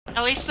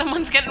At least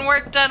someone's getting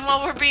work done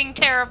while we're being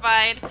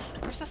terrified.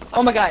 Where's the fuck?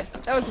 Oh my god,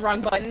 that was the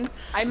wrong button.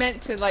 I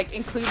meant to, like,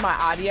 include my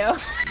audio.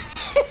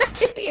 I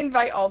hit the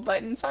invite all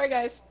button. Sorry,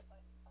 guys.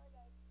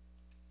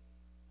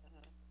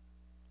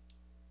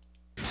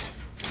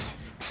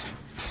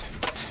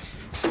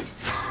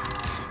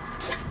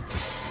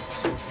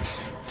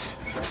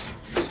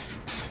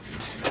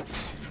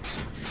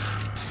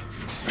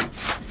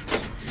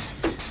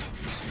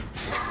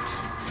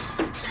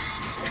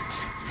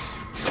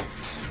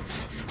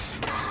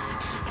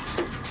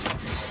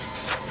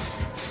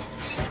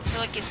 I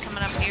feel like he's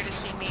coming up here to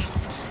see me.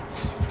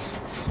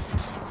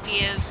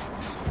 He is.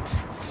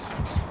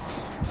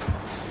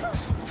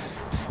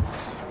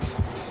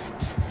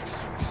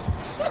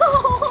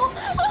 Oh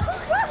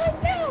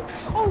god, no!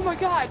 Oh my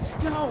god,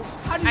 no!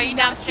 How did Are he you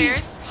not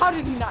downstairs? How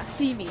did he not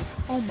see me?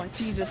 Oh my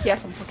Jesus,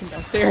 yes, I'm fucking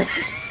downstairs.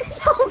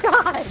 Oh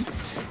god!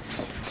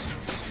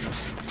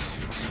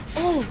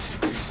 Oh,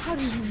 how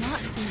did he not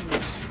see me?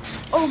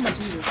 Oh my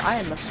Jesus, I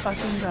am a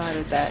fucking god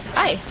at that.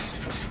 Hi!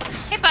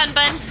 Hey, Bun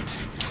Bun.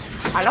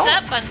 Hello? What's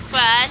up, Bun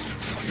Squad?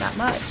 Not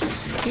much.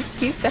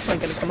 He's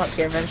definitely gonna come up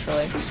here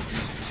eventually.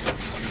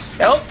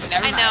 Nope,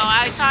 never I mind. know,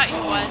 I thought he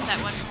was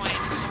at one point.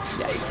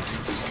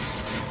 Yikes.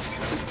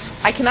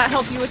 I cannot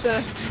help you with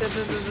the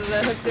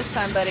hook this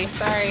time, buddy.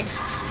 Sorry.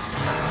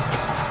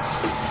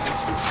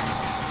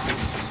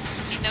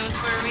 He knows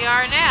where we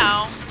are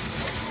now.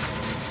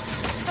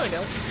 No, we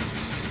don't.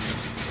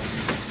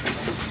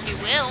 He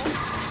will.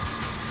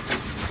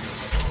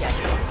 Yes.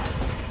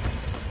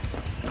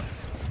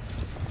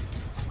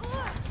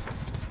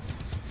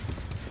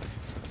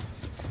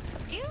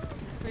 You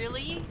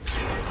really?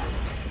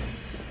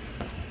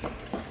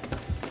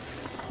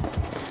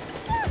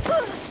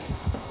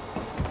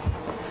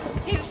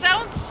 He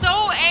sounds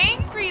so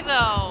angry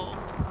though.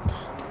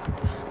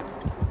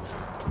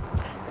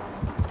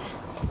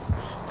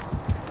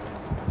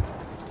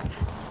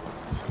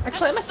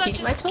 Actually, I'm That's gonna keep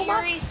such my a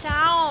scary toolbox.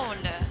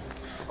 sound.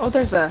 Oh,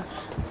 there's a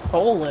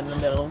hole in the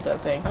middle of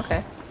that thing.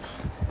 Okay.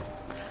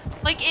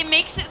 Like, it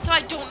makes it so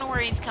I don't know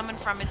where he's coming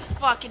from. It's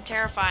fucking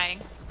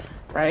terrifying.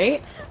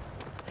 Right?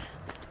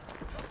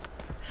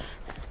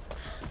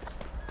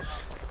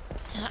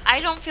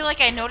 I don't feel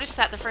like I noticed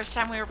that the first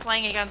time we were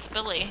playing against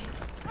Billy.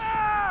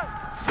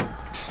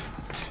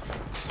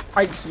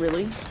 Are you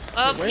really?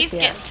 Oh, Where's he's he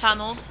getting at?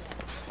 tunneled.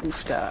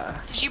 Oofta.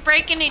 Did you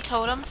break any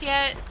totems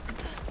yet?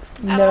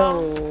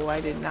 No,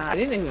 I did not. I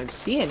didn't even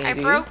see any, I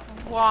dude. broke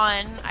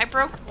one.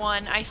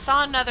 I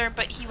saw another,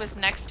 but he was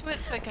next to it,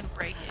 so I couldn't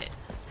break it.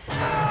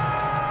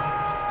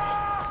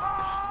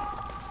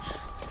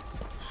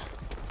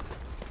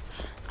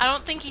 I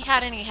don't think he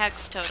had any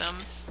hex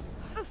totems.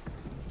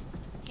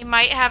 He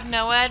might have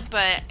Noed,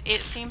 but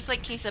it seems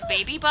like he's a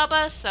baby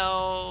Bubba,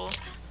 so...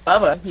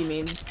 Bubba, you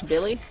mean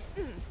Billy?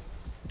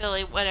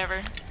 Billy,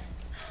 whatever.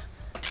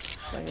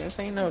 So I guess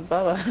ain't no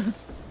Bubba.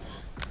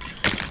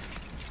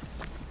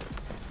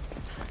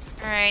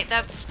 Alright,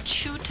 that's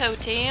 2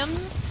 totems.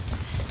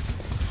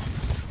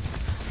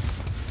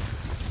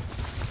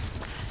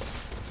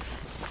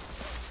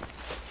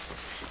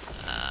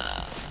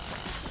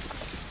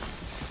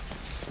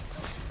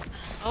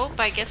 Oh,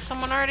 I guess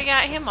someone already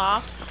got him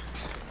off.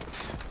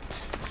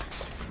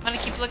 I'm gonna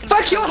keep looking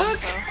Fuck for your totems,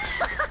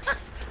 hook!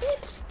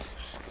 Bitch!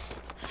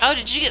 though. Oh,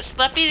 did you get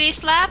slappity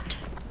slapped?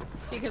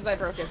 Because I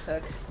broke his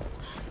hook.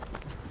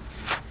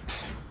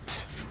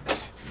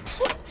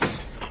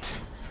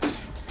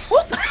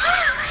 Whoop.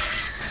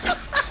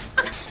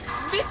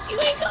 Bitch, you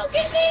ain't gonna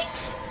get me!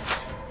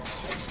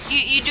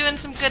 You doing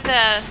some good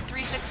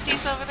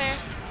 360s over there?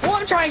 Oh,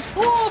 I'm trying!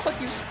 Oh, fuck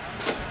you!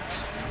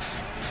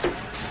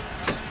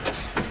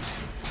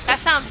 That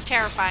sounds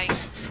terrifying.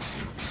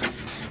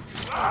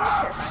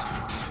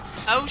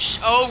 Oh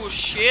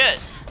shit!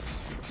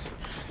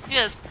 You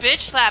just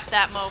bitch slapped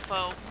that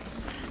mofo.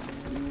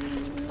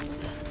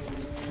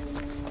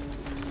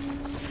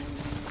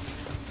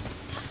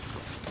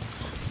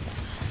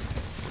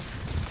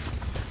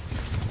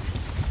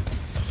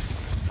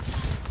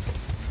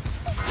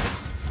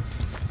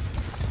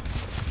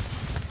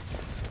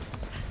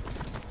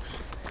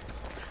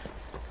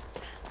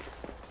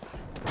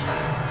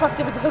 Fuck,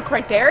 there was a hook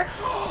right there.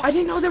 I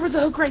didn't know there was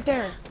a hook right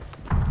there.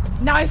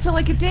 Now I feel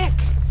like a dick.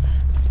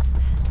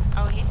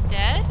 Oh, he's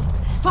dead?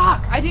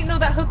 Fuck, I didn't know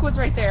that hook was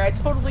right there. I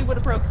totally would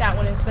have broke that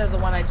one instead of the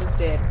one I just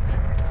did.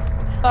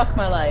 Fuck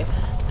my life.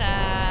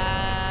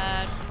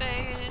 Sad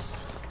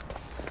face.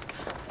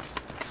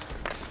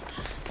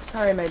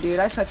 Sorry, my dude,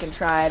 I fucking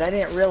tried. I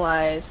didn't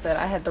realize that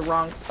I had the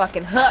wrong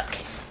fucking hook.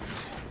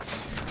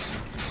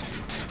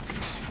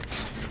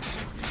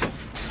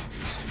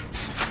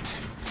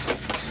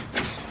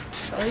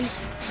 Shite.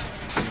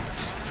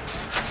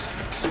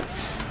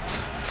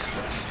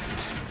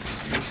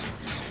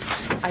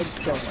 I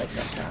don't like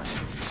that sound.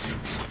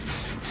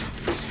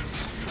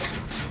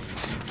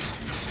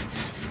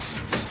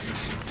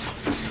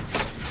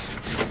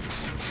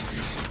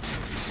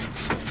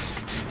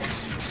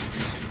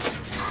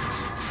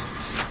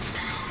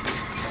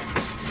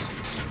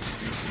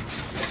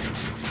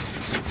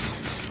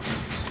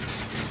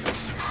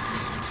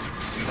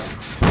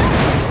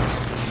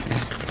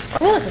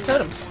 Oh, look, a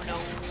totem. No.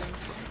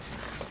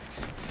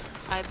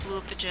 I blew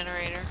up a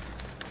generator.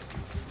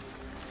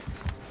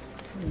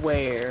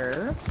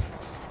 Where?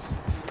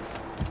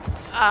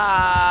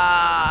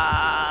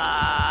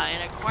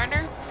 In a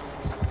corner?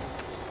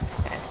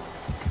 Okay.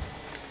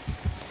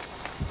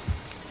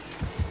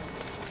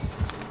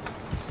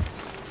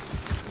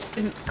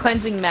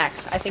 Cleansing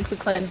max. I think we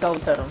cleansed all the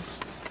totems.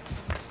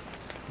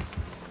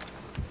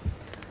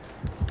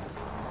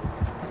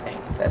 I think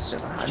that's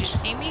just a Did hunch. you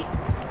see me?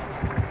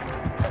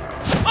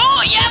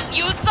 Oh, yep,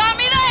 you saw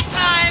me that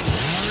time!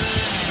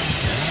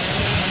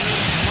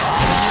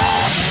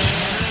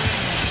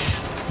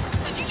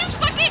 Did you just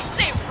fucking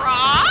say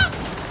raw?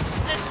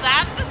 Is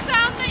that the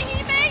sound that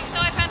he makes?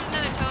 Oh, I found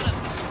another totem.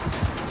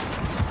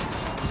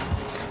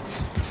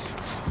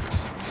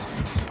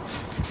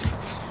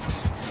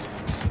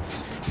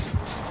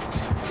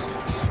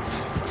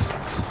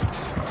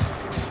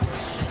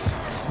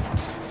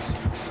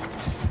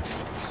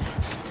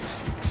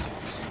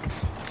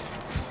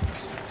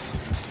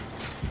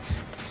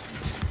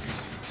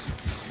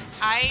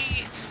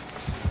 I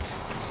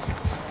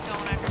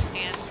don't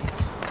understand.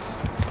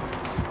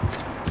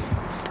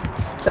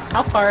 So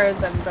how far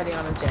is everybody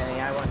on a Jenny,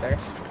 I wonder?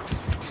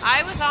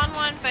 I was on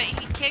one, but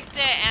he kicked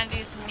it and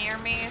he's near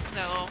me,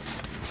 so...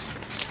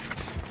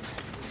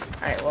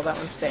 Alright, well that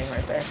one's staying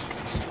right there.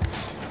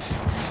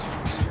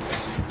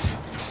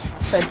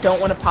 So I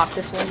don't want to pop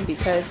this one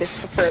because it's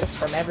the furthest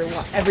from every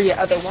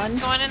other He's one.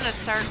 just going in a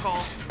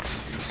circle.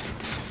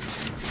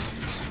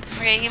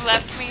 Okay, he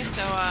left me,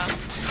 so,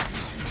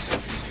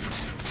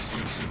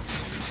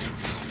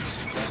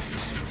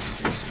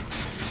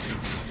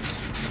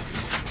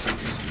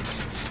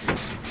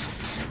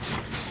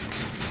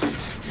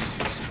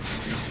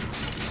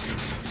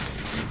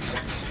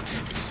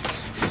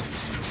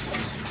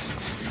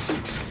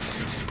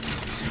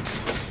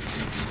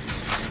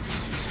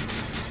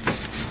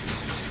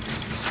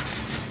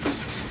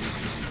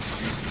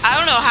 I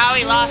don't know how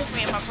he lost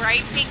me. I'm a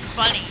bright pink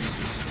bunny.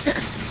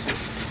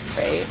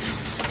 Right.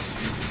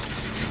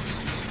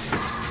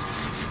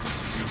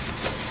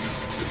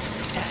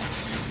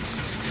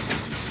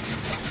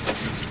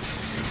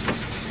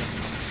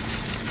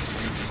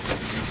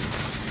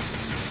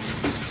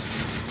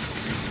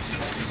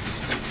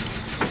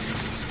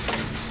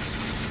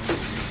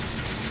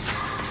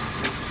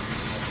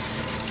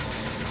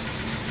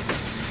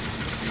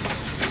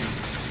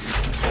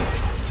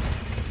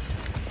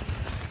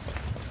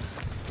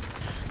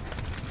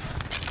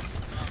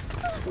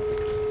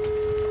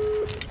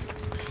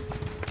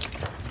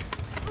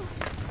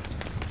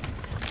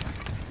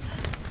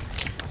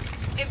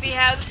 If he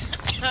has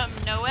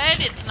no ed,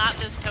 it's not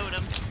this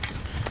totem.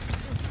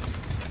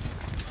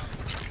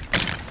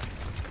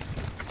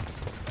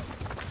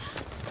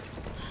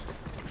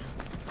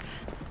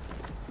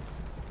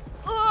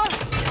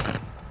 Ugh.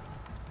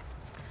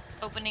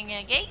 Opening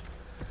a gate.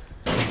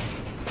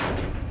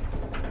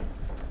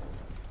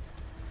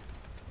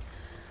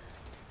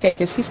 Okay,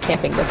 because he's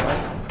camping this one.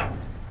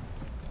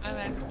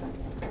 Okay.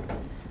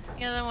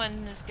 The other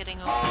one is getting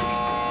open.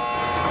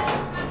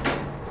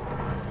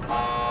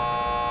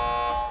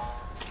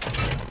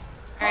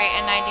 Alright,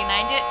 and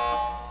 99'd it.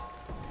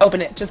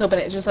 Open it, just open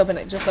it, just open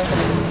it, just open it.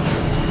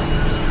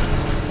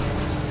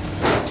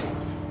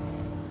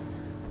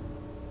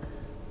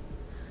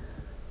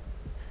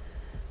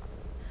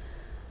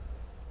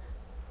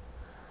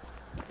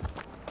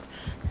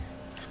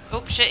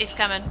 Oh shit, he's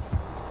coming.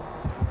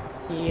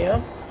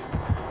 Yep.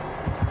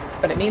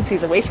 But it means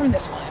he's away from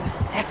this one.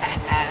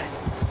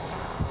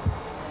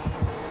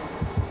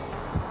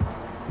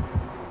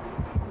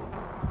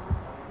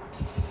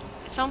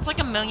 It sounds like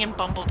a million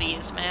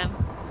bumblebees, man.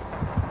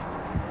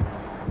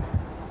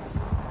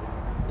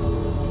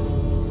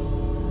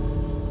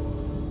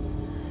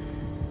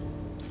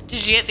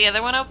 Did you get the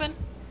other one open?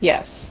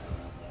 Yes.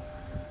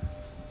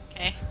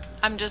 Okay.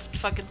 I'm just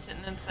fucking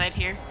sitting inside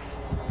here.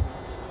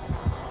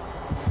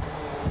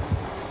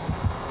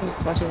 I'm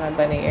just watching my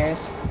bunny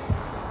ears.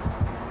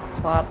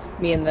 Flop.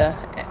 Me and the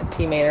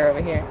teammate are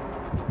over here.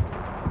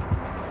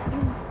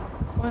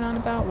 Going on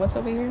about what's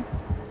over here?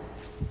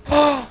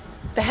 Oh,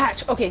 the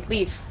hatch. Okay,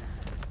 leave.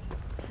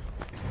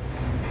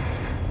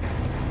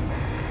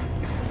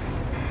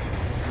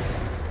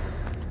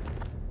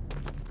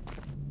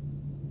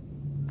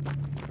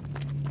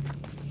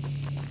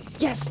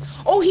 Yes.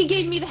 Oh, he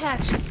gave me the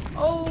hatch.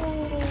 Oh,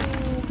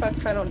 fuck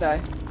if I don't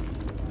die.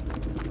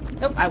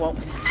 Nope, I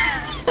won't.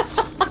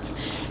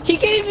 He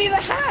gave me the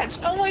hatch!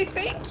 Oh my,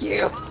 thank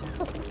you!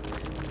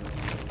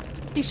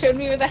 He showed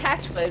me where the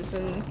hatch was,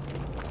 and...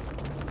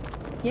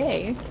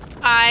 Yay.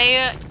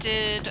 I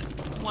did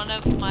one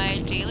of my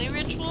daily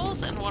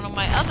rituals and one of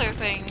my other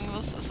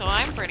things, so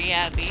I'm pretty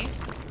happy.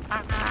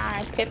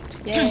 I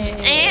pipped, yay!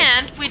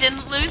 And we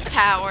didn't lose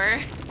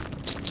power.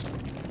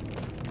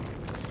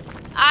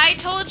 I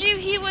told you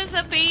he was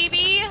a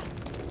baby!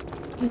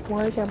 He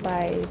was a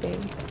baby.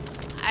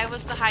 I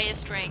was the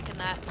highest rank in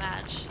that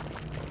match.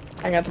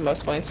 I got the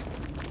most points.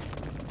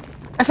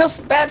 I feel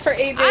bad for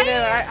AJ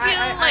though. I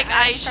feel like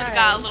I should have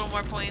got a little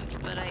more points,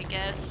 but I I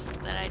guess,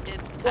 that I did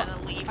kind Well,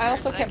 of leave I for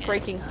also a kept second.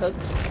 breaking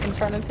hooks in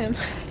front of him,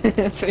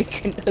 so he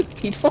couldn't hook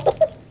people.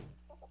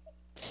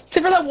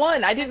 Except for that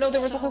one, I didn't know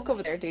there was a hook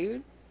over there,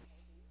 dude.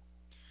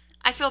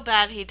 I feel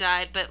bad he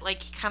died, but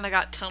like he kind of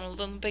got tunneled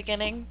in the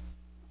beginning.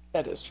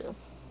 That is true.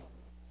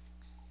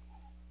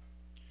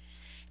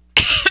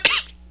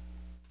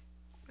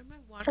 Where'd my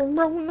water?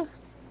 Corona.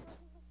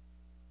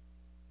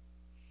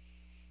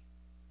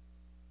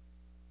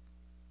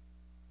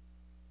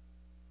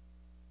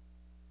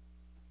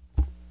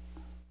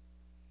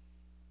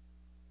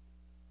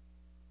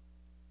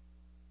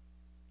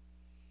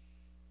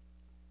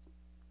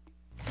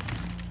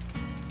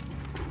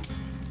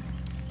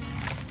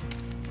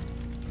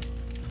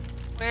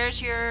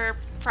 Where's your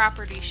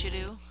property,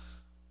 Shadoo?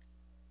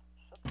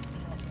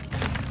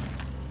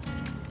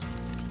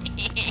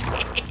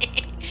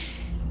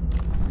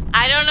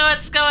 I don't know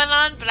what's going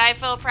on, but I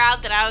feel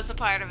proud that I was a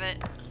part of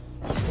it.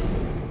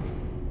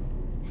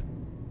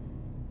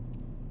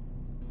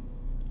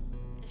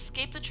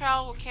 Escape the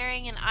trial while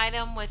carrying an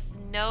item with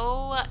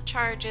no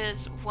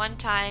charges one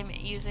time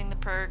using the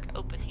perk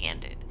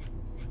open-handed.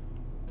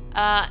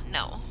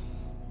 No.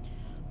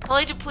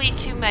 Fully deplete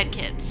 2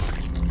 medkits.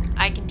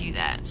 I can do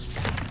that.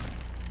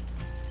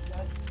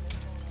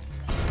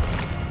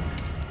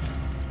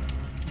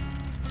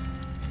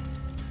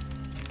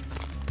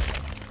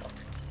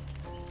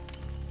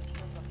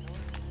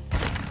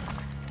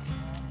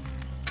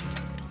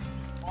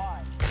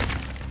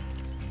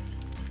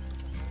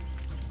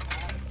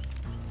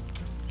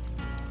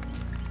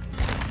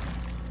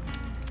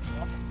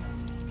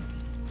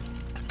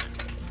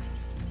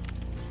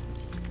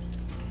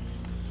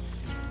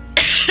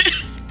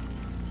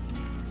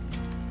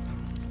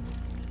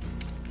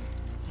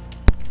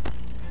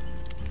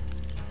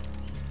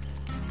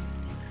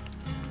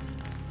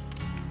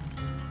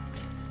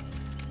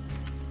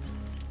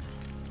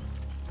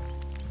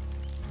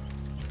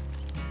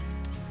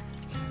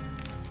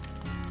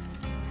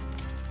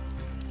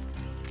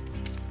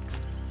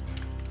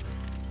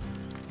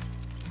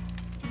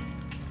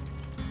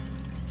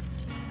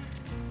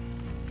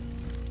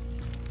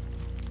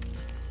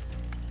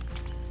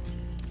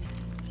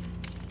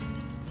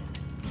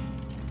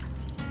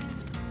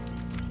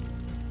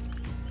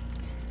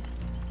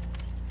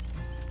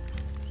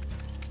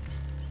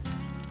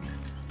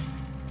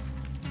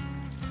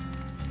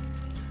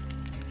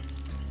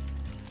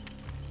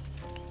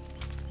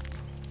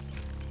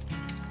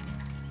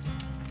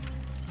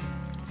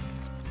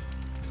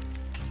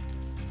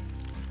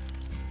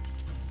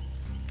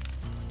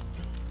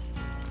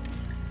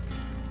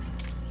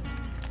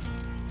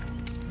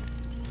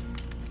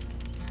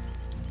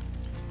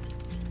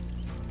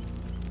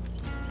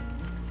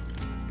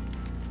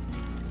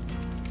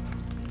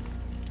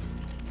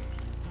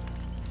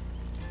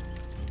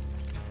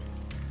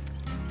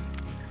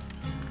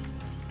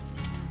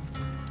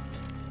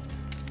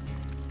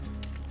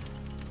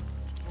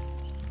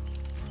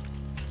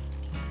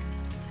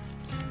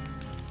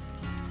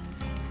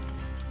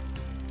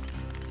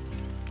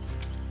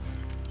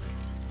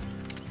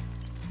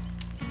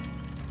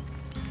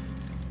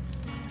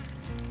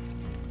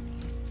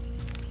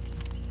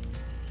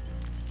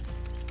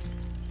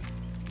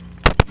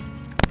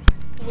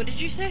 What did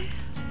you say?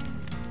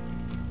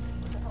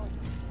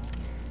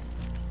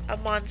 A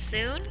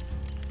monsoon?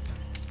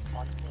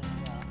 Monsoon,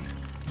 yeah.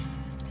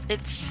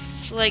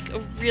 It's like a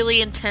really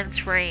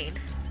intense rain.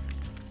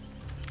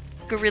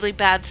 Like a really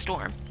bad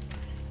storm.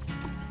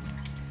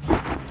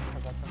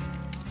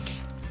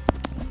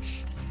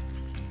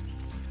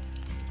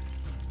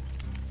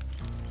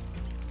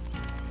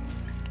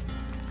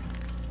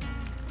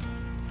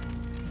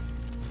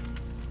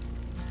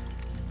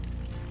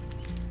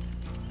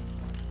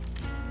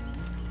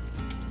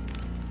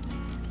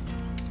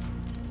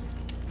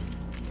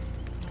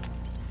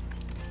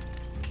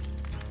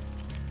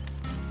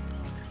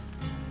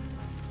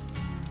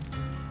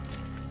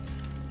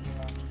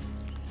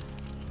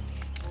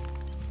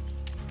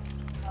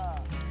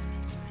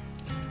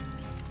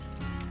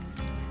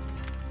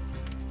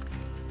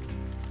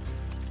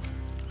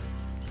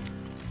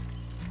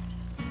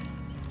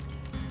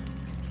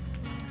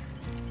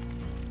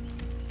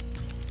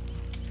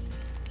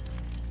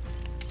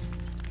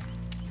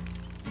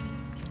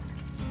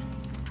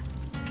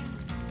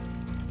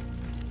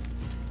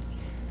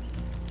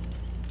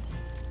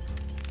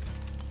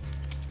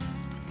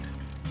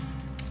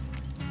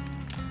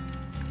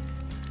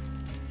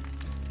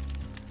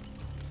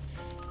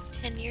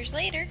 Years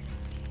later.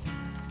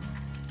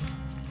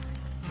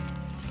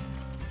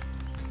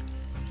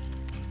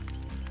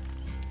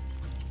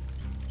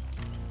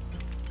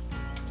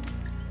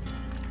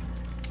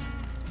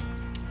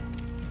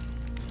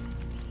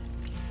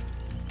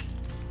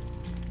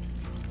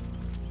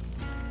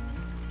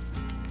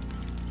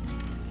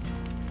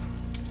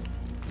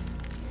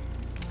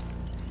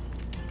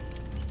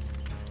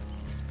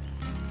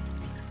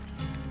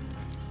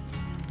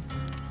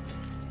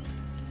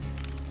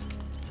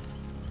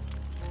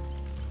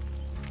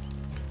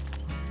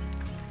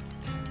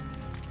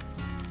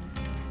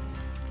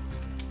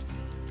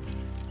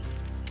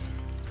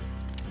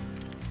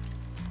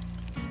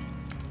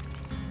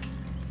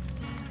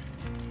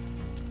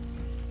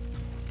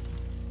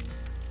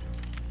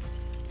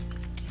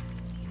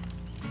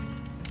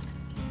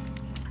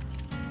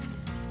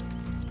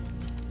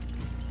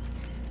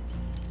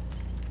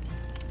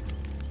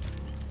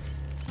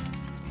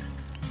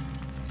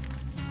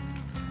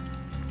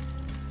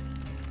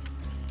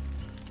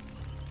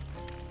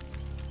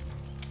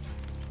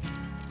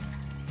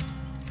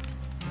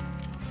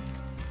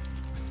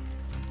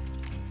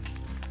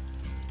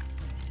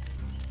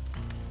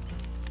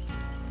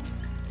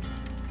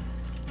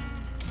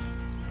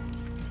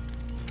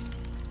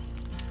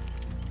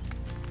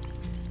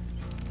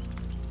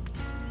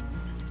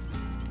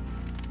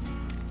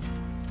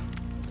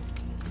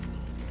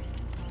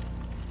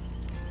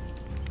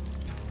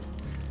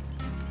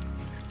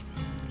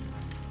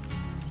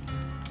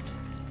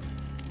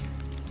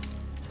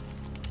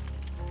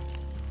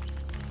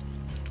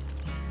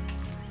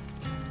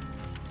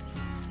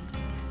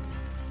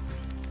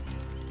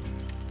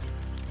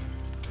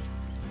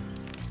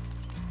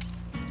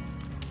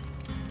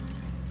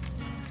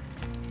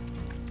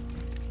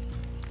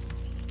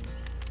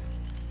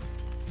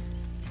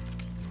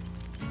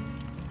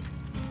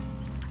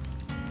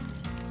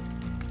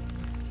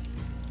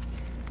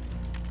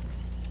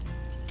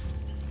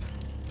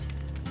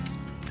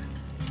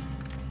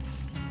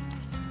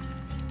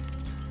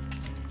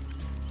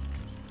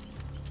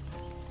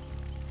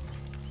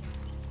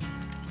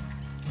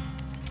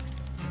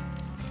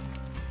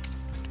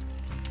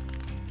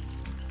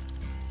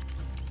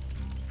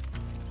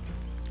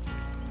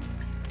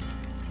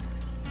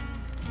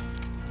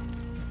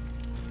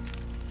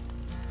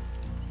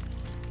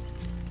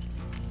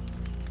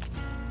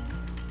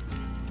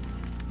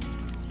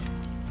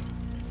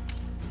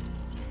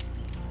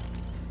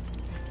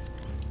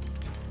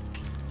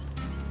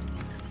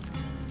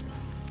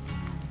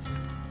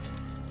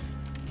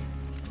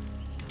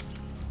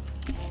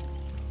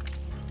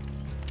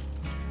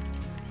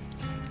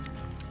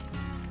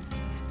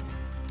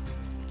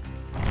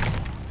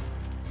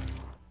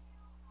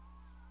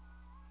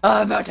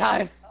 About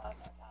time.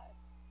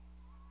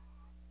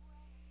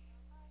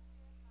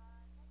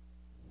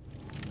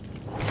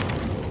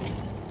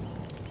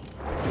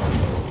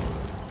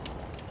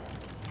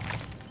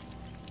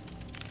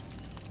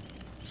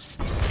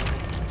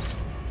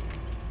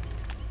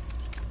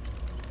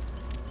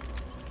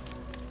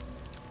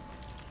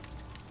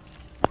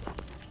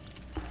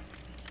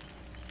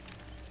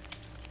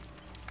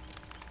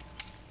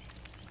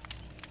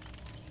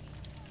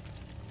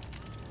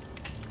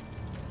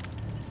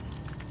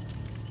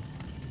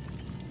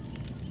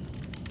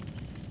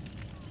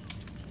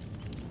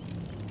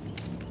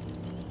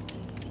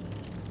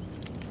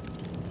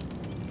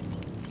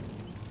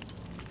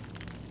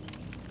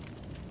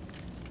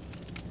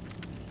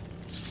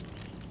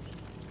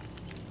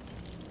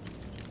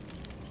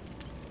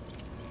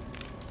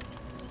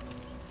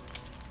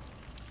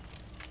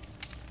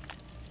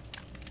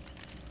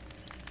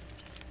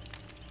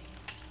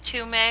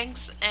 Two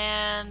Megs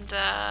and 2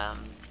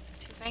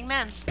 Fang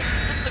Mens. This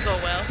will go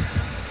well.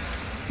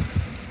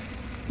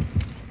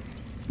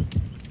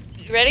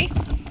 You ready?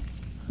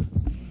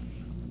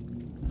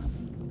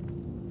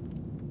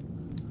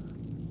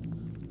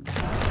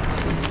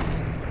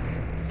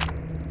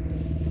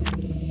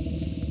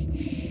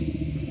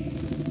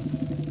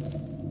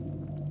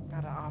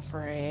 Got an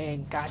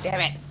offering. God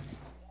damn it.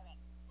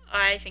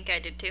 I think I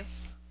did too.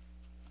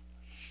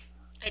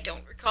 I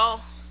don't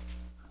recall.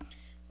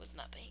 Was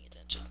not paying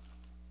attention.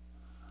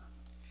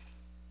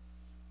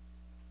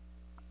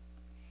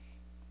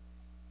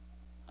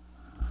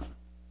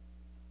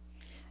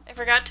 I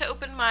forgot to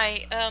open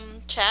my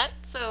chat,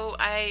 so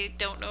I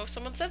don't know if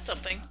someone said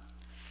something.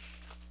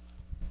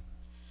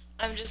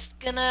 I'm just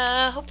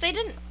gonna hope they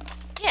didn't.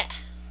 Yeah.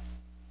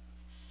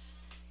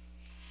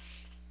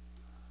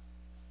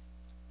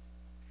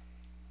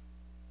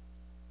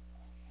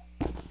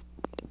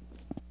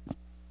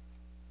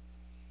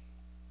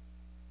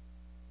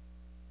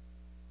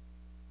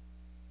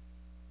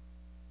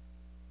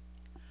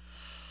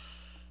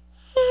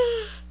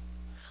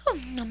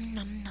 Nom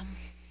nom nom.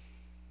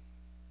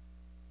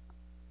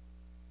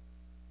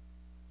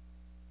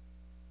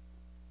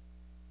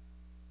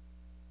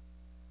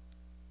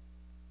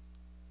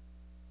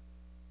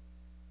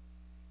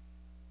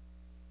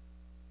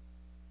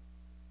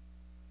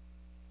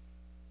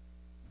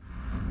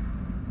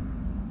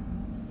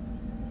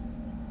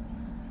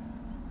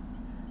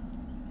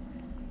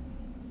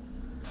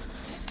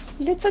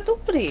 Let's do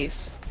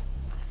this.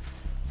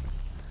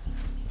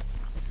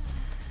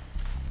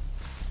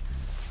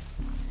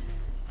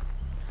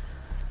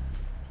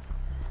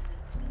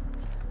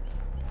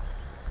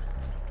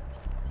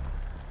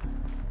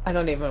 I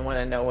don't even want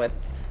to know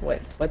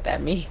what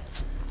that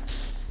means.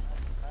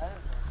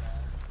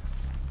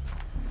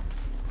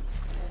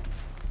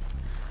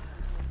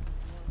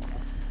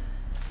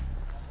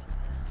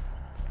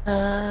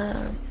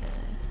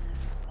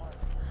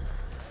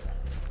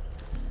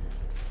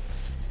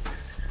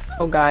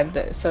 Oh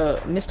god, so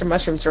Mr.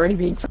 Mushroom's already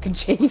being fucking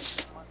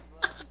chased.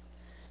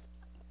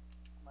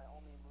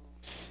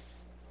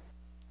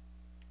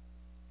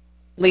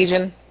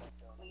 Legion.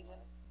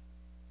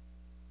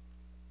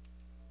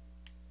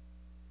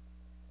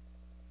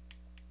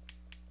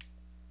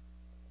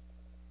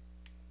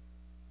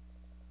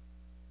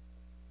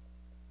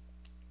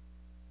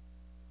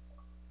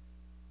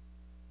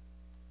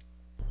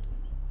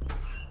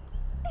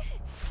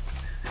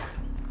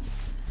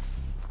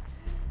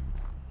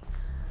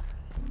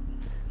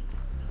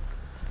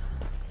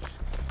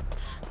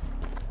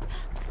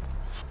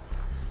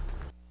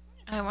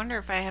 I wonder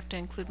if I have to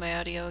include my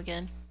audio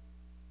again.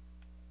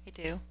 I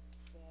do.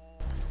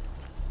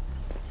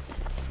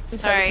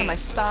 So every time I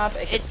stop,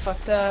 it gets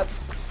fucked up.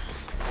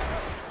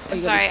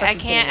 I'm sorry, I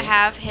can't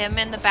have him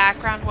in the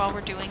background while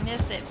we're doing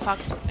this. It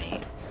fucks with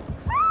me.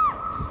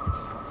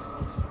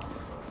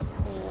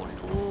 Oh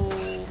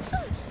no.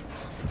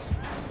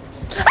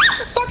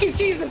 Fucking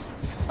Jesus!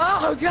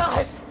 Oh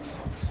god!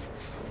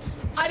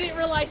 I didn't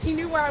realize he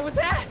knew where I was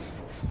at!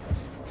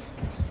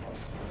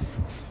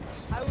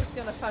 I was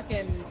gonna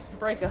fucking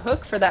break a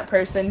hook for that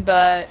person,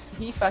 but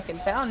he fucking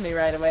found me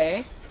right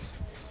away.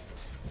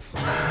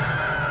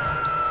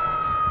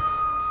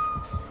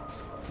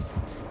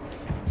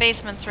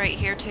 Basement's right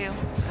here too.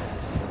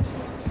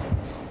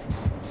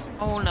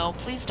 Oh no,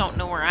 please don't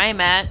know where I'm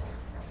at.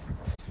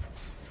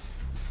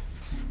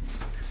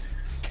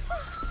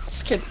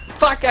 Scared the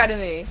fuck out of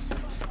me.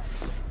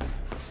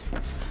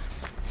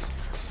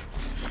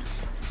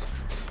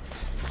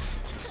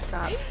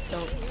 Stop,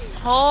 don't.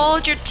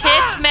 Hold your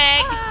tits,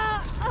 Meg!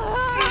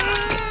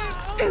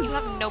 You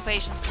have no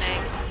patience,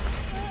 Meg.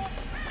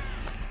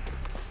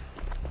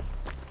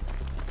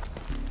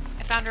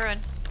 I found ruin.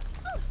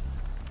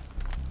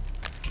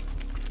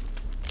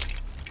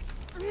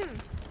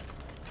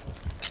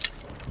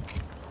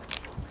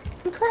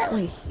 I'm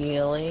currently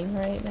healing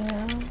right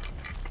now.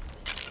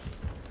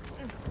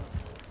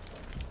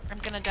 I'm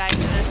gonna die for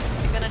this.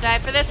 I'm gonna die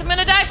for this. I'm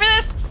gonna die for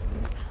this!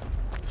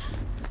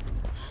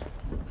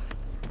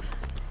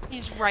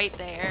 He's right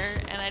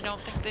there, and I don't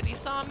think that he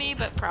saw me,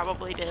 but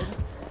probably did.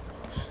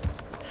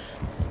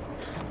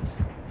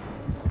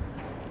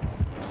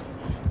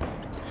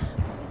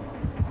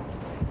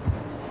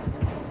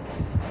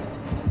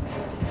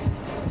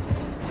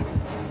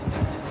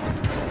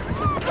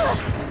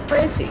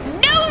 Where is he?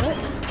 No! What?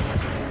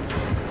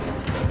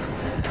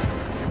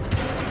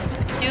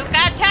 You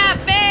got tap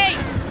me!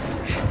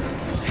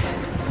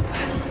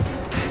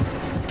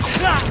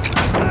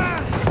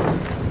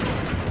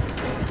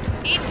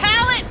 Eat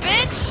pallet,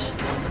 bitch!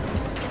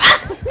 Ah,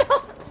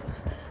 no!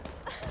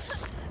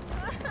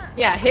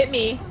 Yeah, hit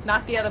me,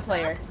 not the other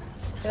player.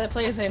 The other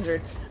player's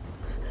injured.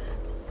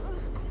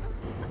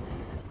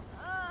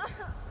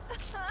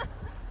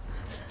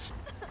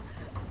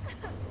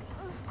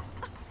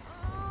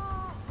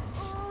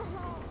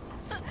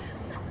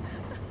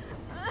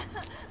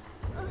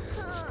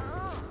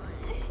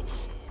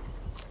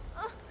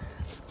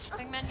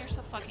 Man, you're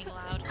so fucking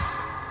loud.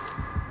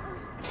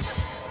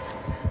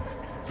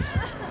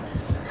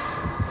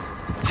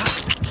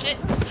 Shit.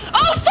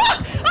 Oh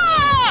fuck!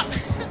 Ah!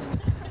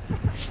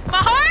 My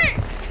heart!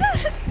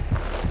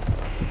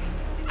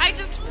 I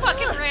just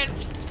fucking ran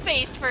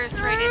face first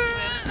right into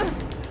him.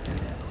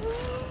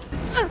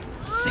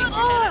 Stick your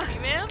head at me,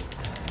 man.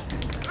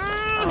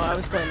 Oh, I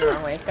was going the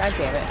wrong way. God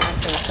damn it. I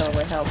could have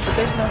totally helped. But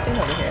there's nothing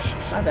over here.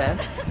 My bad.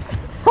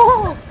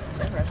 Oh!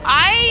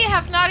 I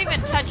have not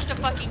even touched a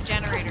fucking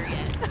generator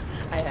yet.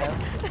 I have.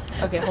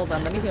 Okay, hold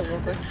on. Let me heal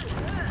real quick.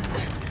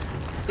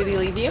 Did he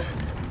leave you?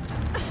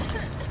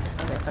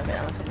 Okay, fuck it.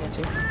 I'm gonna come get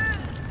you.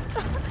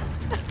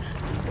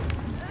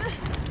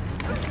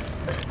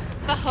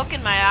 The hook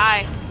in my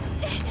eye.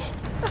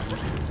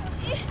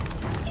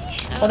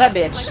 Well, that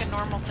bitch. Like a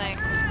normal thing.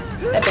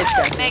 That bitch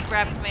got you. Meg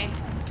grabbed me.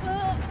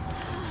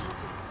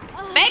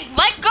 Meg,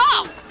 let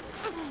go!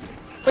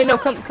 Wait, no,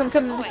 come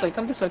this way.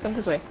 Come this way. Come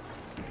this way.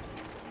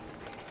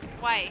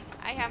 Why?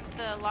 I have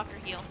the locker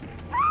heal.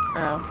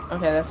 Oh,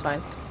 okay, that's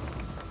fine.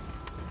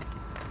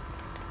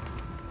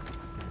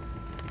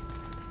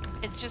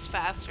 It's just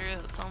faster.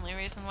 That's the only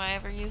reason why I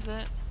ever use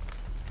it.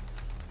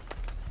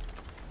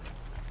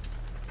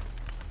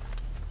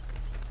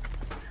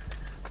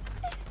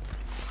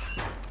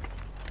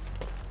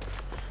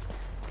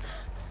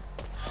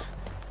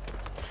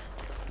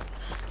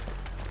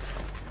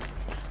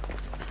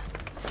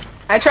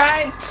 I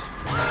tried!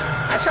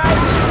 I tried!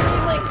 You should be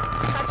healing!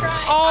 I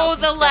tried! Oh,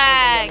 he's the definitely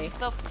lag! gonna get me.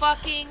 The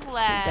fucking He's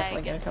definitely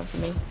lag. gonna come for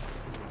me.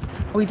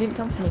 Oh, he didn't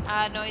come for me.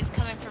 No, he's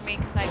coming for me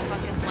because I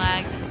fucking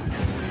lagged.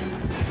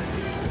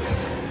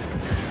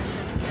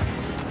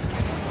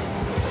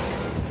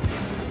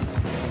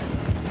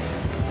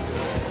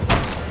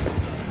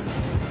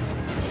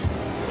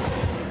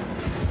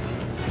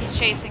 He's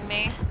chasing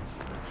me.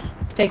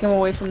 Take him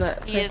away from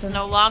that person. He is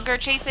no longer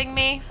chasing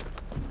me.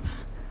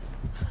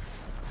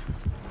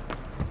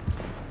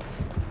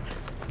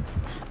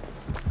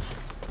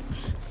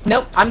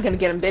 Nope, I'm gonna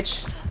get him,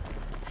 bitch.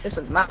 This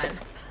one's mine.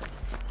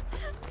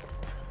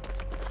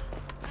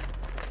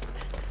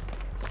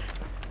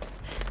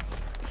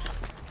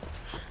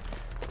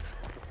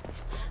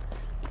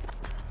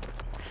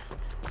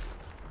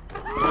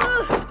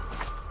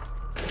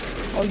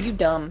 Oh, you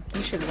dumb.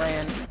 You should have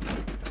ran.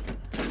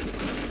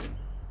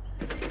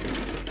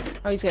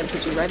 Oh, he's gonna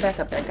put you right back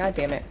up there. God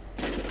damn it.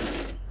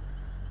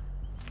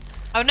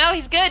 Oh no,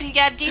 he's good. He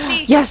got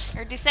DC. Yes!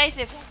 Or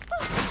decisive.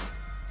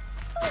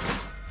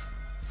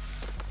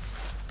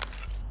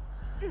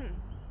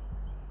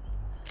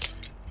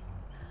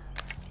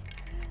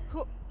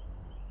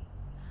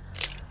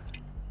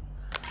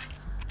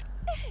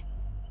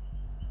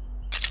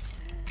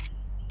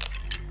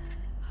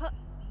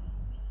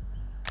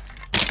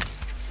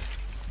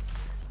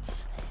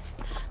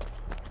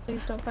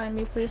 Please don't find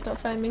me. Please don't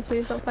find me.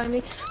 Please don't find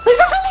me. Please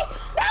don't find me!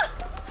 No!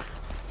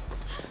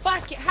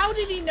 Fuck, how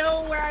did he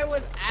know where I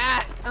was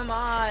at? Come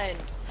on.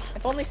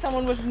 If only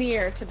someone was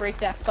near to break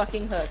that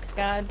fucking hook.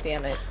 God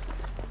damn it.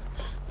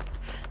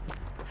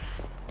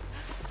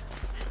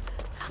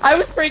 I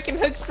was breaking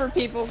hooks for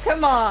people.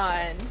 Come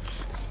on.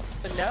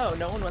 But no,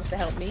 no one wants to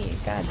help me.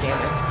 God damn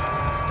it.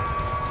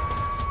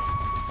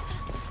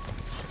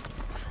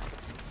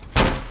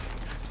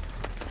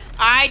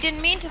 I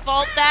didn't mean to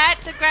vault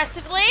that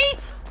aggressively.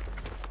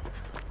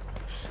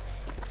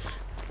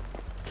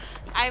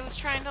 I was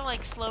trying to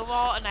like slow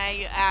vault and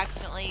I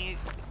accidentally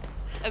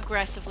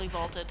aggressively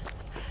vaulted.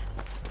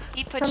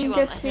 He put Come you on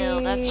the get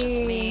hill. That's just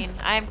me. mean.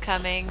 I'm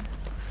coming.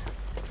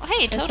 Oh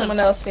hey, There's totem. someone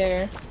else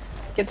here.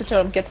 Get the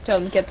totem, get the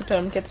totem, get the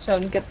totem, get the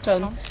totem, get the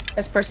totem.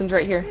 This person's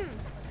right here.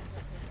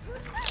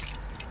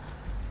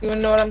 You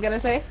wanna know what I'm gonna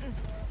say?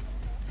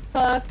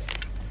 Fuck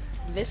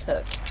this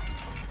hook.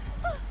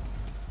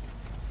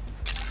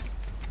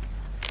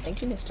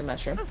 Thank you, Mr.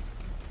 Mushroom.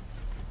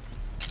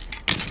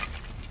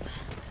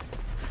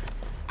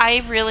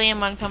 I really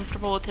am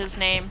uncomfortable with his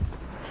name.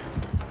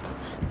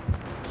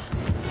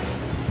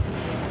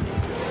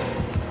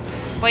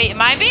 Wait,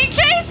 am I being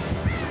chased?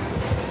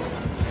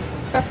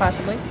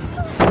 Possibly.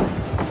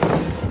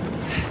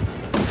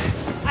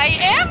 I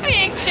am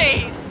being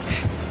chased!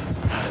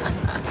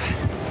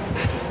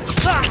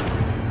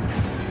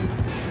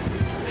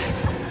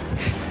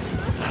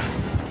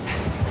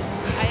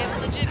 I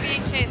am legit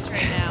being chased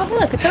right now. Oh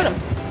look, a totem.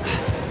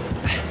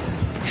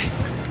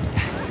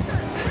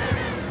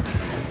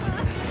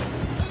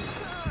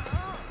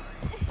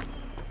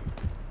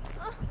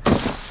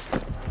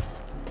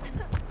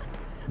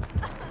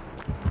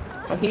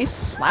 Oh, he's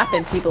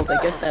slapping people to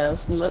get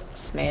those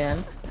looks,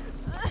 man.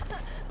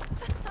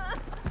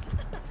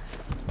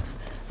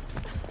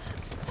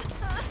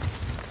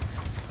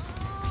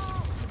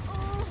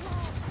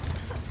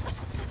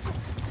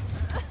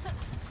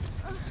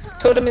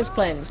 Totem is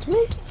cleansed.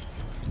 Woot.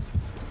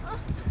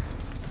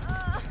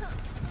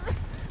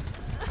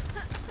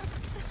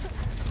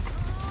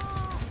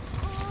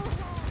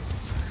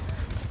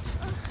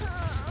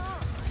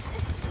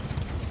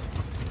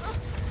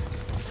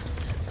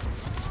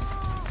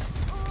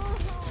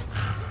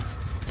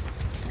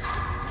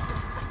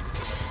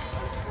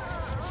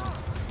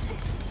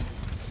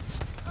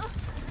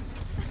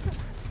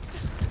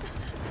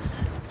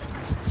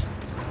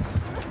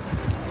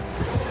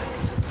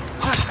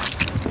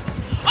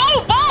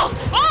 Oh, balls!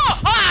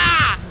 Oh!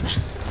 Ah!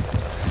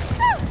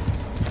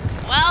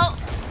 Well,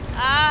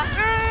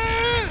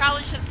 I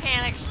probably should have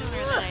panicked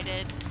sooner than I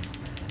did.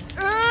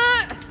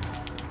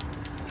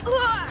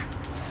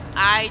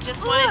 I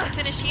just wanted to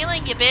finish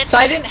healing you, bitch. So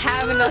I didn't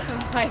have enough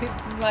of my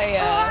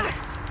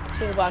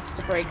toolbox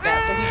to break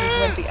that, so he just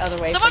went the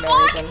other way Someone for no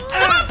block! reason.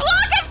 Someone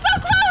block! I'm so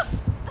close!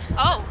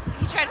 Oh,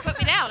 he tried to put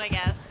me down, I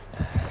guess.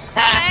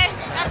 Okay,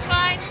 that's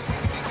fine.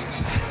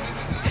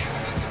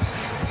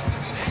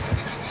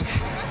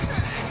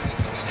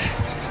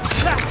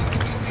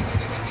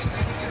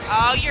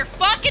 Oh, you're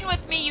fucking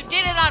with me! You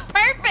did it on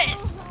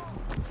purpose!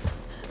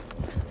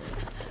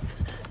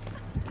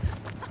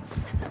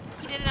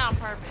 You did it on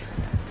purpose.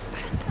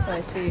 So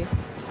I see.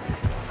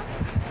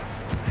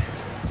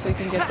 So you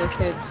can get those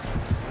hits.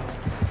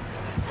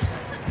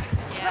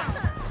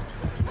 Yeah.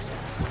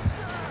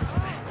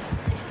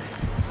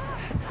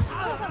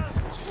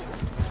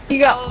 You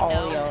got Oh, all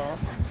no. y'all.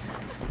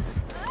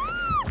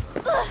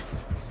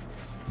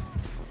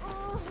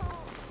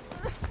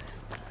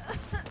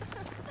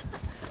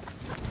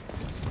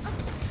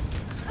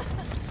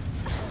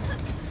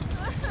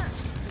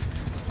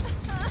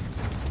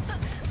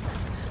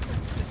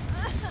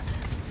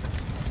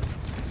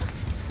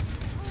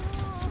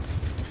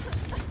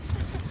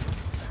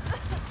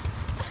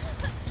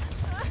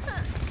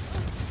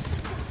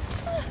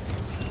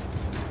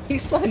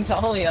 He's slugged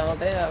all y'all,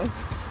 damn.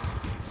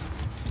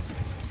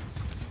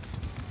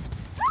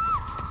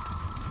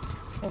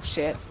 Oh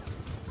shit.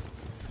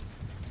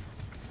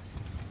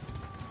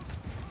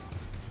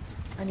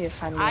 I need to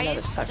find me I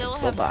another fucking still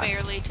have toolbox.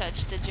 barely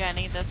touched a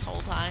Jenny this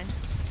whole time.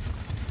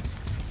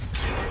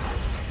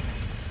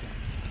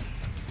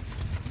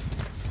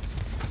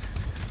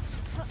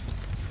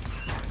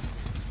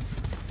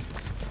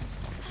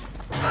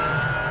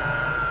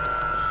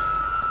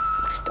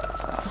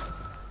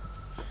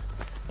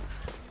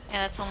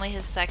 Yeah, that's only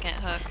his second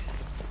hook.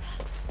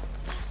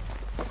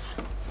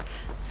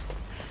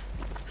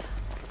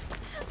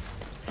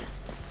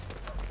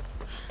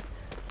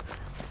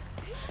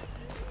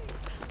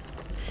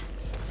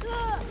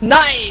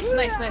 Nice!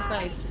 Nice, nice,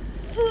 nice.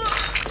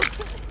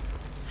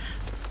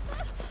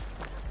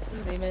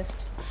 Ooh, they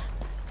missed.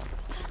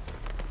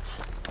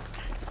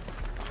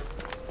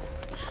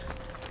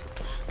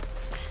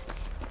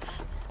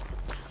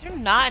 Is there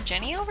not a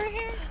Jenny over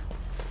here?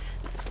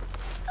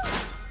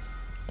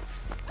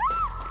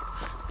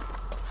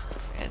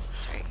 There is,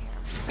 it's right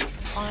here.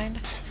 Blind.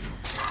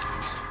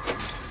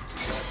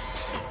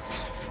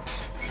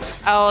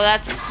 Oh,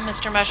 that's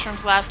Mr.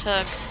 Mushroom's last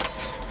hook.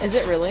 Is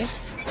it really?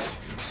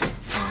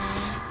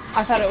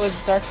 I thought it was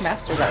Dark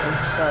Master that was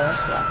the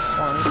last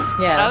one.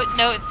 Yeah. Oh,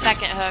 no, it's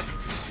second hook.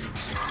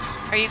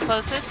 Are you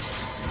closest?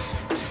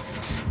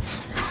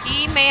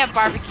 He may have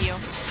barbecue.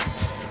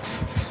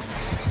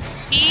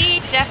 He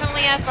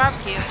definitely has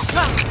barbecue.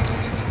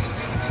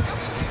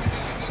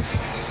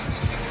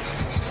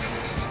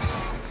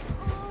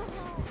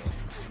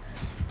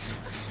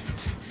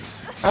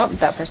 Oh,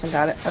 that person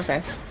got it.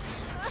 Okay.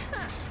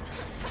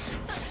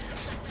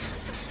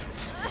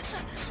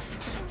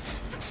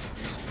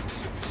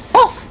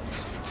 Oh!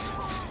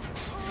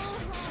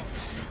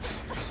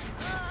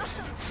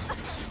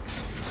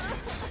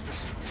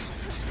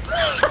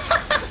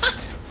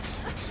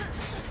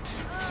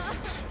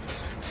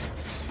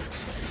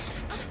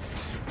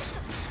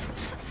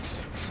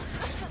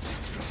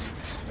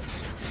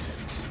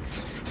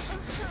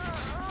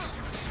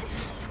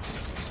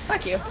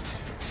 Fuck you.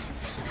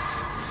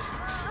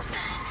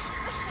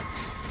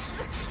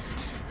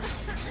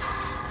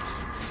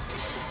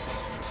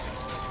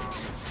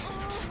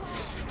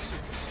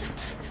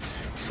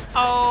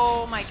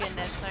 Oh my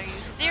goodness, are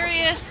you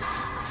serious?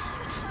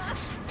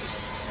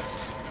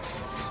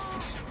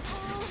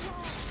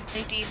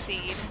 They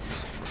DC'd.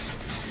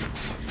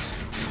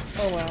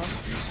 Oh wow.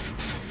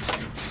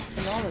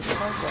 And all this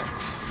hard work.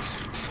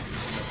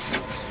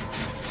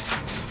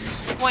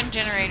 One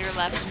generator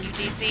left in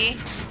UDC.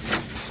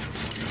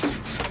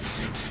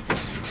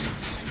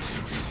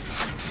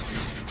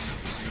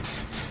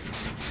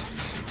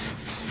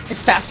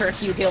 It's faster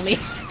if you heal me.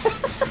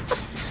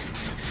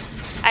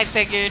 I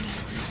figured.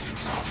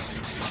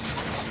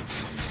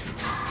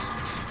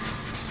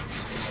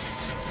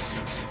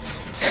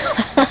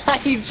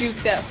 You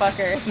juked that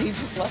fucker and he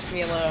just left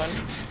me alone.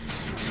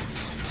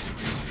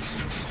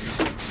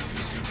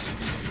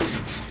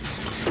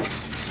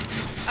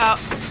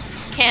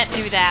 Can't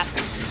do that.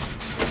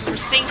 We're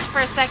synced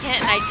for a second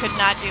and I could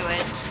not do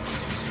it.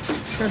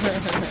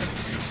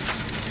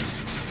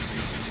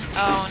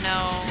 Oh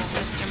no,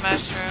 Mr.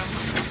 Mushroom.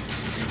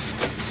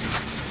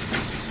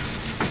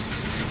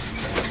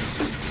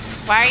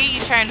 Why are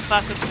you trying to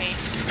fuck with me?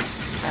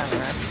 I don't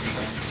know.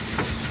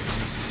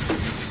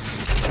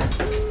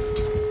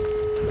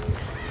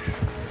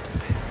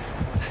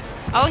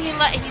 Oh, he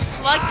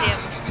slugged him.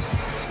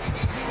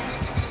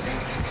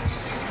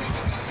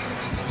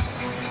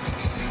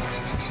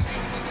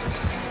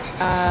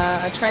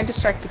 Try and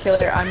distract the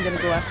killer. I'm gonna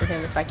go after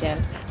him if I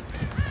can.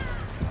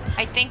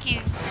 I think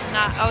he's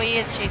not. Oh, he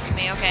is chasing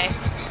me. Okay.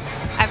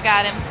 I've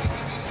got him.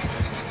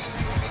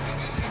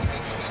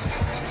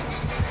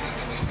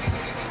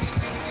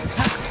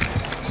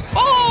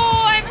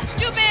 Oh, I'm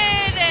stupid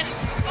and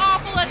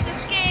awful at this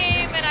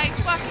game and I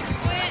fucking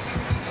quit.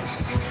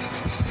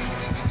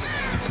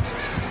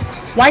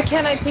 Why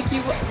can't I pick you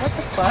up? What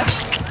the fuck?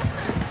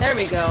 There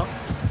we go.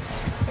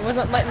 It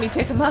wasn't letting me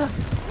pick him up.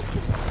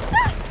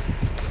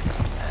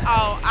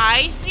 Oh,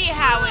 I see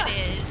how it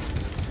is.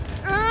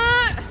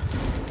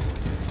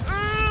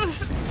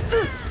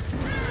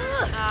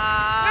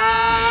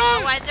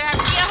 Why'd there have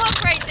to be a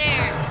hook right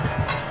there?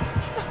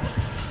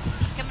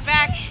 He's coming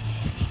back.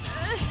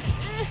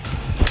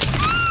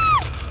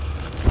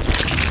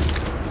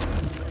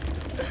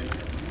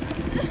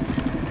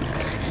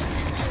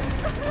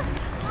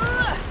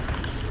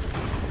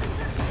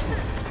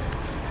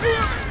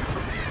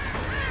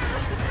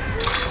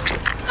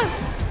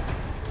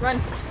 Run.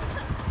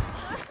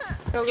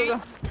 Go, go, go.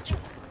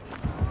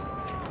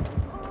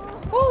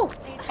 Woo!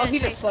 Oh, he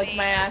just slugged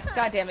my ass.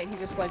 God damn it, he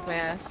just slugged my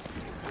ass.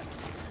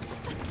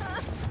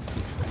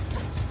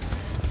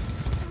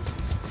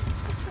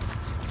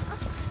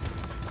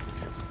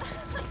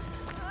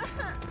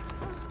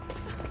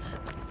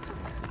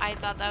 I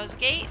thought that was a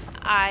gate.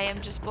 I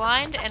am just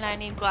blind and I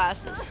need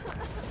glasses.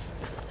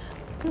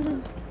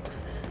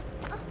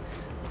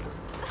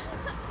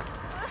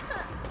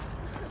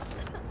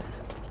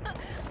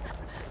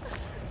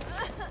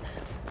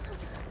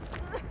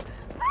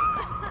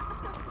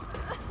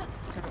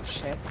 Oh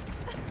shit.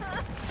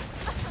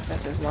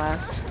 That's his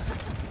last.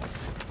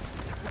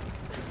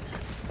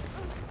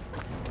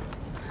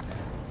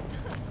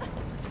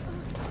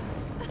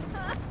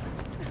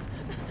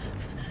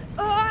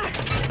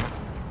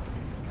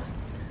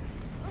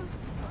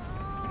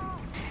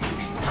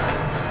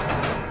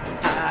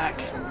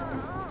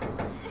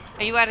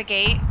 Are you at a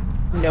gate?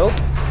 Nope.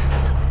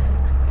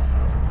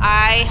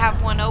 I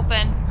have one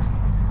open.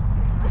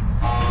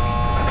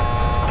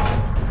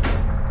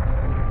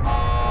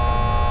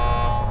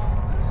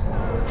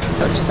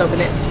 Oh, just open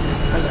it.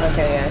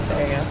 Okay, yeah,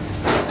 there you go.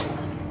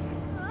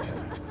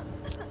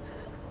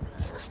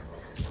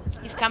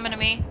 He's coming to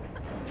me.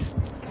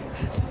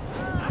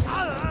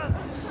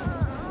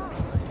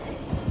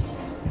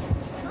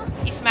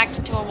 He smacked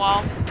into a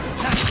wall.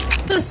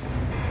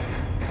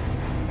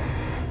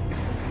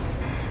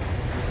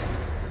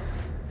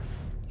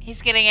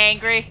 He's getting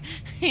angry.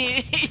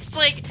 He's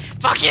like,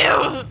 fuck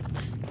you!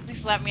 He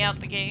slapped me out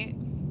the gate.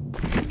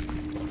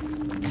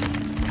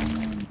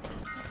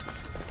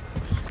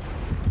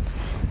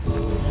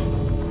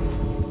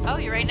 Oh,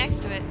 you're right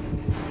next to it.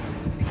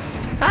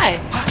 Hi.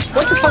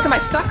 What the fuck am I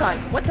stuck on?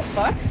 What the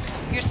fuck?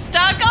 You're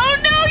stuck? Oh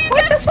no, you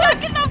What got the stuck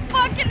fuck? in the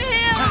fucking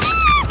hill!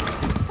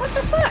 What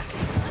the fuck?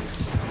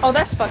 Oh,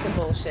 that's fucking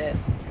bullshit.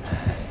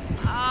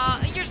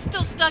 You're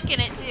still stuck in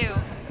it too.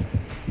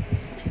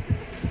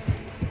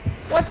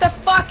 What the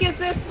fuck is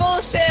this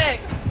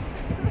bullshit?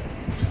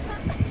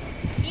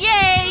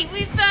 Yay,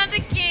 we found a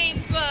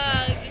game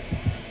bug.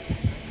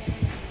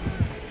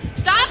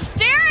 Stop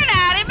staring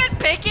at him and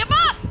pick him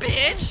up,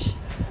 bitch.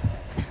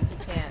 You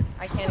can't.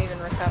 I can't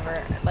even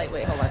recover. Like,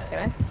 wait, hold on.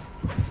 Can I?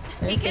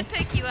 Let me He see. can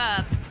pick you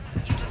up.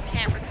 You just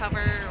can't recover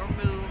or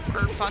move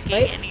or fucking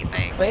Wait,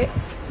 anything. Wait.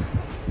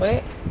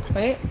 Wait.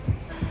 Wait.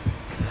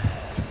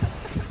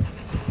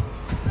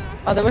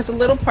 Oh, there was a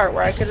little part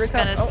where I could He's just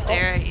recover. gonna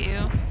stare at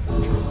you.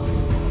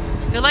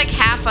 You're like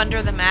half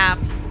under the map.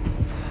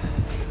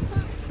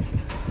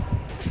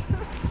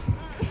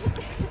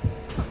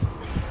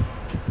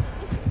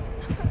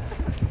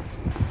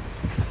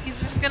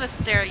 He's just gonna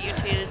stare at you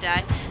till you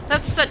die.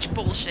 That's such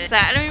bullshit.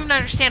 I don't even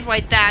understand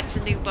why that's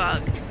a new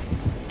bug.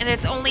 And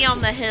it's only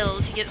on the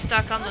hills. You get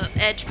stuck on the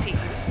edge piece.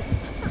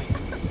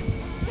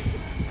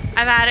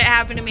 I've had it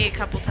happen to me a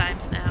couple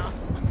times now.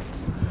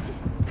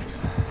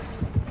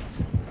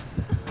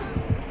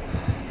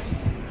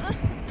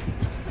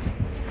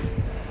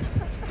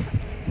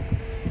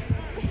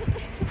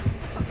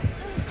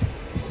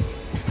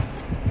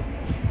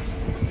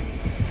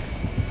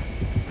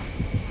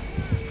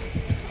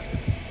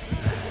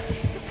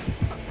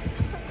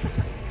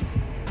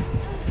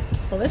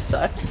 Well, this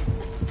sucks.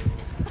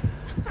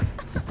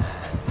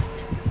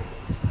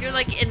 You're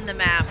like in the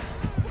map.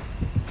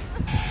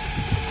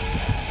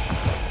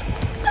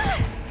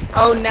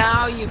 Oh,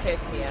 now you pick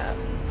me up.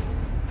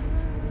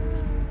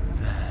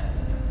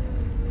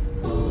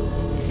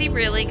 Is he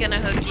really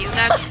gonna hook you?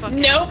 That's fucking...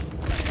 Nope.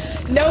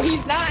 No,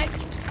 he's not.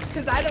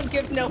 Because I don't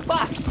give no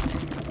fucks.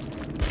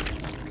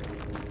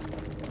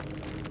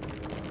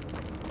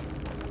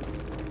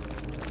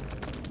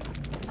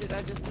 Did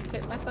I just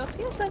depict myself?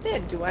 Yes, I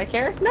did. Do I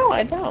care? No,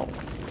 I don't.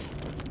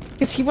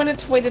 Because he wanted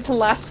to wait until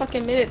last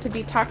fucking minute to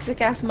be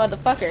toxic-ass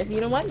motherfucker.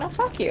 You know what? No,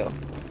 fuck you.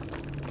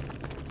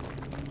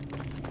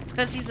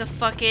 Because he's a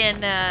fucking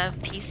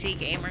PC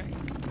gamer.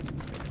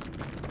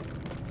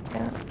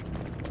 Yeah.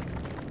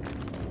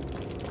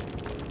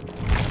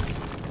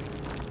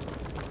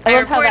 I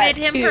love how that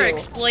reported him for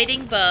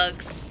exploiting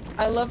bugs.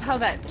 I love how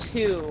that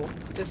 2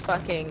 just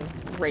fucking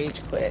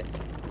rage quit.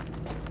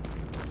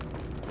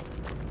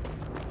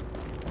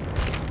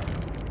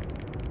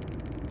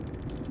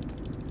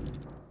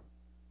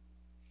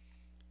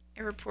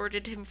 I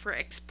reported him for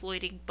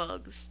exploiting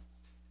bugs.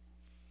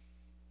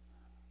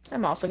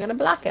 I'm also gonna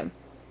block him.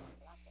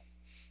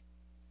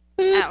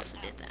 I also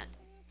did that.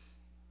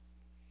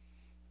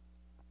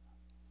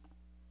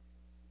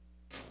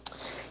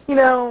 You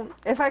know,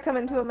 if I come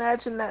in to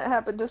imagine that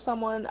happened to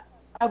someone,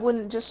 I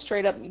wouldn't just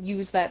straight up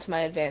use that to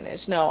my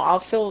advantage. No, I'll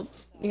feel,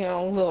 you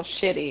know, a little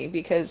shitty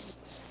because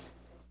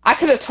I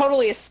could have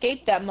totally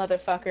escaped that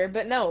motherfucker,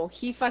 but no,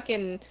 he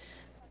fucking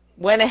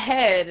went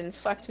ahead and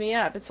fucked me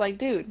up. It's like,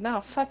 dude, no,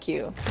 fuck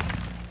you.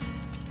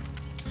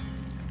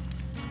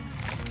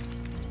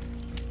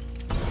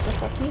 So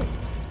fuck you.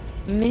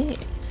 Me.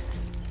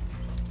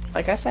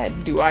 Like I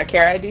said, do I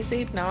care I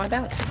DC'd? No, I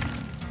don't.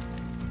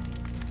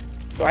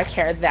 Do I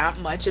care that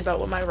much about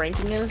what my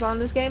ranking is on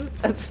this game?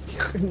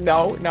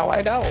 No,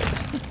 I don't.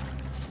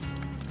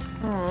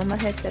 Oh, my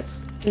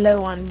headset's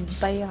low on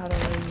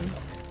battery.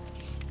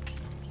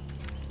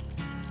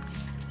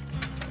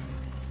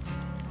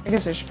 I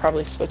guess I should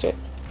probably switch it.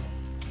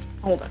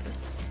 Hold on.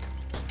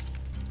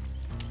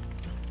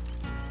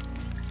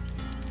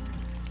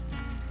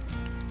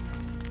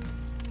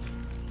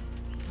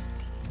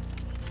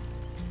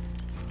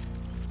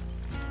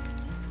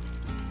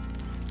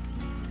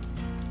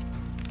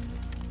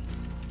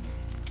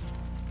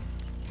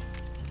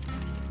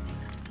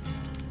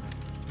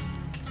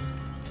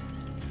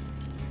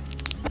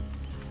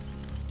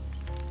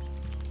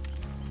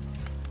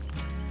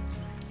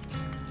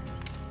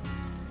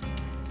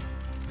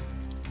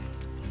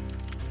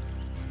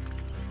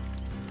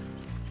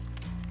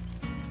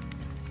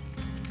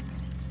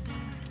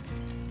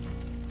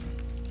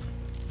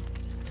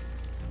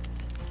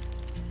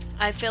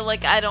 I feel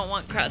like I don't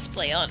want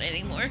crossplay on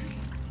anymore.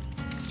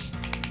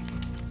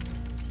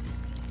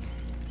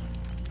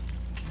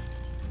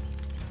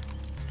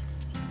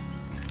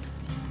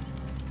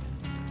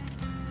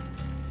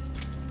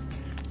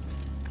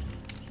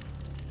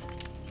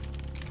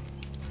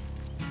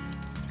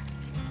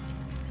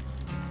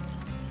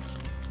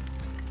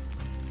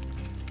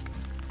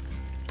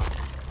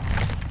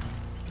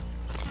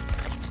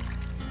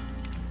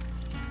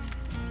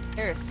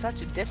 There is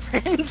such a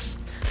difference.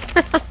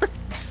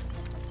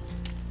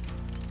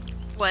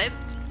 What?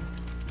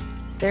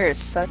 There is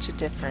such a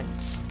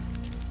difference.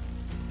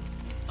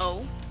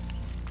 Oh?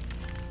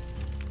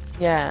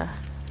 Yeah.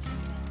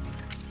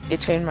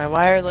 Between my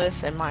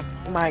wireless and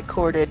my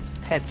corded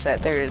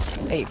headset, there is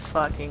a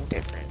fucking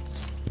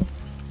difference.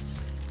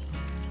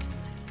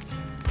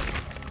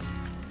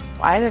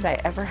 Why did I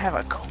ever have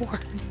a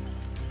cord?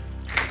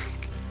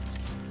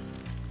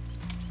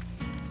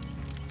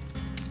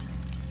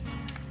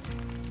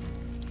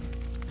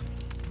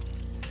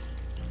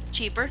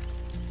 Cheaper?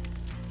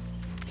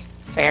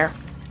 Fair.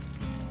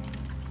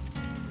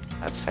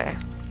 That's fair.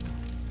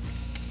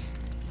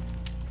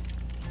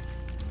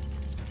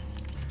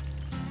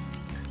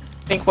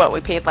 I think what we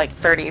paid like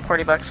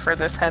 30-40 bucks for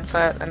this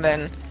headset, and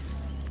then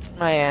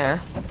my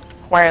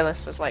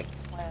wireless was like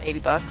 80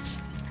 bucks.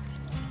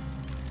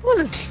 It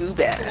wasn't too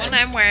bad. The one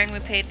I'm wearing we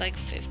paid like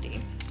 50.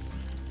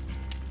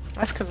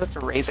 That's because it's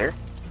a Razer.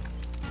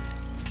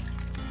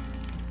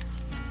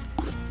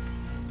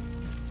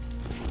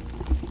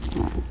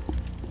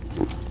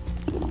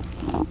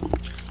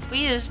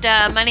 We used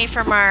money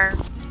from our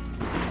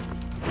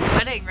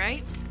wedding,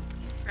 right?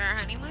 For our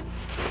honeymoon?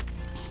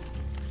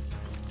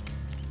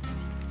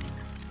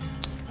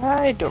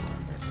 I don't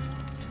remember.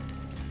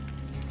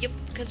 Yep,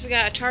 because we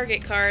got a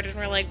Target card and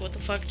we're like, what the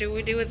fuck do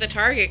we do with the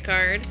Target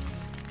card?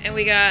 And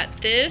we got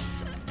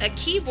this, a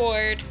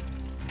keyboard.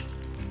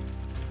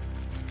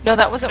 No,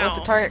 that wasn't with the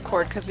No. Target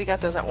cord because we got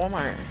those at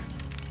Walmart.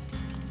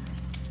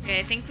 Okay,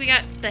 I think we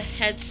got the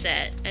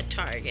headset at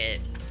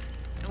Target.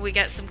 And we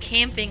got some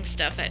camping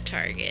stuff at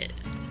Target.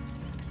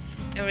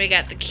 And we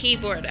got the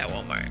keyboard at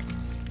Walmart.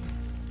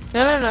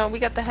 No. We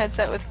got the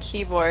headset with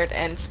keyboard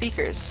and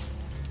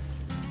speakers.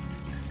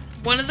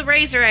 One of the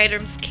Razer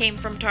items came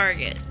from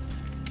Target.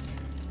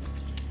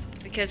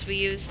 Because we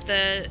used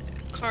the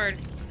card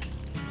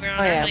when we were on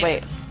Oh our yeah, honeymoon.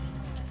 wait.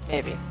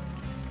 Maybe.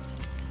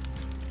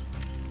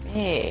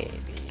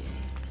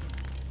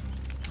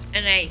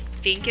 And I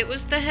think it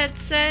was the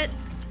headset.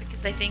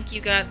 Because I think you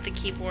got the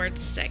keyboard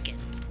second.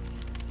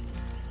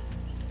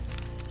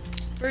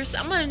 Bruce,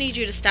 I'm gonna need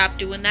you to stop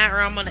doing that or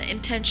I'm gonna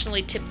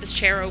intentionally tip this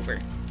chair over.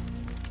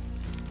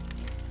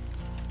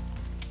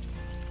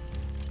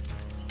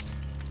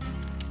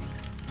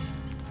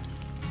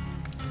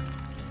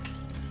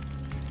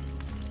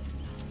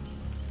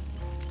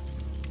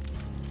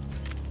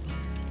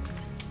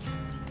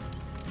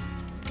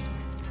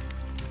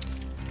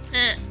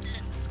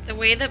 The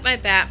way that my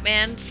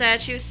Batman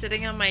statue is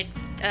sitting on my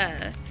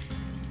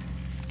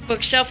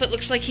bookshelf, it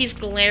looks like he's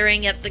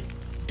glaring at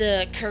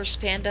the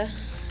cursed panda.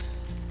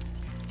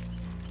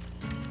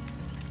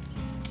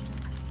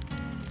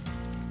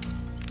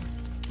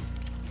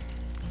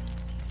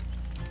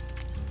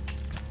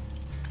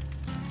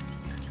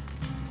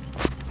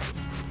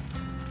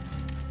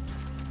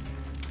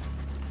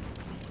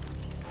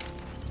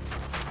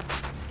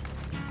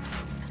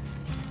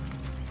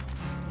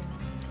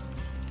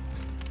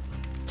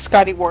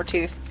 Scotty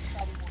Wartooth,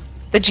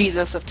 the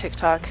Jesus of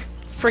TikTok.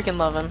 Freaking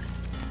love him.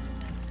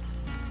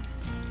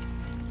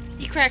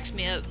 He cracks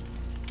me up.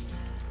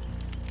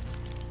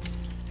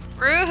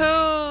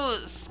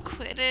 Rose,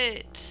 quit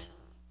it.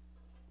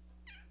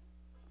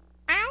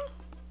 Ow.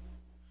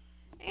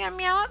 You gonna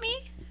meow at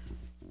me?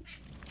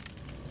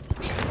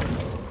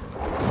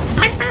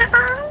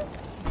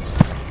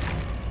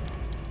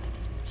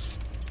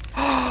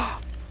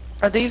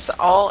 Are these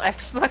all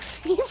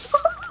Xbox people?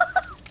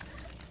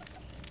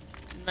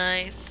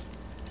 Nice.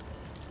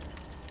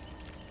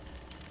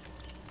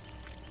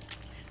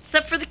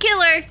 Except for the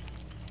killer.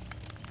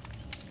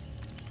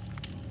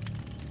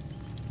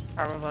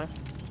 Probably.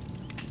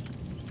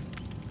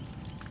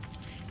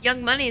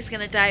 Young Money is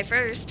gonna die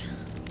first.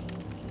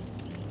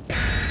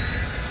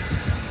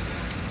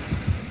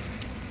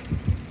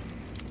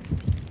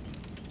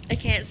 I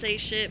can't say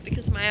shit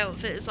because my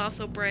outfit is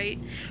also bright.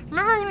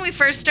 Remember when we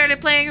first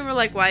started playing and we're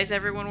like, why is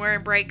everyone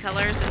wearing bright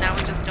colors? And now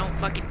we just don't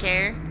fucking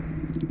care.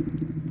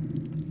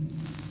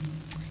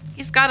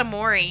 He's got a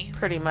Mori.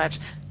 Pretty much.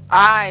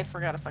 I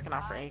forgot a fucking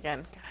offering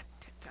again.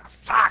 God,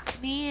 fuck.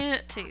 Me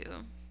too.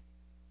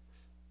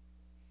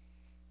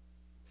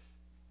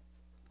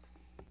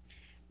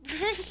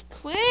 Bruce,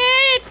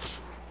 quit!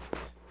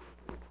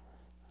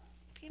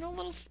 Being a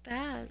little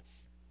spaz.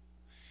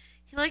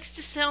 He likes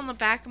to sit on the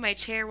back of my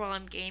chair while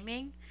I'm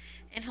gaming,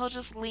 and he'll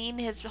just lean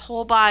his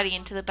whole body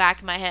into the back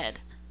of my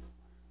head.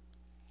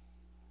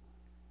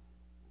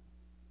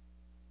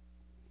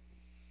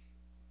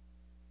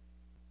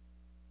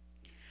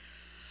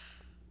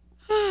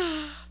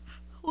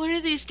 One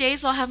of these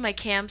days I'll have my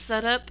cam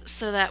set up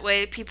so that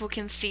way people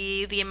can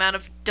see the amount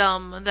of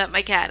dumb that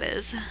my cat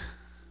is.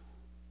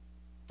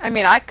 I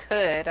mean, I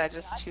could. I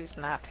just choose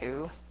not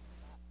to.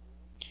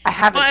 I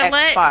have an I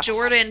Xbox let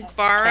Jordan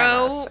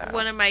borrow camera, so.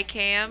 one of my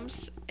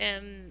cams,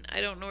 and I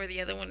don't know where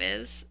the other one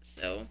is,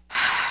 so...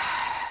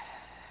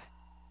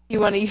 You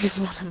want to use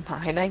one of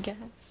mine, I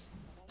guess?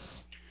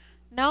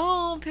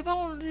 No, people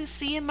don't want to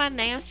see my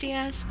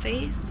nasty-ass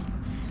face.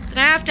 Then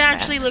I have to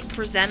actually look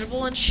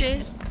presentable and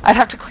shit. I'd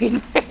have to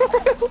clean my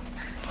room.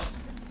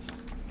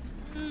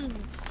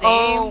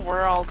 Oh, Same.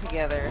 we're all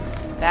together.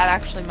 That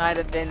actually might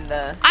have been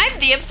the I'm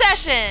the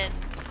obsession!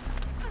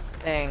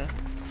 thing.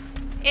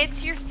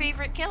 It's your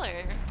favorite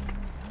killer.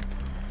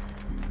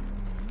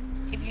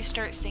 If you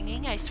start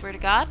singing, I swear to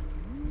God.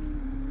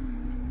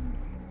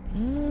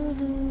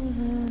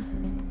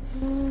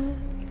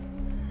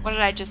 What did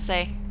I just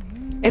say?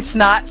 It's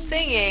not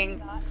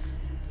singing.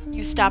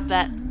 You stop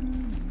that.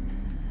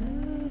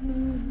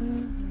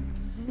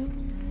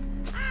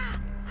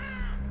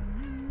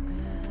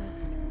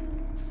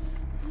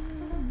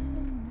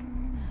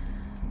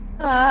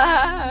 Oh,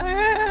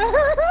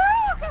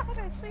 God,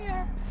 I see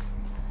her.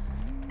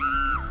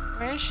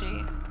 Where is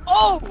she?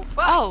 Oh,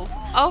 fuck.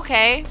 Oh,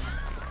 okay.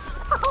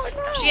 Oh,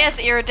 no. She has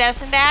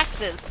iridescent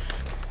axes.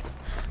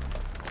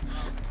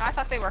 I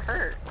thought they were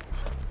hurt.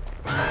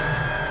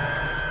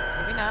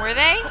 Maybe not. Were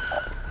they?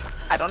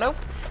 I don't know.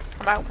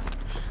 About.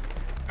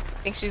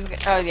 I think she's.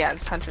 Oh yeah,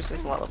 it's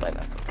Huntress's lullaby.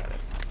 That's what that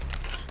is.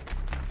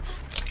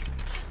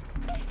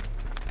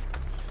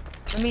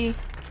 Let me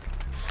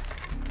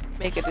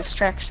make a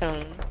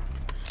distraction.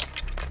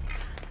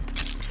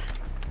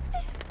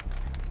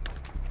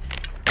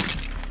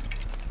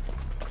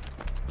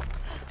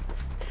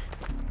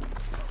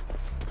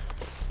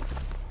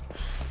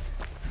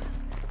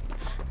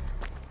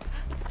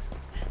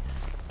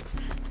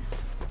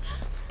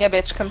 Yeah,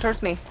 bitch, come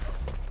towards me.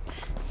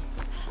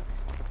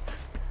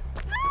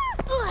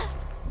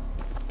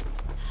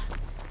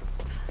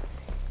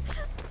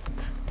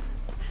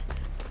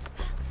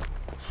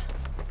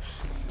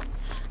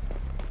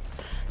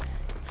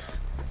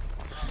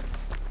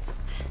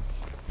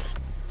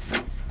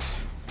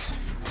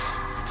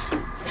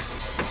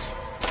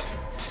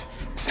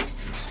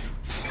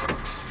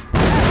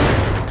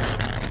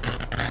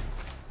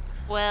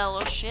 Well,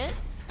 oh shit.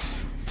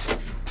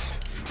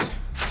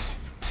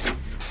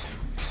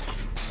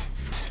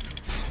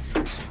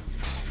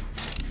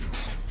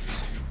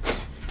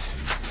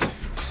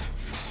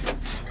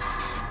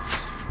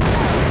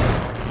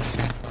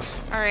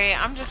 Alright,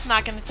 I'm just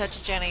not gonna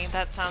touch Jenny.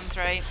 That sounds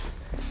right.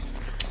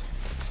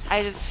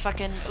 I just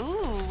fucking...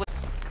 Ooh.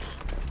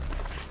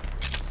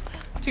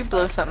 Did you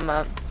blow something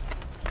up?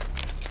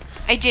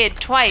 I did,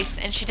 twice,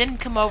 and she didn't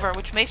come over,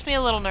 which makes me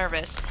a little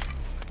nervous.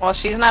 Well,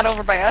 she's not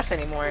over by us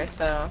anymore,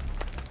 so...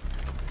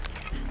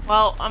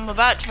 Well, I'm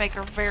about to make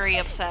her very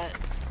upset.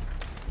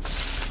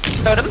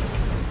 Totem?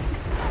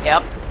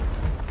 Yep.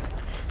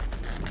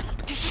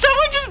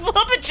 Someone just blew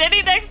blew up a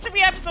Jenny next to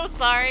me. I'm so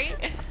sorry.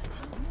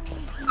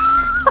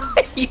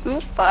 You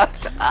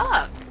fucked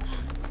up.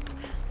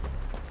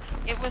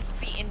 It was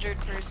the injured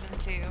person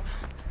too.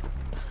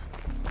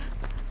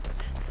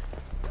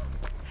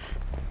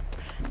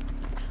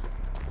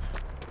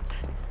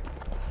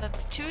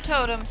 That's 2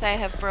 totems I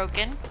have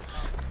broken.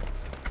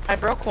 I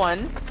broke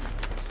 1.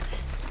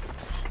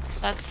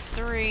 That's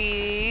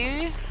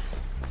 3.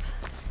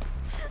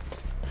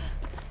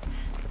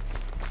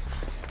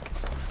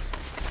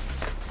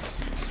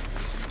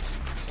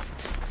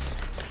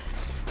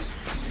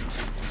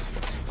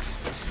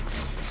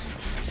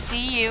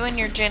 See you and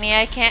your Jenny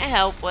I can't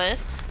help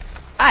with.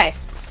 Hi.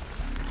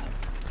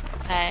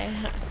 Hi.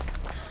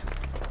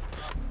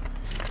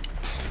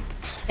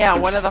 Yeah,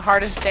 one of the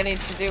hardest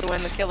Jennies to do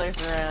when the killer's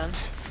around.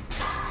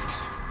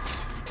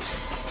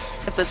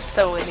 Because it's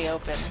so in the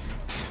open.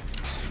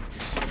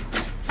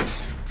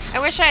 I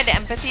wish I had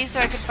empathy so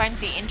I could find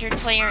the injured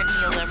player and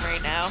heal them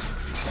right now.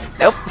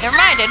 Nope. Never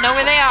mind, I know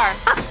where they are.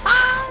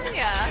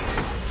 Yeah.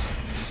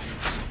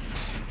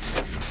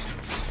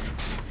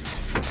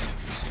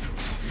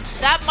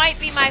 That might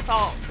be my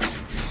fault.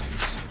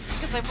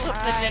 Because I blew up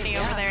the Jenny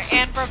yeah. over there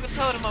and broke a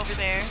totem over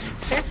there.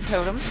 There's a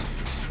totem.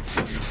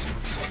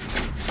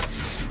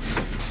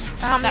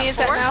 How many is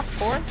that 4? now?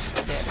 4?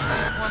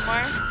 Yeah. One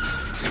more.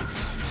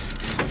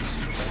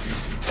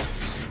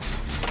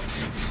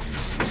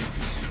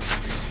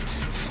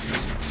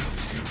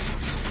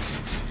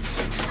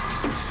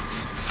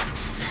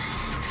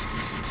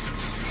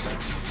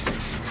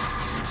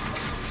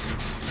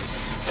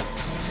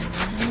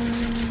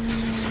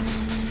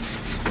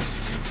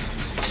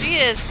 She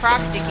is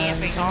proxy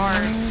camping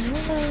hard.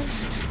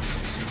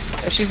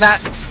 She's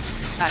not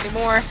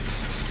anymore.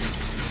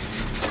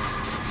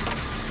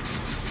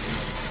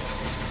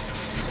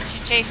 Is she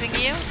chasing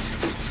you?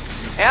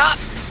 Yeah.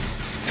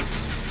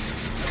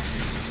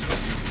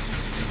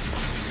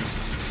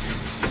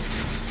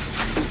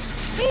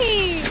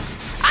 Me.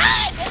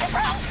 I did it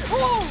wrong.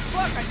 Oh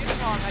fuck! I did it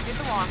wrong. I did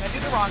the wrong. I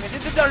did the wrong. I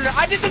did the no.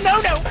 I did the no.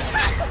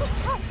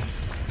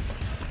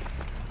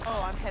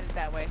 Oh, I'm headed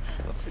that way.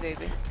 Whoopsie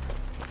daisy.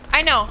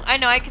 I know,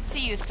 I can see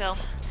you still.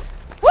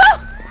 Woo!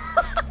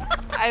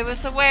 I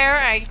was aware,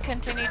 I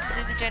continued to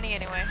do the Jenny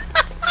anyway.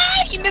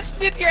 You missed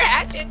with your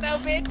hatchet though,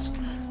 bitch!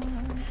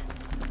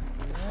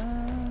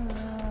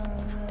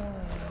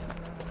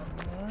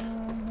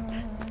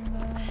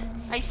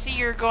 I see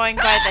you're going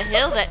by the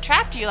hill that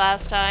trapped you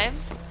last time.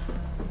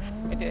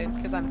 I did,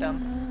 because I'm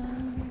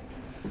dumb.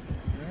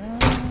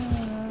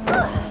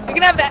 You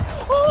can have that!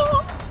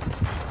 Oh!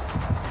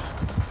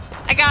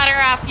 I got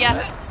her off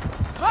ya.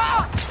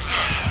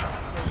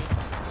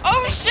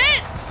 Oh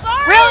shit!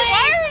 Sorry! Really?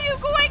 Why are you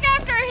going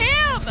after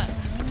him?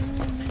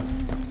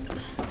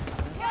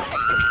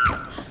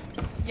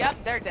 Yep,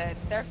 they're dead.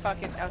 They're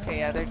fucking... Okay,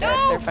 yeah, they're dead.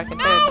 No, They're fucking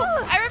no!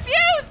 dead. I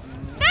refuse!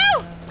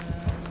 No!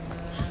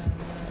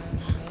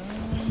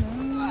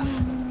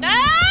 No!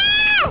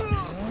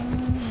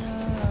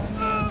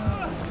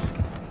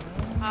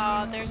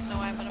 Oh, there's no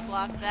way I'm gonna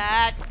block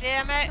that.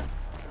 Damn it.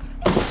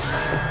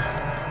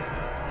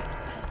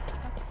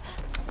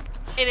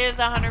 It is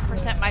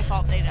 100% my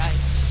fault they died.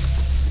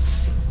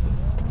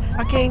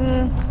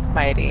 Fucking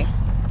mighty.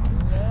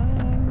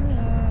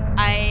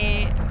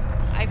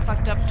 I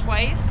fucked up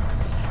twice.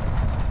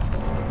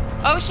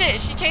 Oh shit,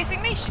 is she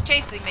chasing me? She's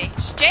chasing me.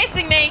 She's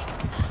chasing me!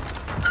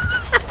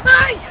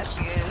 Yes,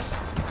 she is.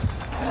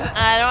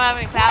 I don't have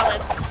any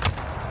pallets.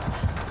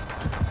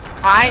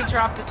 I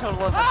dropped a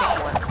total of, I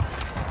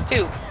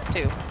think, 1.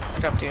 2. I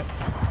dropped 2.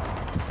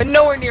 But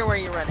nowhere near where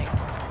you're running.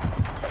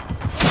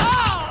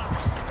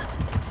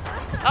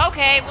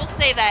 Okay, we'll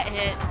say that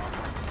hit.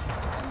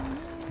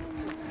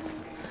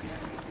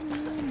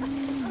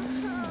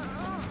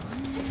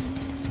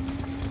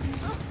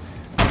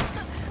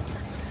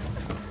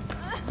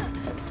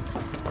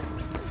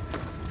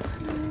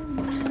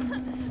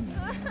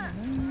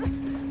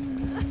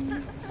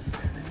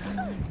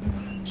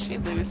 She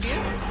lose you?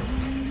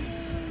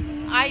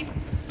 I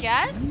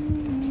guess?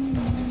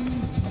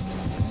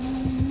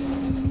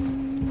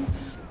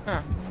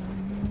 Huh.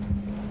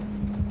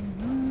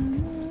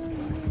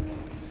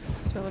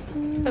 So look at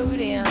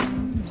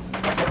podiums.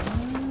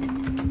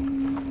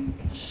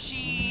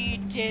 She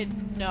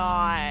did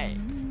not.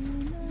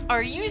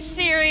 Are you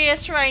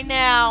serious right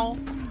now?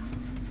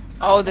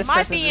 Oh, this Am I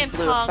person being just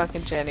blew a punked?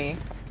 fucking Jenny.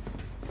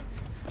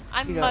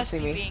 I You don't must see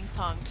be me. being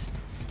punked.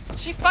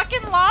 She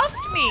fucking lost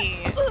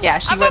me. Yeah,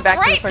 she I'm went a back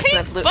to the bright person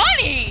pink that blew.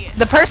 bunny.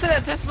 The person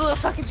that just blew a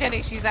fucking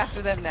Jenny, she's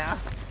after them now.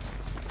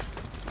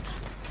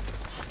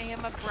 I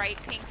am a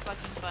bright pink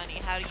fucking bunny.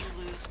 How do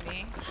you lose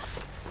me?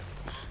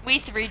 We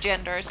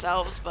 3-gender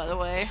ourselves, by the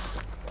way.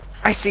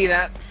 I see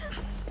that.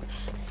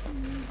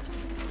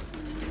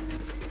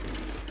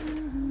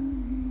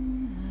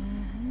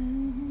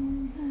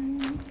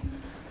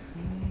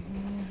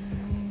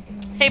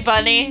 Hey,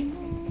 bunny.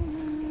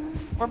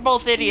 We're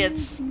both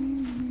idiots.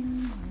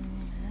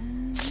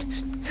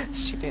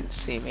 She didn't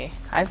see me.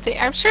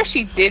 I'm sure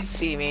she did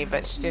see me,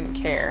 but she didn't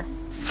care.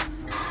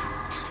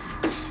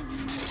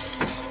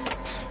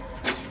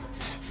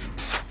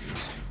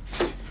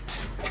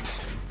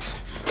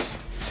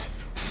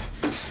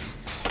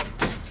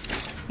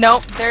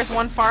 Nope, there's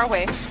one far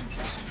away.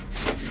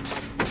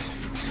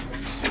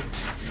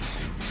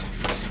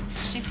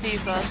 She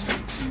sees us.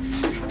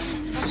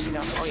 No, she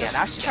don't. Oh yeah,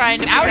 now she Trying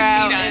to does. Now figure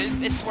out she if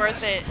does. it's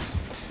worth it.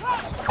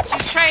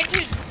 She's trying to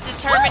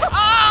determine.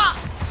 Ah!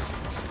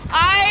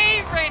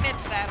 I ran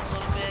into that a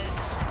little bit.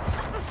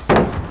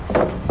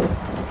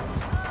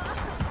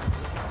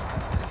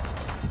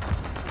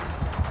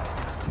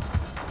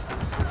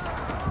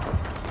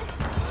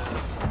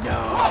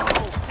 No!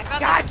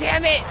 God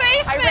damn it!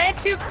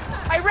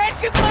 I ran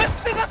too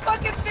close to the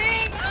fucking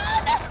thing!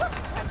 Oh no!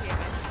 God damn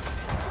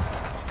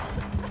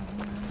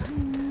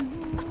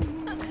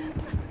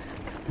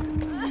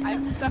it.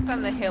 I'm stuck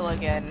on the hill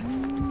again.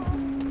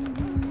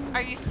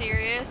 Are you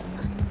serious?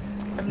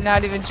 I'm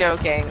not even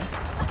joking.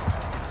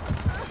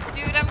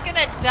 Dude, I'm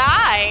gonna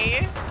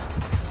die.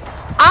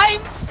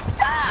 I'm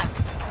stuck!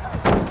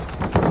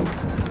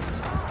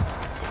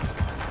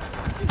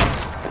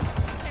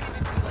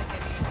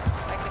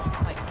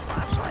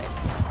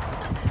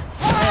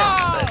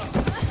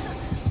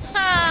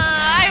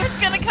 I was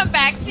gonna come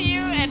back to you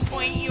and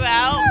point you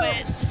out,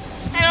 but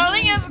I don't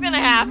think it's gonna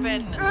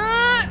happen.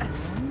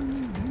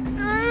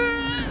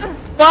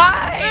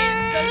 Why?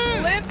 It's so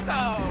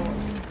limbo!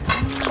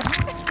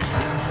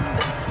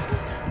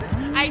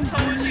 I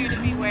told you to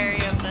be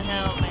wary of the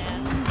hill, man.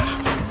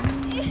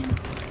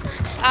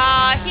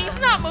 He's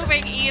not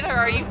moving either.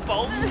 Are you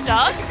both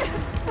stuck?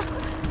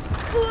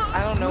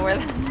 I don't know where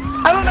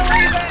I don't know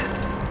where he's at!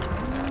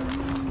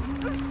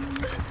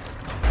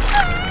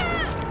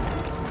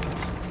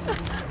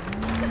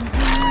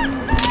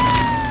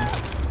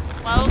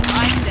 Well,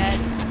 I'm dead.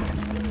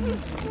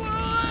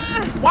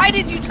 Why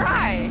did you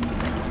try?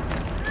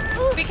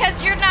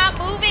 Because you're not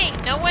moving.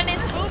 No one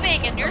is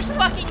moving, and you're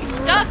fucking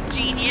stuck,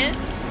 genius.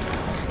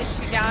 If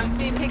she downs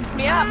me and picks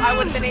me up, I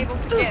would have been able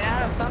to get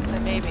out of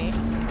something, maybe.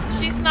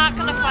 She's not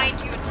gonna find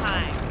you in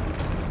time.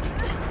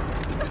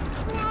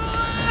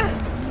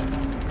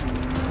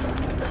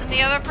 And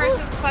the other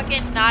person's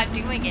fucking not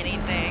doing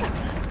anything.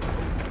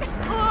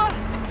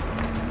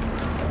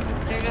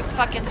 They're just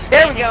fucking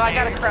There we go, standing I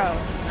got a there. crow.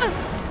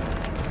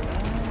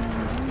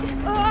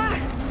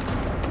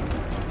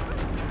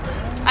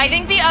 I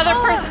think the other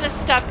person is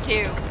stuck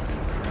too.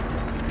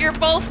 You're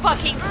both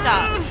fucking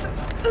stuck.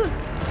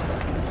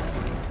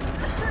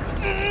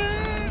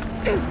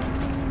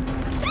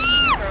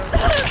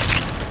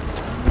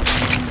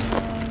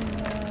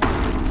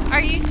 Are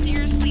you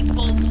seriously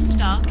both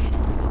stuck?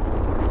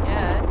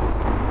 Yes.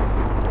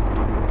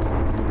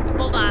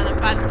 Hold on, I'm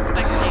about to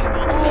spectate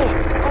both of you.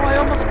 Oh, I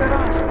almost got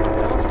off. I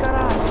almost got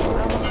off.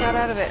 I almost got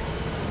out of it.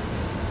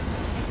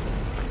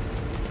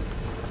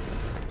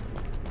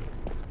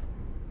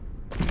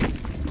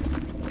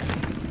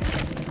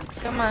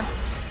 Come on.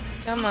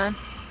 Come on.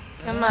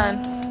 Come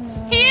on.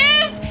 He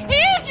is! He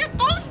is! You're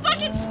both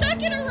fucking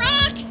stuck in a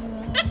rock!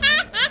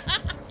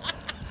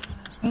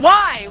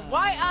 Why?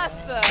 Why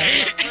us though?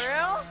 For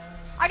real?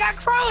 I got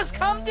crows!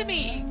 Come to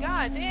me!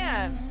 God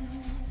damn.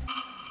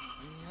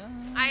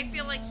 I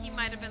feel like he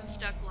might have been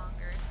stuck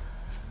longer.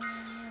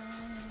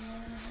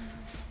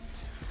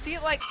 See,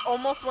 it like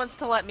almost wants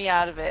to let me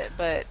out of it,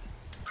 but...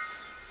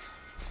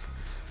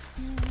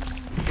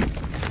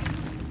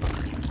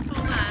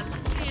 Hold on,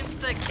 let's see if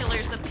the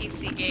killer's a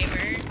PC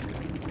gamer.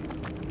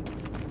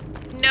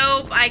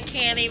 Nope, I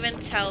can't even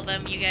tell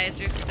them you guys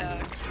are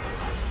stuck.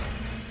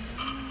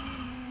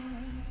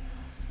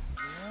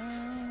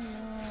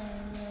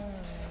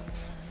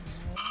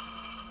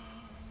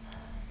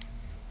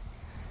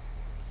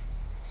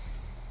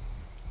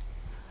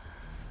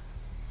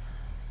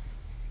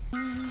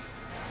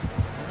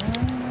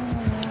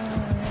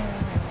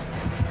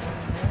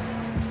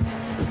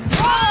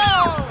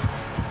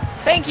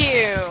 Thank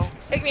you!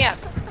 Pick me up.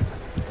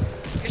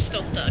 You're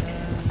still stuck.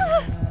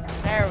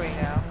 There we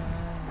go.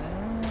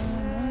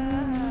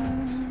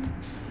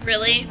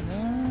 Really?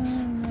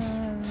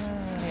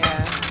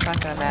 Yeah, it's not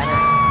gonna matter.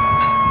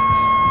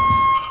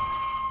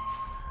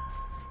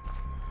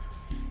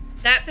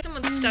 That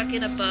someone's stuck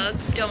in a bug,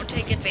 don't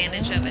take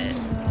advantage of it.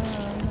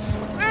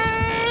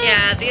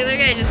 Yeah, the other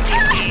guy just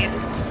DC'd.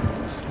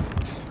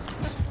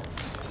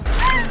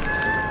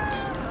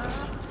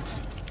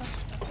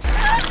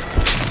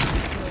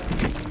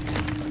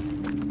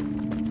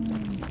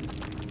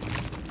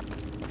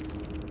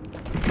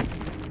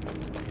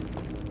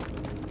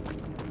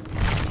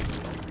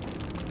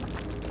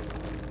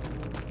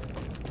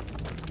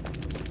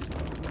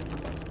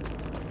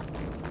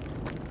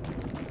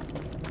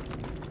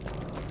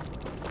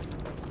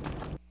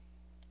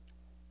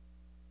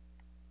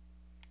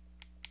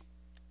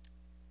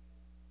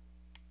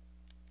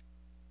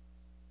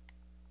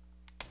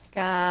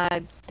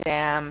 God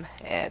damn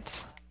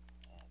it.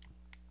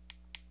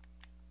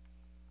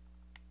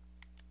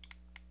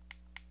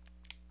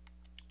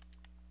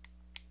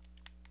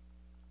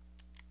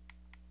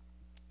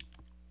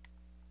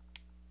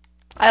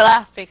 I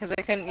laughed because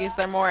I couldn't use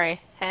their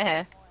Mori.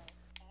 Heh.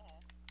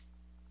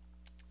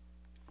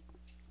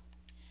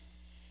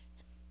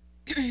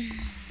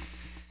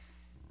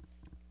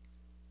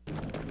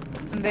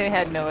 They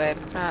had no id.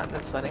 Ah,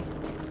 that's funny.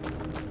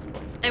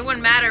 It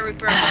wouldn't matter, we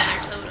broke all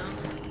their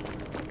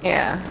totems.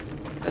 Yeah,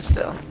 but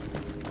still.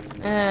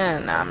 No,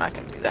 I'm not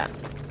gonna do that.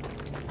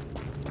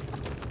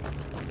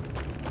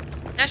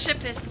 That shit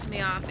pisses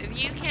me off. If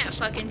you can't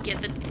fucking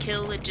get the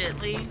kill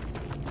legitly,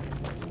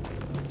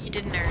 you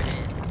didn't earn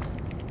it.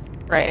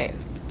 Right.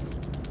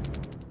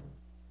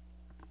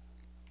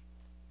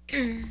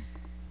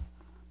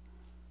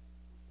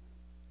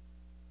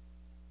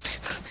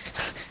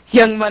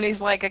 Young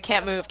Money's like, I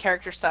can't move,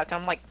 character stuck.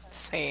 I'm like,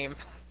 same.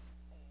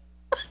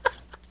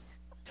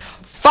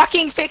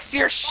 Fucking fix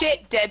your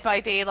shit, Dead by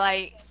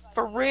Daylight.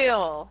 For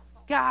real.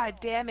 God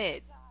damn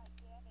it.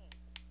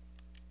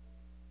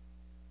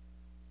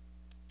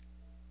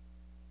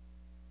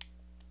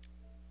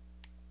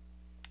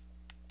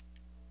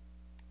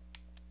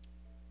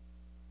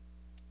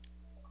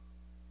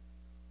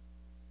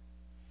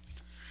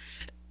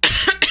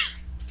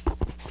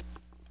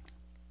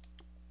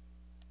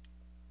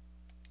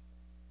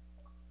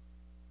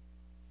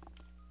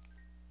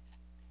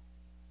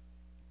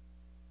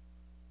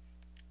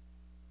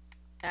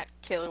 That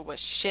killer was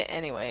shit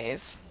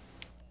anyways.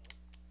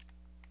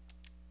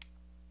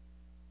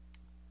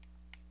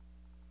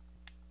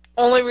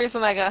 Only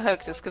reason I got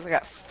hooked is because I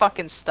got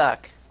fucking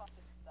stuck.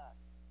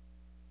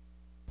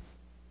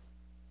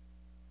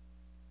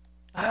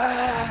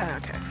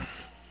 Okay.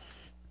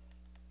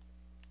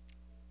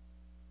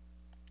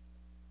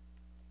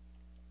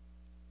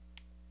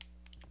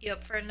 You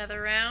up for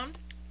another round?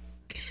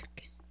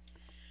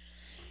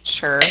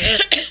 Sure.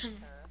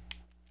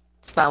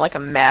 It's not like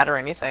I'm mad or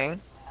anything.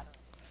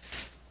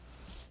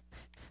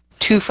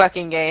 2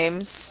 fucking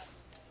games.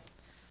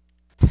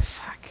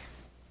 Fuck.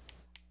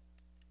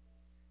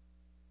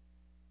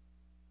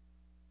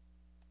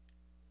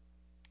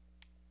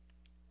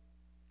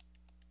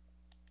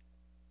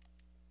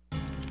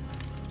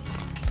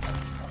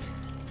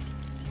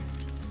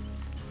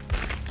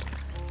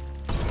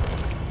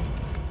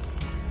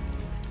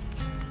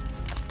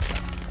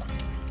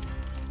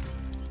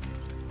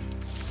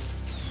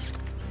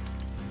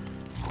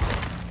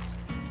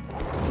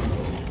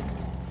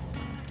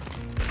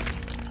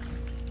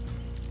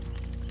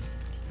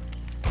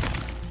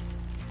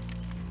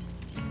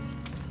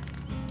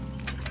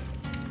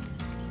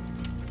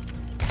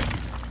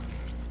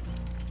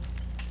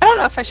 I don't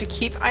know if I should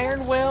keep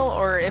Iron Will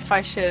or if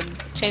I should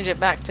change it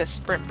back to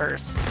Sprint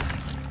Burst.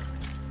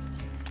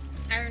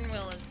 Iron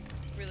Will is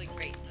really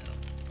great,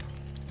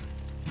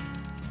 though.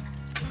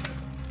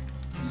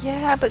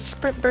 Yeah, but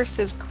Sprint Burst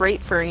is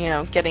great for, you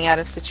know, getting out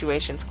of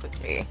situations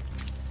quickly.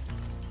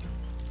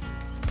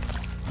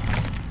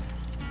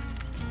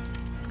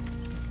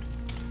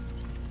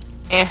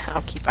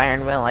 I'll keep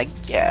Iron Will, I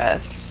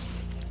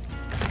guess.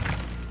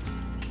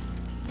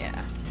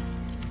 Yeah.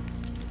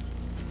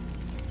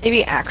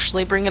 Maybe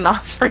actually bring an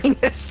offering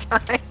this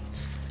time.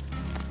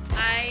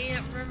 I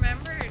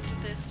remembered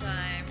this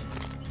time.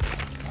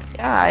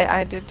 Yeah,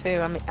 I did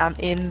too. I'm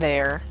in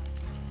there.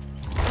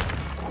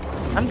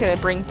 I'm gonna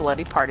bring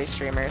bloody party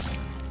streamers.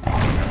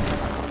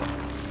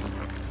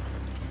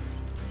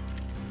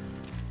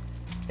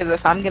 Because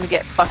if I'm gonna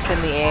get fucked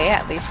in the A,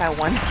 at least I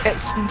want to get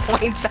some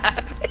points out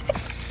of it.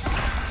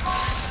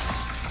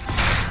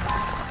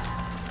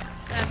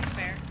 That's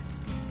fair.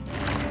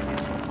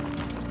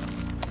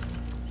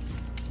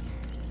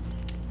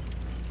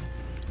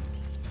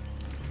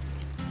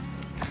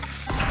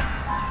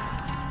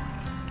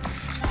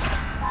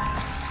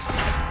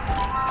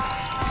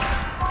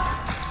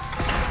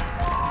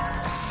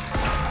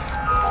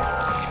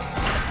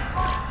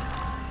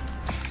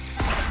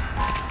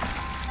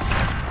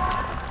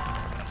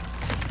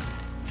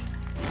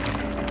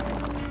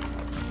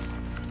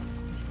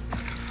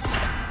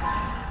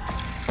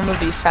 I'm gonna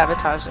be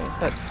sabotaging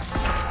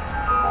hooks.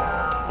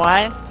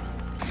 Why?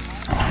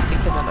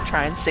 Because I'm gonna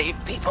try and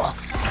save people.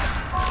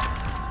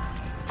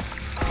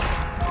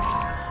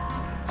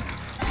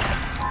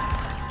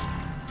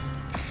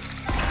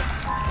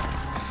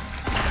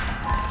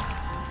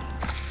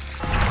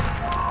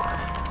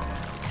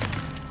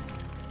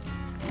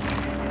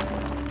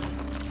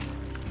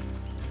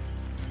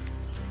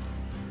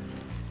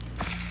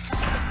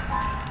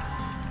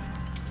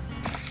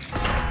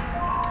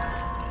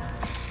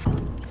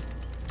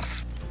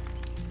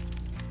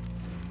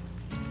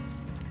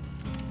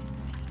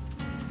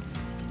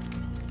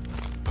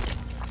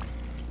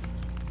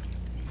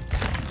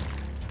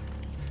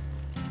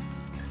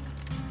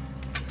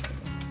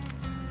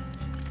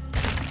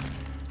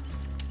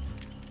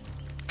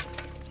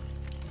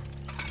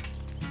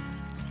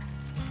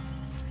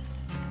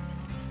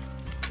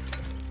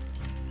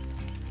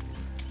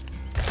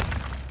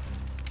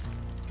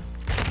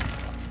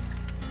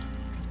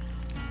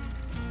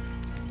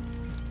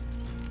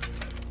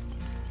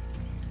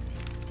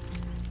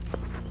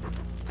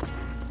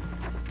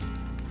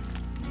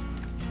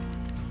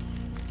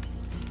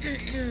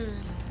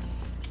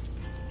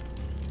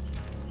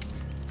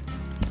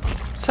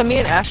 So me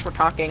and Ash were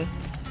talking,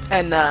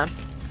 and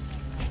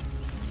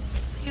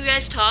You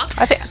guys talk?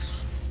 I think.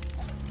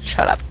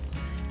 Shut up.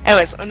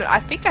 Anyways, I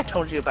think I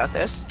told you about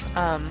this.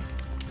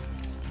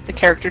 the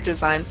character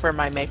design for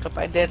my makeup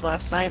I did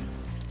last night.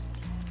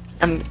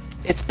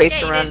 It's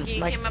based around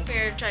you came up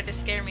here and tried to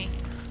scare me.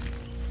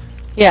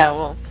 Yeah,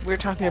 well, we were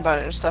talking about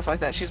it and stuff like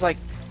that. She's like,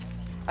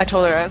 I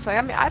told her, I was like,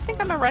 I think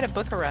I'm gonna write a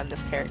book around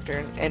this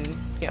character and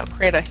you know,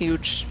 create a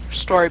huge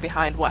story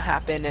behind what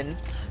happened and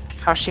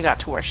how she got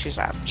to where she's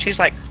at. She's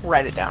like,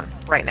 write it down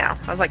right now.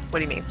 I was like, what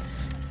do you mean?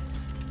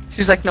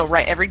 She's like, no,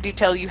 write every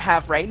detail you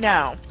have right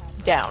now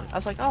down. I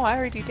was like, oh, I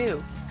already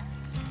do.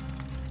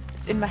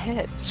 It's in my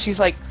head. She's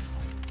like,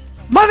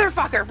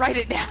 motherfucker, write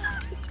it down.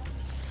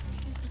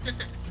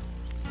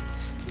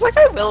 It's like,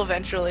 I will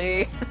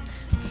eventually.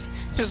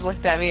 Just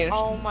looked at me and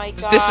oh my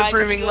god,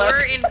 disapproving look.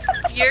 You're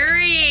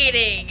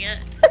infuriating.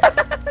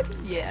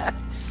 Yeah.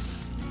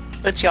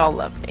 But y'all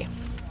love me.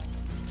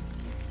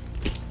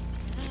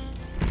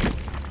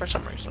 For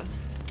some reason.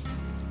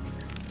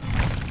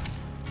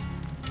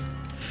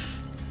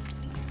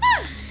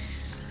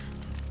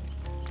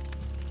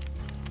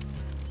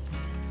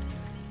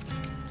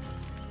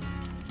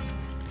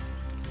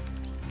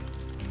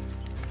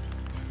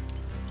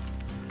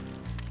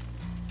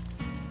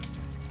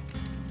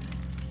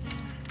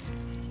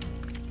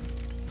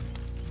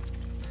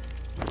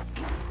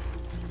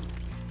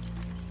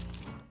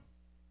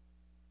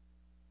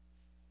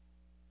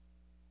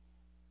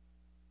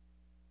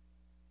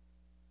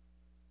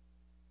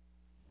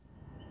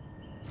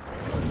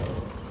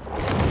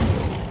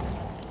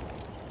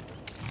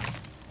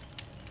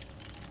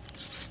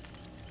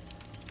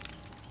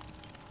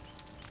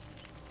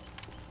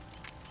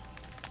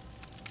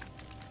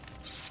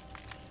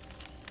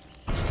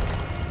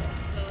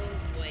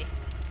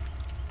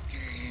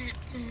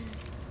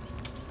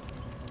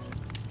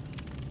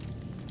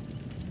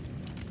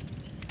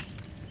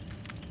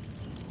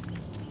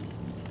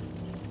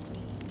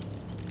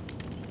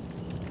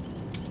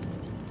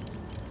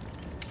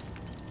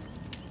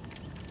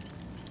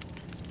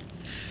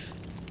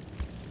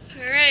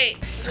 Alright,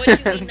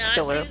 what did we not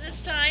Killer. do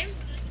this time?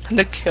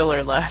 The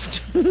killer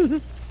left. Little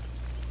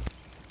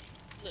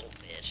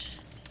bitch.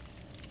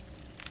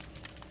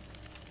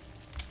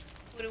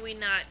 What do we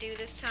not do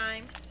this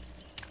time?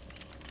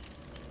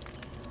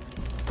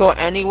 Go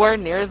anywhere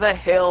near the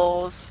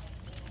hills.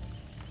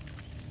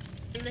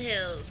 In the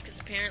hills, because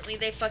apparently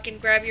they fucking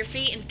grab your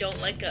feet and don't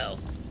let go.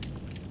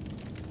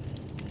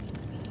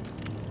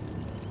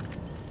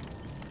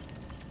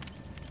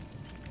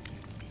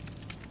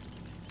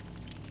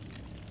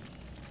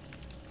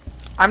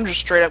 I'm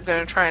just straight up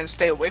gonna try and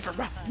stay away from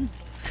them.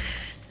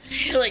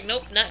 You're like,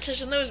 nope, not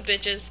touching those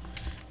bitches.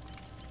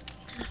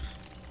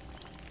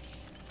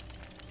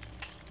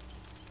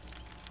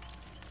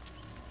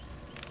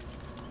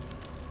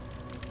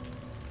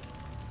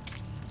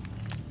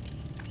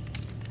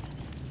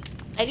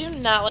 I do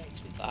not like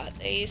what we bought.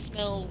 They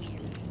smell weird.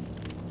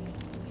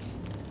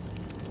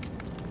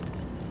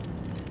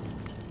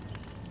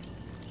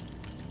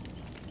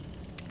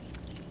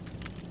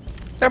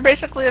 They're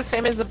basically the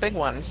same as the big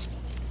ones.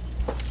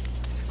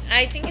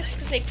 I think it's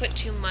because they put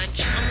too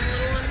much on the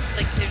little ones.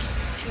 Like, there's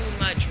too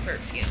much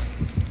perfume.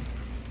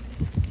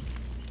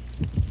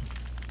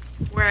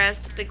 Whereas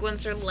the big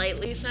ones are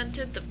lightly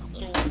scented, the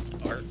little ones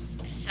are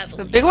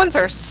heavily. The big ones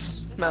are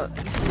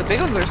the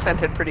big ones are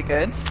scented pretty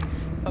good.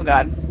 Oh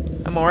god.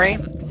 Amori?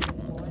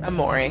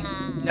 Amori.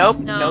 Nope,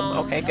 no.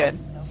 nope, okay, good.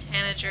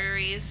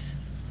 Tanageries.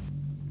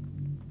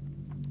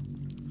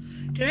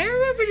 Did I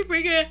remember to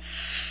bring a...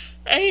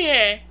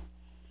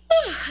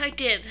 Oh, I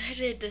did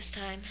this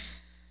time.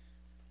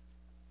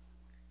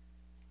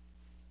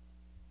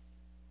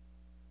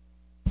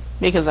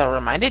 Because I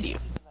reminded you.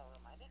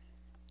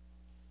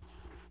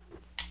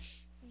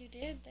 You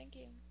did, thank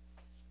you.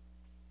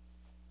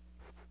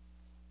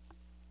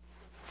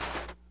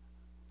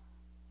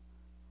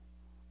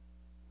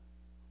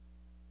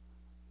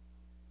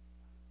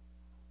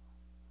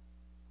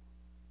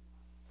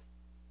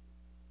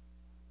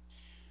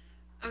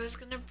 I was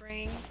gonna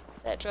bring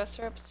that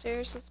dresser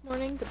upstairs this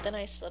morning, but then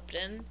I slept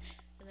in,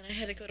 and then I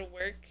had to go to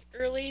work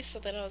early, so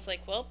then I was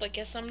like, well, I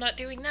guess I'm not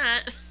doing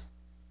that.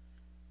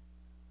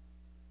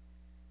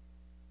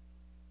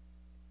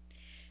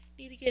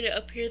 Need to get it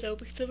up here though,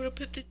 because I'm gonna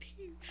put the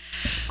TV.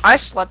 I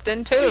slept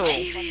in too.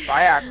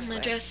 By On the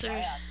accident.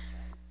 dresser.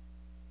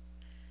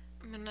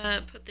 I'm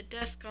gonna put the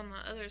desk on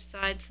the other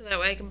side so that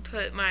way I can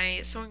put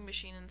my sewing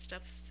machine and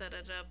stuff, set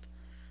it up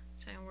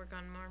so I can work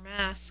on more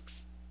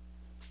masks.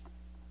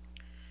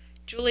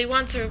 Julie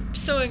wants her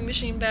sewing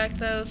machine back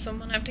though, so I'm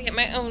gonna have to get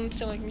my own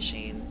sewing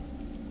machine.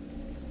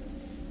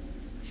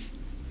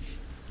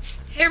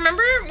 Hey,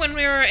 remember when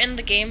we were in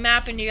the game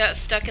map and you got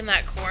stuck in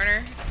that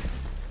corner?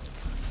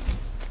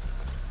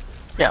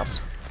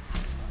 Yes.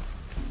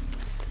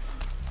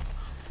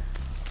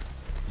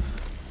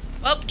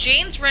 Well,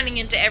 Jane's running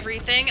into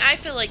everything. I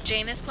feel like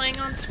Jane is playing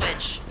on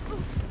Switch.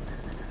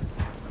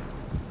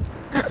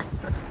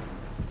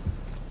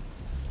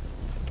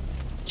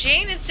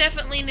 Jane is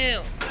definitely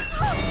new.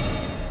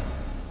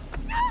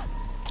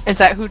 Is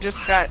that who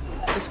just got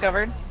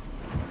discovered?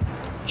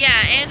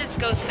 Yeah, and it's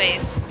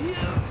Ghostface.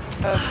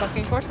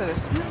 Fucking course it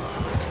is.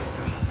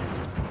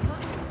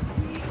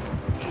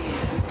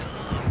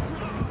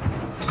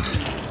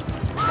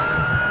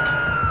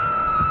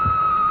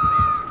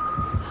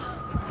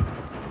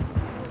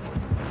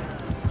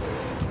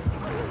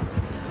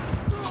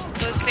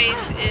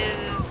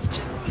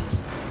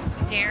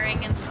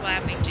 staring and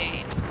slapping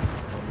Jane.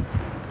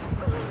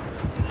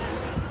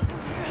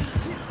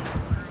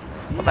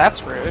 Well,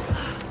 that's rude.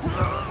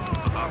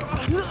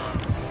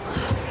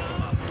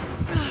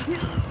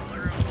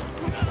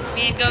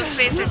 Me and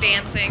Ghostface are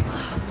dancing.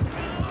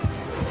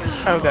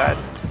 Oh god.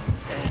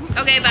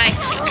 Okay, bye.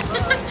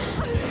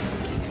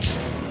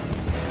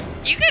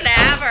 You could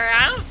have her.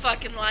 I don't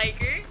fucking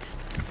like her.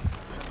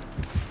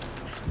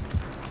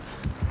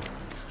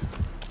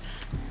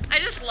 I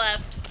just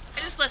left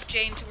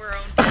Jane to her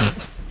own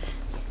fate.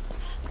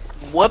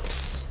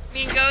 Whoops.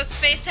 Me and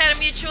Ghostface had a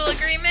mutual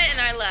agreement, and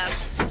I left.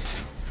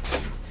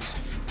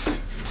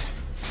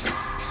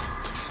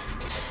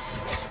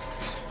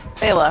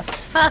 They left.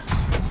 Huh.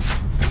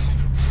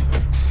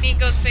 Me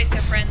and Ghostface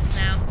are friends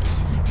now.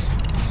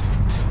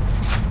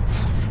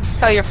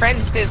 Tell your friend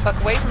to stay the fuck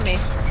away from me.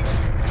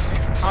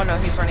 Oh no,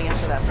 he's running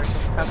after that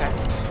person. Okay.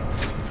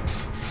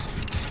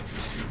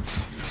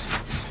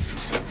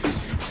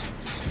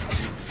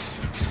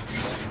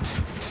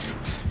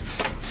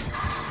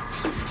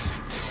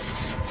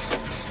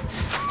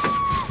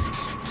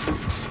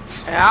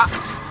 Yeah.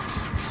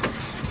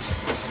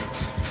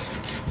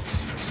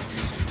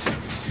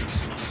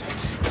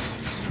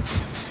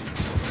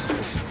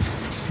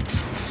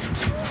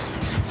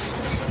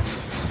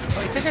 Oh,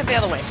 he took her the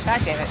other way.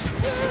 God damn it.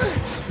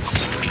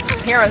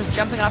 Here I was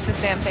jumping off this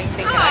damn thing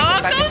thinking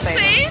I can save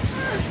him.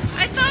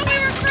 I thought we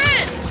were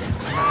friends.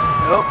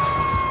 Nope.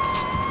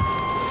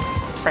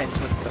 Friends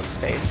with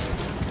Ghostface.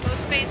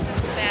 Ghostface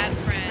is a bad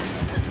friend.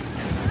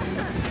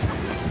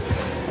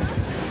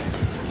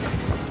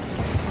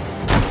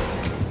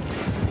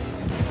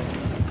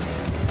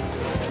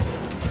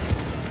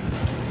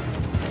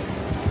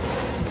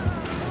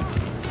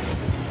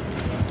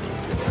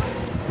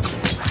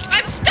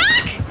 I'm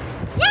stuck!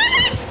 What am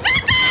I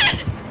stuck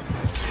in?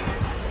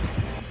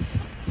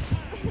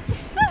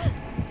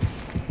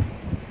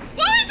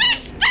 What was I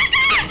stuck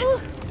in?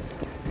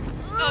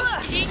 Oh,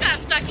 he got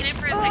stuck in it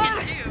for a second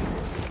too.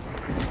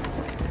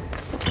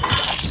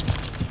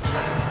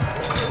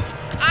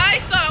 I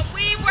thought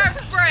we were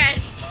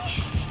friends.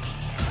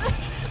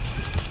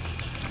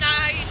 Not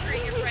how you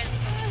treat your friends,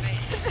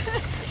 Ghostface.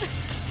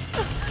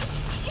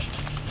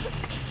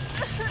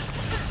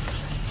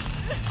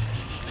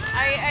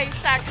 I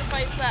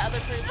sacrificed that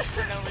other person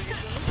for no reason.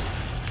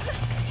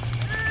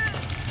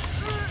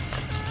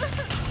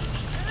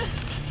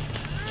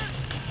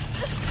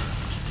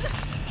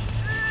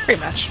 Pretty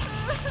much.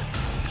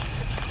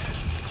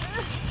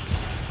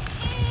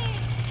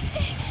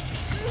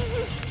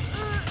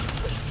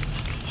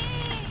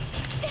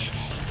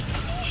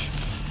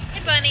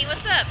 Hey Bunny,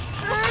 what's up?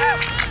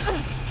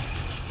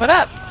 What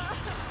up?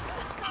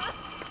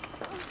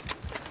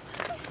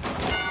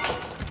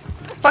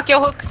 Fuck your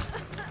hooks.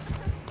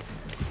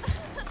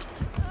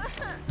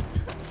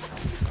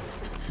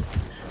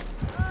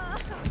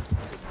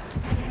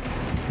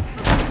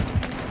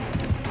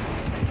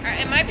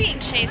 Am I being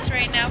chased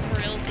right now for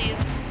realsies?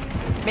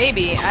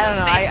 Maybe. I don't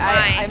know. Ghostface,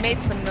 why? I made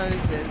some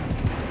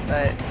noises,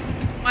 but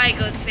Why,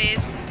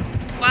 Ghostface?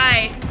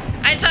 Why?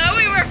 I thought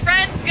we were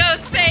friends,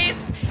 Ghostface!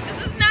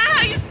 This is not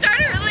how you start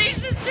a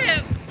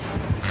relationship!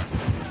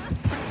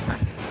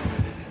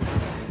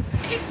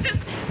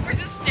 We're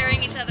just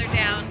staring each other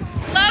down.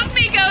 Love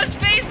me,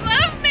 Ghostface!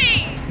 Love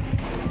me!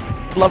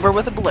 love her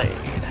with a blade.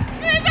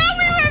 I thought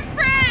we were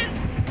friends!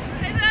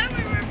 I thought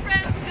we were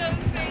friends,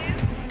 Ghostface!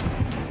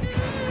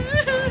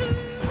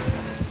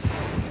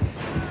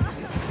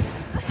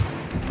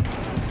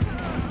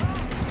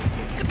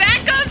 Come back,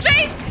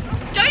 Ghostface!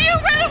 Don't you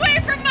run away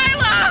from my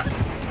love!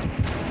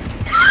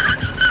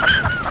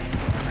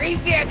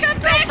 Crazy Come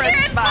back here ex-girlfriend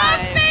and love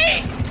vibe. me!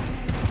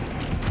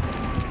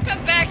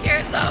 Come back here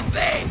and love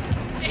me!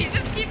 And he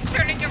just keeps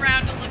turning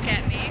around to look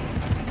at me.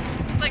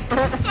 It's like,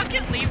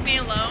 fucking leave me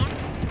alone.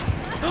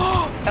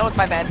 That was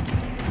my bed.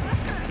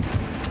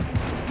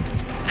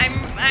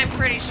 I'm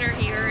pretty sure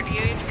he heard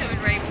you. He's coming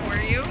right for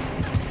you.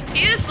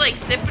 He is like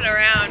zipping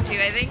around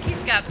you. I think he's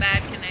got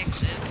bad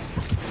connection.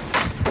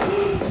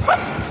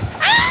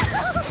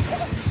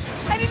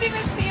 I didn't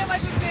even see him, I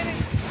just did it.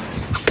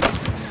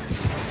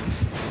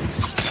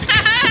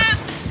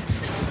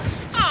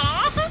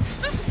 Aww.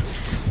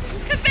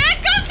 Come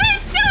back,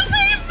 Ghostface! Don't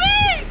leave me!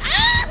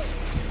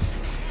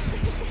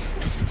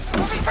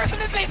 Over the person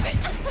in the basement.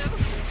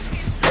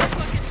 He's so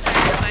fucking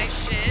tired of my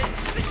shit.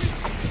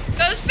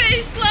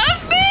 Ghostface,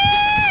 love me!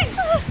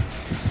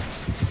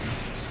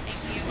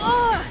 Thank you.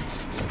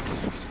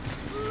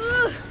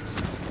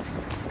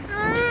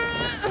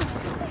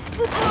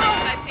 If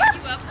I pick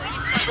you up, will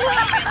you fucking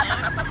leave me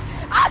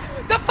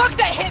alone? The fuck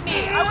that hit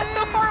me? I was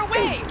so far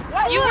away.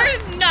 What? You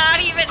were not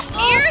even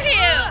near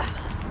him!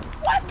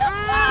 What the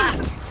fuck?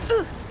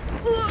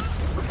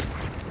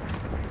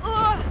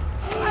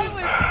 I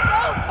was so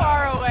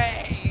far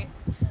away.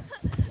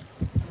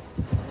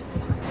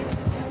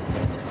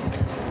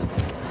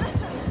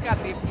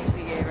 Gotta be a PC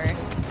gamer.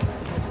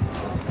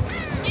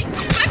 You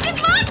fucking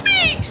love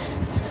me!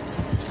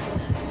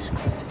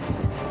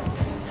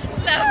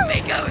 Love me,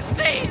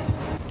 Ghostface!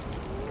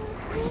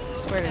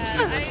 Swear to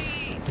Jesus. I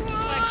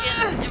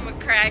fucking am a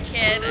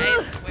crackhead,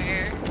 I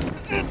swear.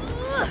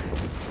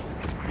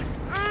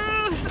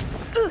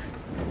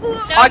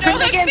 No, I couldn't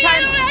make it in I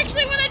time. don't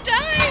actually want to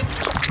die.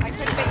 I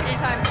couldn't make it in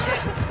time.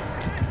 Shit.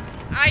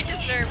 I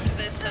deserved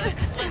this, so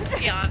let's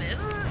be honest.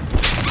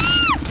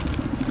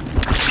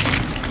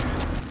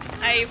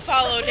 I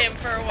followed him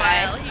for a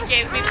while. He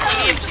gave me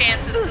plenty of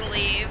chances to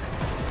leave.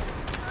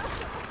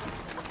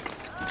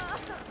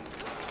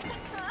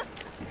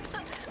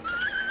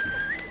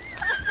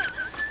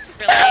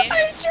 Really?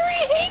 I'm sure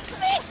he hates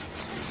me.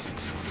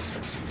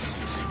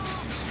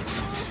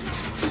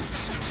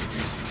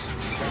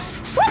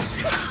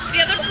 The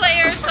other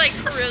player's like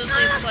really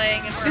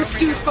playing and This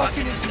rubbing dude her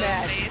fucking is his own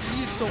mad. face.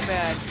 He is so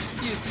mad.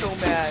 He is so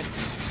mad.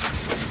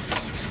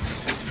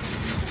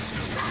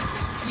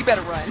 You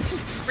better run.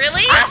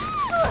 Really?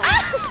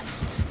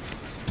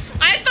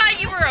 I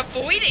thought you were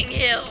avoiding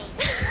him.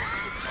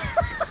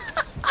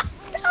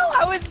 No,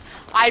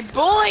 I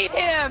bullied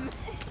him.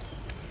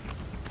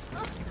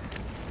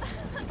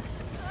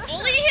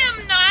 Bully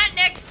him not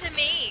next to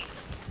me.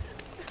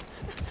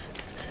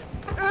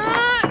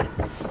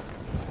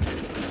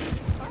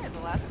 Sorry, the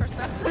last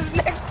person I was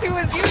next to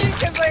was you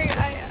because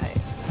I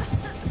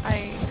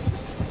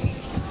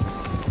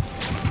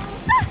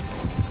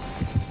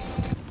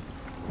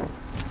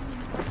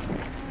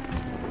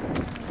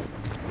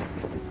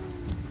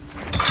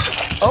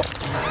Oh,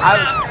 I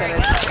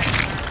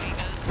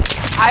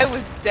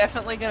was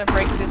definitely gonna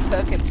break this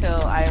hook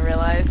until I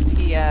realized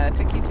he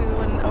took you to the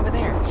one over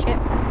there. Shit.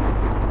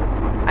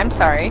 I'm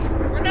sorry.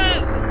 We're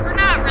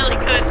not really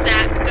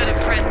that good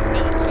of friends,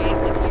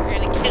 Ghostface, if you're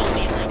gonna kill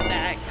me like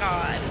that.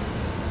 God.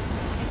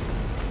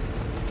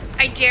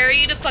 I dare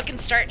you to fucking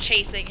start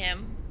chasing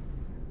him.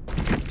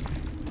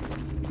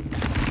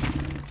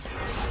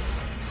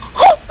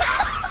 Oh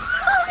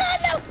God,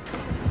 no!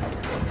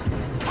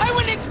 I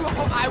went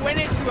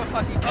into a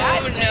fucking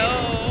bad place.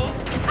 No.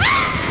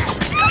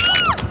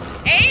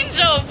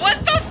 Angel, what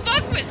the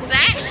fuck was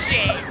that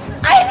shit?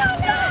 I don't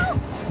know!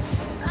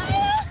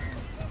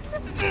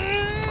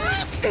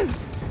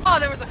 Oh,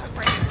 there was a hook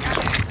right here.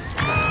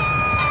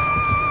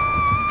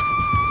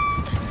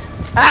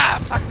 Ah,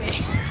 fuck me.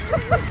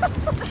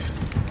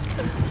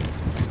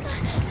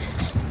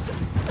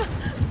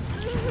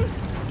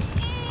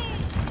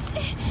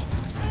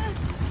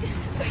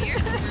 Oh, you're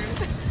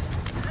screwed.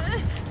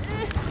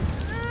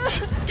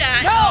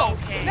 No!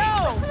 Okay.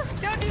 No!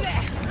 Don't do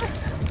that!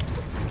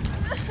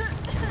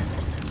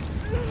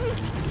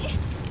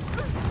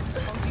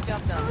 Oh, you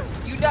dumb.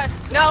 You done.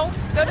 No!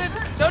 Don't do it!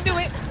 Don't do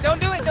it! Don't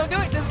do it! Don't do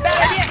it! This is a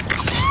bad idea!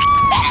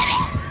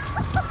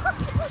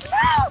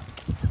 No!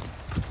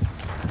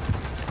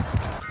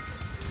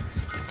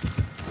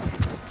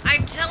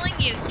 I'm telling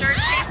you, start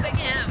chasing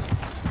him.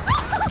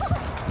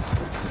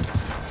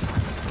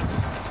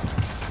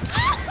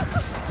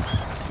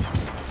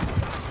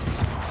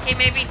 Hey,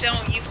 maybe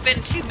don't. You've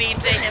been too mean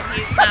to him.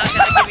 He's not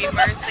gonna give you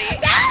mercy.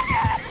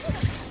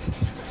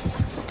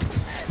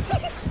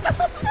 He's so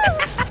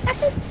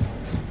bad!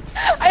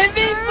 I've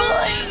been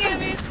bullying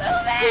him! He's so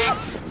bad!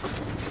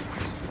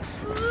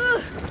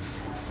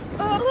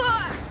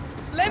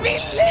 Let me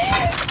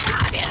live!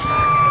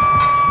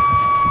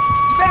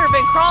 You better have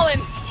been crawling!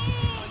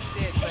 Well,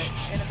 you did, but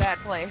in a bad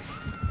place.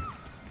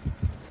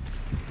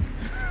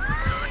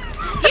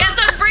 He has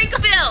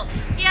Unbreakable!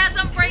 He has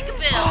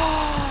Unbreakable!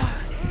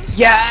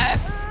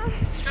 Yes!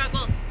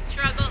 Struggle,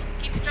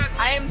 keep struggling.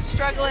 I am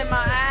struggling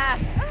my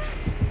ass.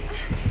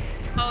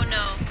 Oh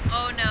no,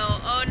 oh no,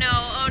 oh no,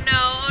 oh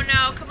no, oh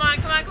no. Come on.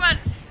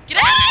 Get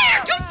out of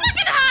here! Don't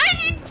fucking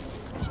hide!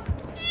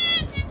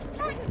 It's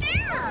right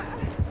there!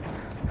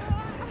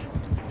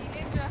 Be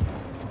ninja.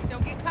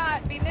 Don't get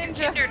caught. Be ninja.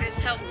 Kindred is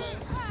helpful.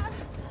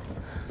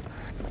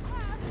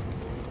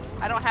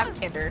 I don't have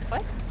Kindred.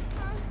 What?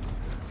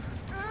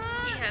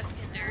 He has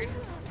Kindred.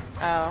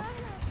 Oh.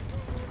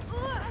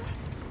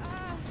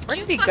 Where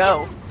You did he fucking-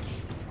 go?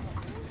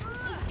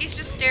 He's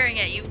just staring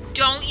at you.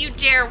 Don't you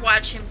dare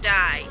watch him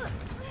die.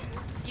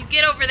 You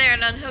get over there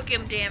and unhook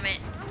him, damn it.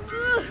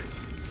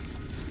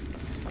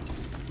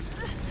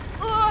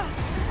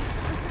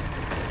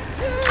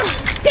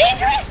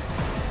 Dangerous!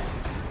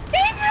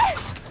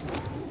 Dangerous!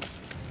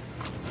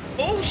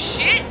 Oh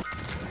shit!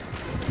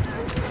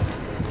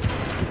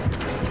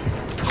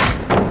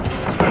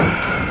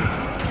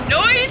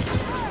 Noise!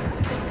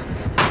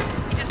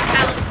 He just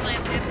pallet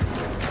slammed him.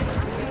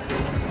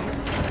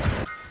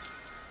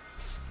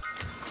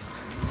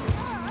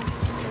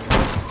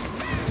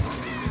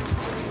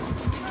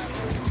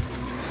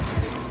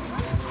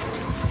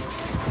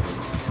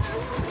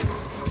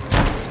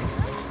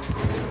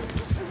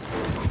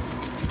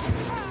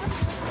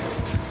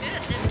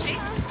 Good, them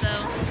chases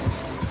though.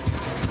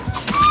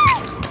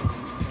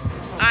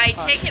 I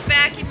take it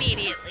back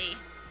immediately.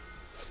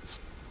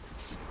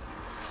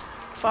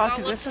 Fuck, I'll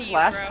is look this to his you,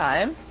 last bro.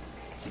 time?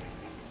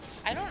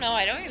 I don't know.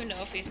 I don't even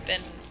know if he's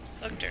been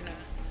hooked or not.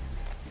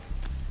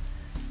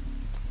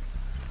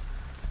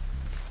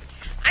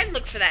 I'd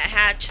look for that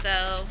hatch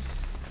though.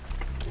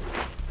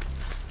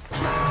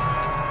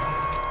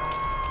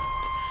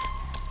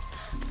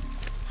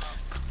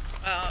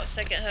 Oh,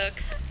 second hook.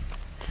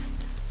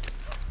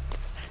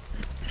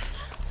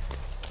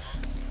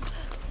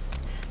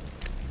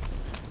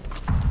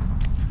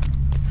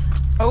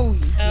 Oh,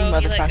 you Oh, he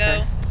let motherfucker.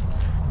 go.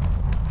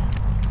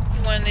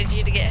 He wanted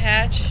you to get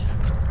hatch.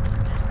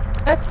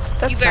 That's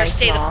You better nice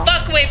stay and the all.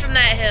 fuck away from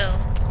that hill.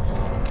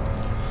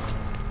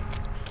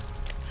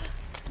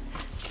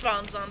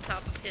 Spawns on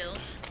top of hill.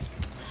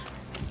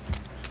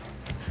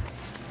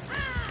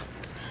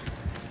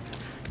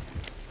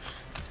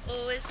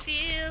 Always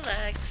feel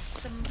like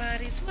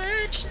somebody's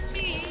watching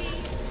me.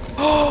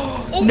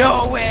 Oh,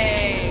 no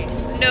way!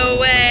 No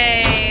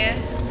way.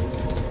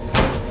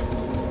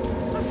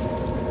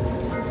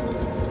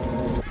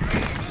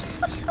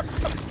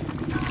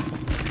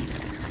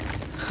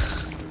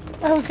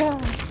 Oh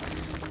god.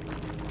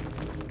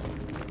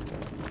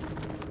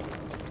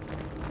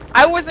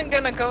 I wasn't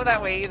gonna go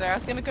that way either. I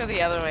was gonna go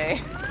the other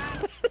way.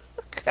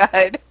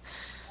 God.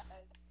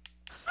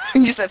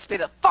 You said stay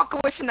the fuck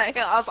away from that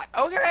hill. I was like,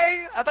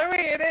 okay, other way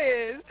it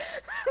is.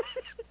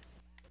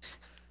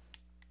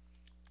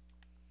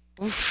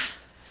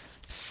 Oof.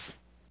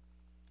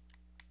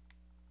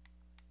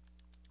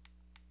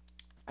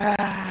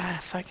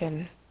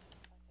 Fucking.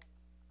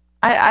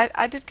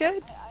 I did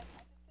good.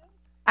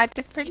 I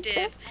did pretty You good.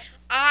 did.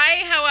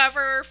 I,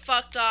 however,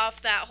 fucked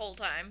off that whole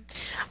time.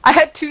 I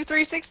had 2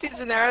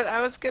 360s in there. I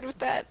was good with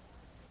that.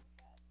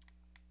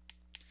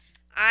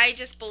 I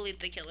just bullied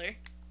the killer.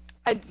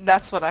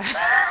 That's what I.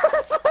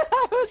 That's what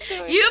I was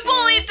doing. You too.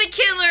 bullied the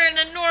killer in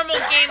a normal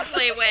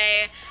gameplay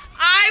way.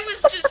 I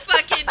was just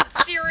fucking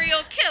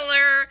serial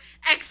killer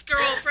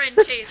ex-girlfriend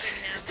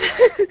chasing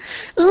him.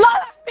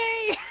 Love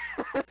me.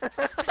 Love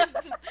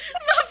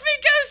me,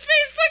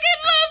 Ghostface,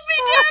 fucking love me,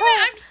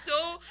 damn it!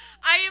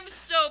 I am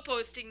so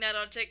posting that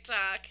on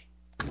TikTok.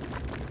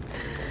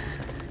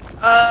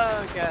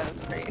 Oh god,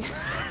 that's great.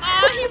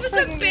 Oh, he was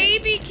a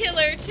baby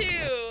killer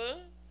too.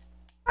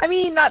 I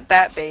mean, not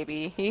that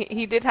baby.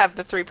 He did have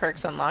the 3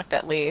 perks unlocked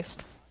at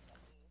least.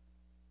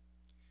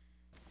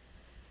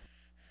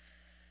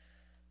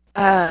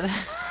 Okay, so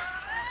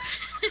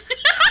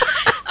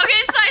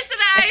I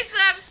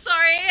said, I'm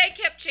sorry, I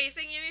kept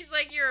chasing you. He's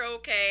like, you're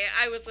okay.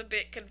 I was a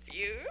bit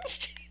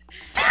confused.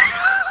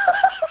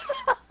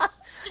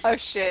 Oh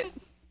shit.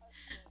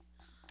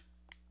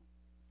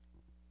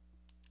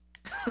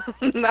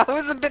 I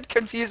was a bit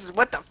confused.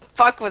 What the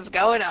fuck was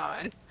going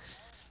on?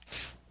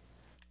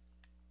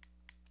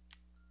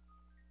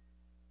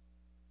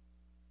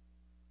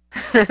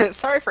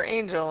 Sorry for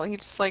Angel. He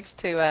just likes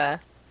to,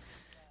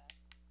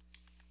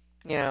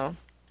 you know,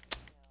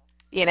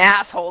 be an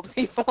asshole to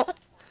people.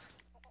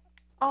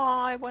 Oh,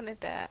 I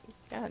wanted that.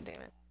 God damn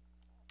it.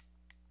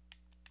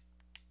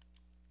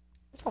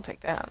 Guess I'll take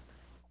that.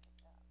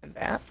 And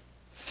that.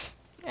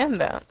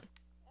 And that.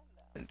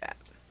 And that.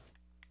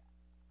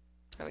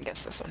 Let me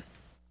guess this one.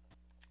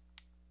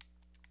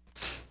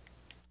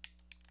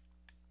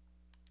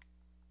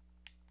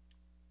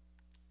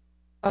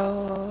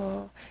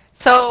 Oh.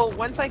 So,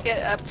 once I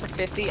get up to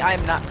 50,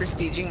 I'm not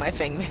prestiging my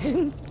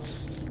Fingman.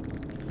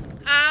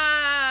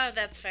 Ah,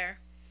 that's fair.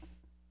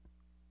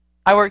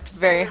 I worked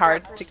very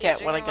hard to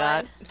get what I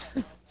got.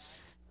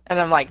 And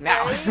I'm like,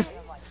 now.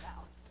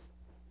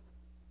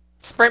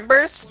 Sprint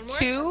burst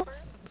 2?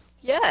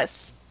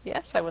 Yes.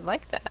 Yes, I would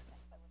like that.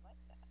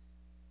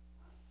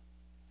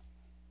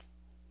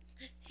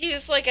 He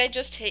was like, I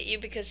just hit you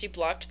because you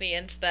blocked me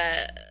into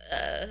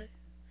that,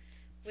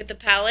 with the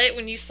pallet.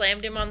 When you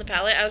slammed him on the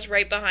pallet, I was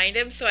right behind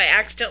him, so I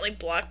accidentally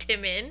blocked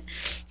him in.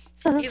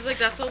 He's like,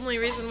 that's the only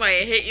reason why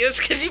I hit you is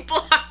because you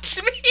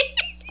blocked me.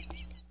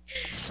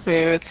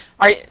 Smooth.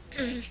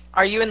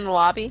 Are you in the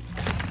lobby?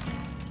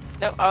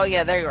 No. Oh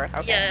yeah, there you are.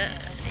 Okay.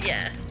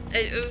 Yeah.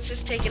 It was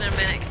just taking a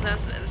minute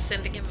because I was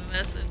sending him a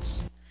message.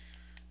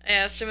 I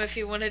asked him if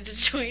he wanted to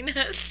join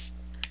us.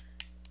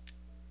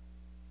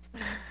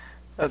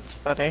 That's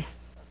funny.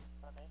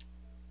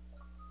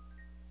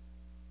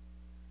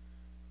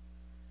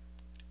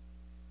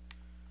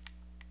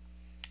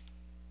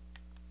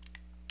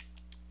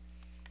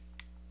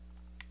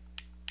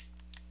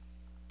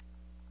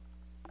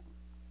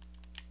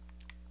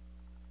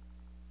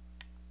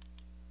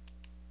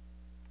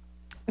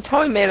 That's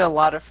how we made a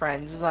lot of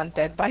friends, is on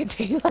Dead by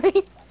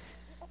Daylight.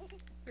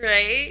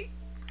 Right?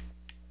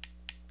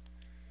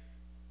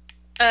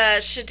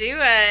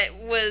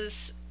 Shadua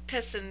was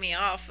pissing me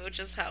off, which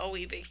is how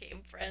we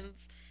became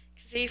friends.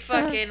 Because he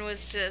fucking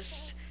was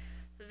just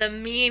the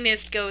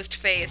meanest ghost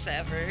face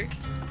ever.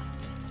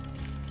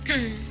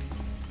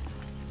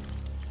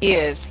 He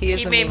is. He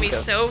is. He a made mean me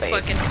ghost so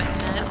face. fucking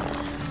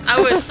mad. I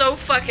was so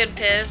fucking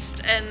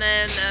pissed, and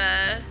then,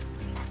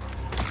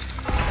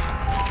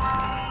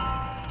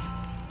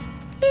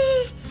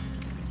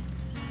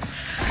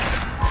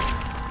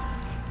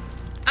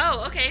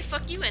 oh, okay,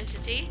 fuck you,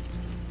 entity.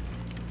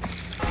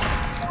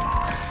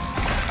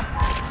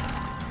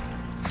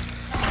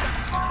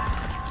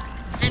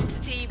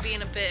 Entity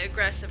being a bit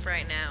aggressive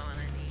right now, and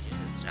I need you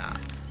to stop.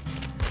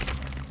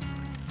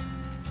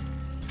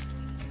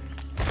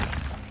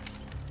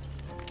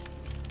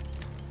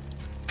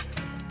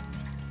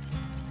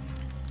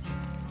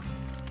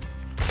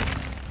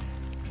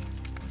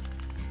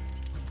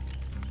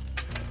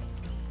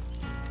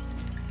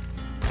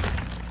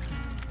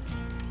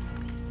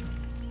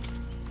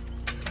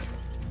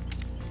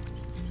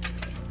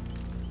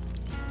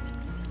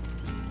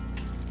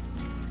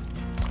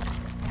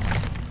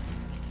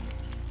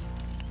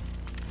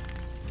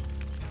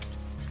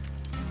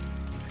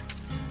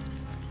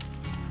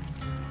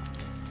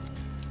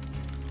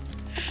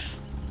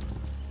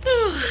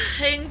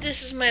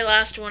 This is my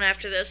last one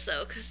after this,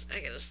 though, because I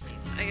gotta sleep.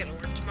 I gotta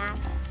work tomorrow.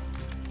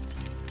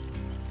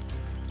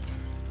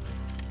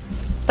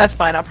 That's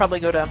fine. I'll probably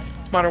go to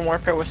Modern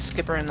Warfare with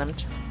Skipper and them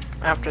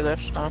after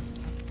this. So.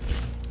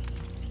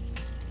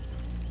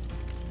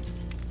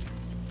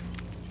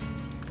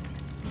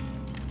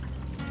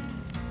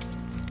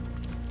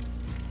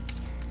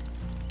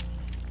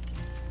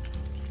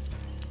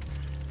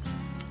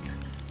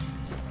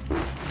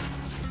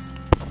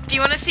 Do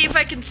you want to see if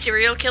I can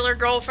serial killer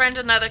girlfriend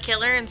another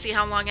killer and see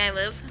how long I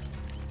live?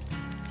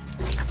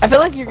 I feel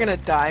like you're gonna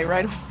die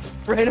right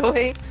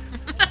away.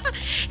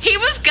 He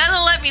was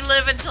gonna let me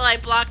live until I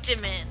blocked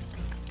him in.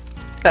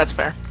 That's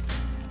fair.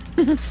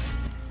 He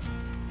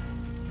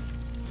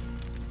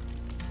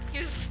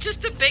was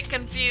just a bit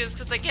confused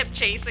because I kept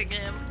chasing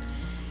him.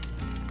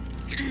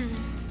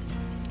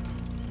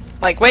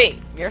 Like,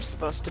 wait, you're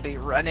supposed to be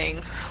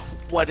running.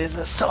 What is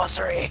a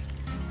sorcery?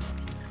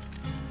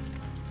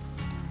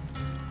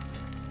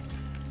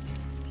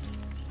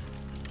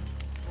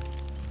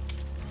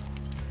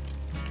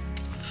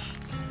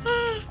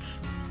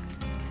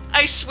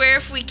 I swear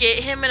if we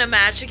get him in a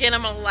match again,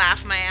 I'm gonna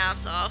laugh my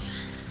ass off.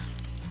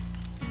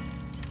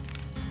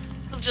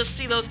 I'll just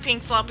see those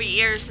pink floppy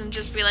ears and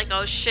just be like,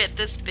 oh shit,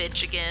 this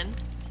bitch again.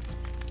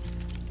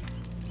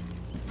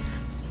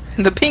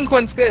 The pink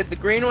one's good, the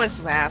green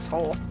one's an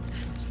asshole.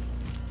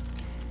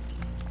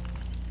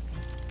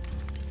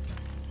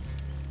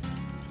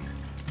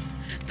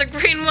 The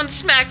green one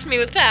smacks me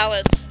with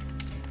pallets.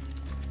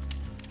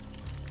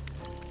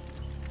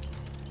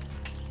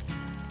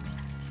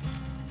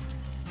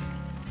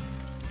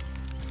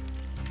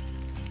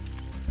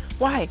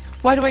 Why?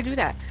 Why do I do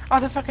that? Oh,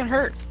 that fucking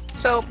hurt.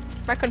 So,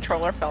 my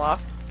controller fell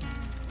off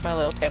my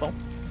little table.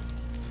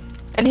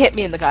 And hit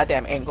me in the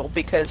goddamn ankle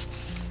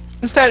because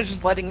instead of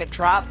just letting it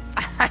drop,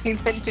 I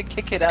went to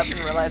kick it up and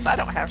realized I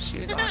don't have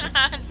shoes on.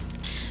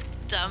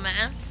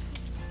 Dumbass.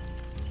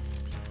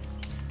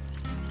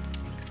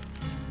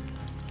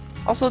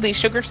 Also, these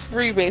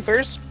sugar-free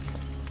wafers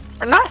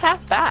are not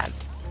half bad.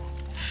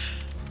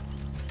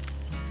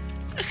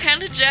 I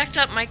kinda jacked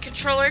up my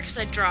controller because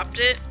I dropped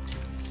it.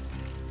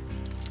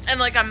 And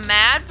like I'm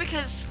mad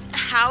because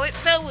how it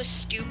fell was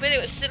stupid.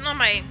 It was sitting on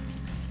my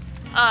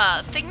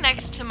thing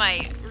next to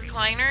my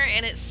recliner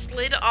and it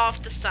slid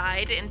off the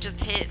side and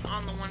just hit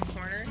on the one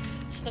corner.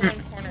 So the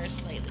one corner is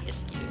slightly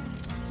askew.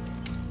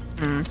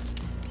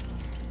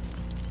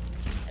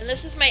 And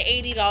this is my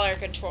 $80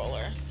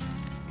 controller.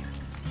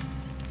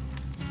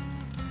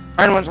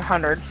 Mine was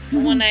 100. The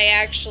one I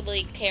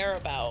actually care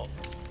about.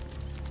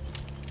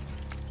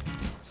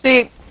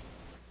 See,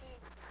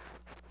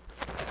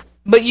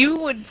 but you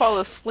would fall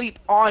asleep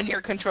on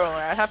your controller.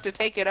 I'd have to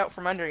take it out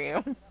from under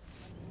you.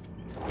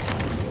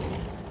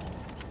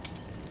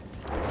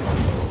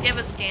 You have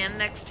a stand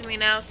next to me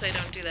now, so I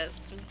don't do that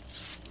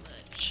so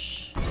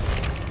much.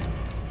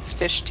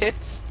 Fish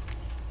tits.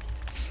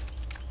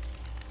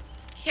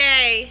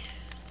 Okay.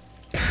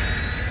 This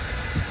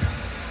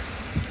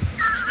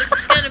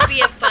is gonna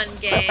be a fun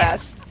game. So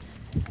fast.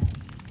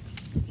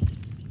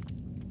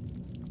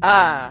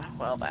 Ah,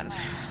 well then.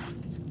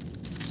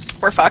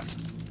 We're fucked.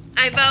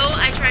 I vote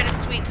I try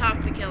to sweet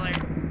talk the killer.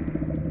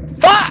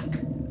 Fuck!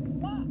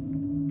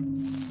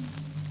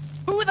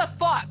 Who the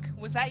fuck?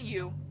 Was that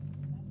you?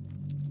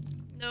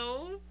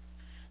 No.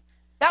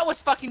 That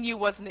was fucking you,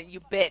 wasn't it, you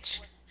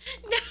bitch?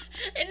 No,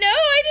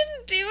 I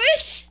didn't do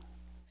it.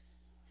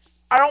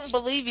 I don't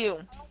believe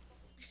you.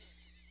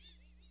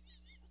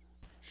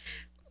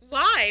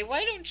 Why?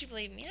 Why don't you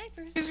believe me? Hi,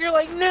 Bruce. Because you're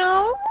like,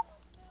 no.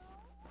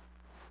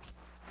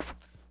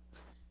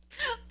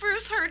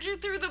 Bruce heard you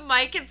through the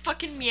mic and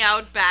fucking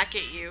meowed back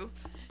at you.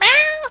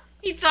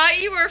 He thought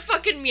you were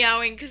fucking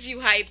meowing because you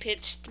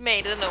high-pitched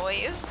made a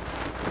noise.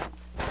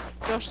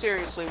 No,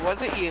 seriously,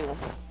 was it you?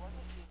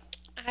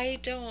 I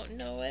don't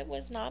know. It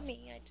was not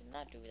me. I did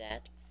not do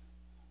that.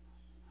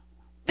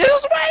 This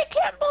is why I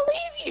can't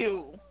believe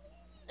you.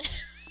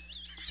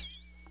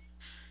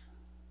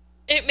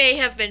 It may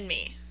have been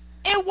me.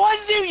 It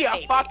was you, you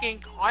Maybe.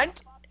 fucking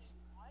cunt.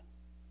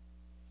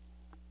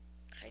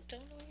 I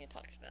don't know what you're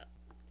talking about.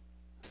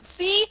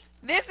 See?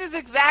 This is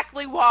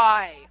exactly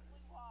why.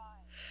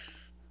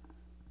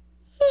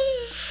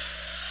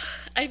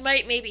 I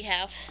might maybe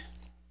have.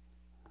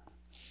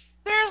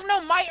 There's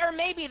no might or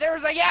maybe.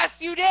 There's a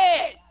yes, you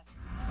did.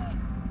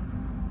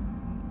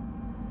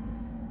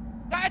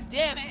 God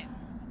damn it.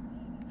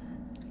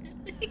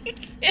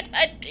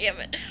 God damn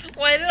it.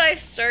 Why did I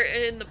start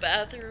in the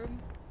bathroom?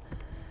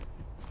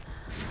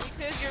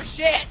 Because you're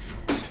shit.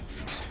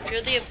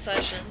 You're the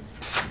obsession.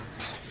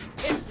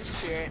 It's the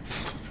spirit.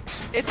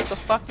 It's the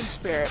fucking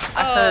spirit.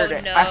 I Oh, heard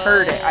it. no. I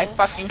heard it. I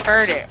fucking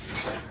heard it.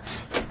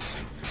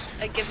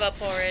 I give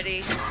up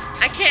already.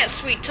 I can't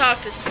sweet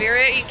talk the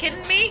spirit. Are you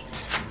kidding me?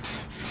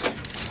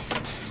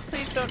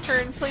 Please don't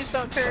turn. Please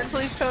don't turn.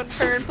 Please don't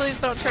turn. Please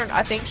don't turn.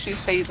 I think she's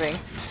phasing.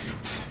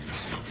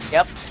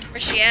 Yep.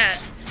 Where's she at?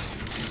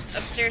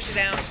 Upstairs or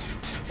down?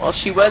 Well,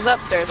 she was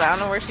upstairs. I don't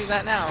know where she's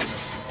at now.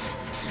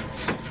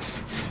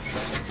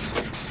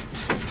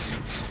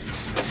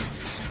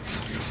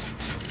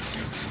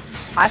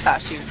 I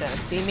thought she was gonna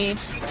see me.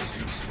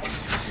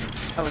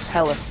 I was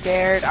hella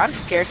scared. I'm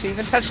scared to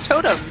even touch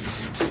totems.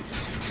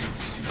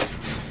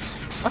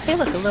 Oh, hey,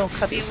 look, a little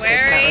cubby. Be It's not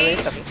really wary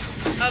a cubby.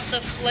 of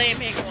the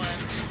flaming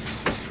ones.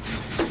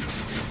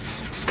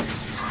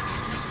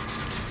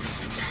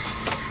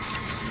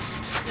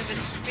 If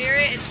it's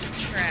spirit, it's a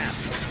trap.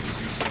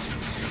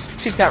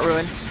 She's got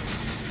ruin.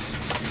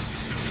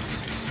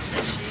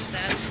 Does she?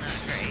 That's not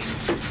great.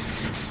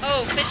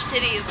 Oh, fish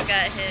titties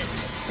got hit.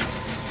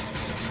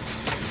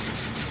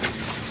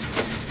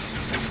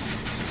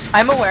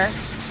 I'm aware.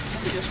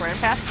 You just ran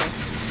past me.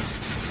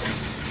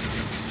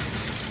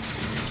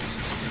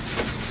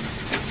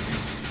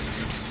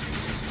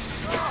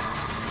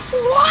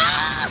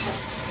 What?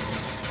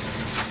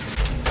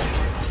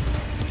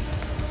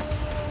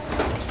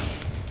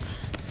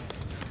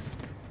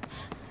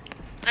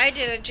 I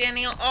did a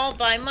Jenny all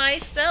by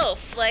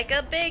myself, like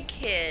a big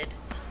kid.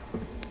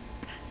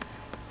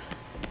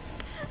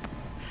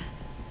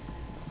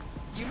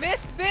 You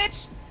missed,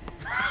 bitch!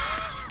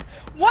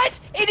 What?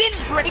 It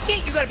didn't break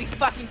it? You gotta be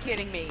fucking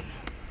kidding me.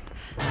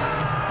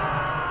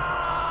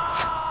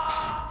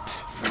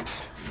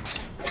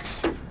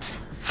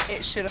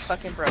 It should have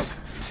fucking broke.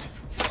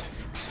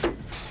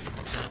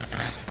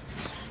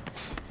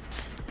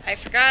 I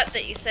forgot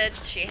that you said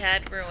she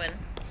had ruin.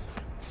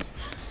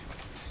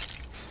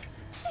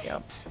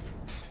 Yep.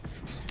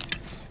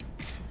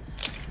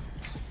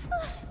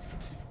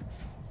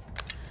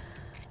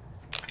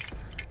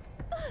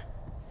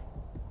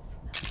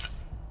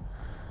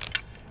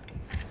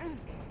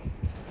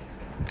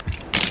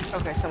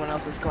 Okay, someone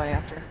else is going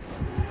after.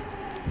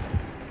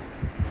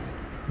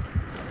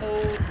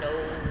 Oh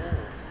no.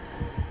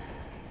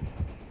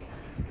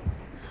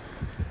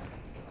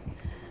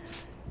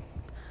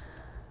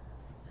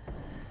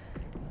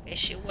 Okay,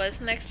 she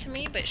was next to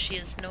me, but she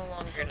is no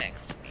longer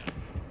next to me.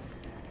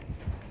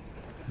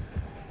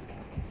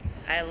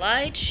 I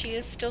lied, she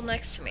is still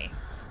next to me.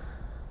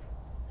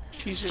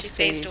 She's just She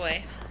phased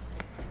away.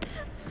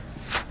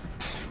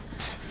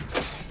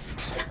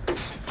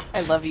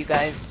 I love you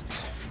guys.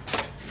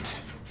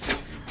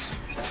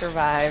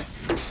 Survive.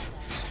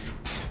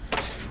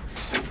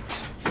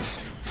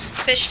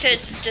 Fish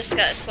tits just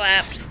got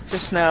slapped.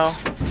 Just know.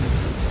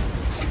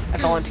 I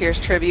volunteers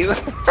tribute.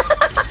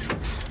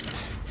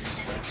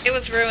 It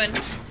was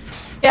ruined.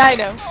 Yeah, I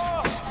know.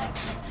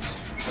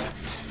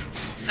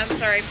 I'm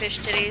sorry, fish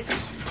titties.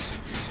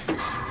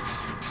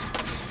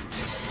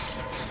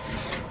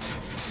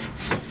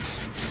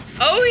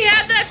 Oh, he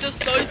had that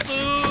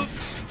decisive!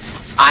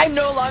 I'm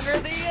no longer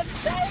the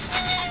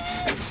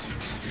assassin!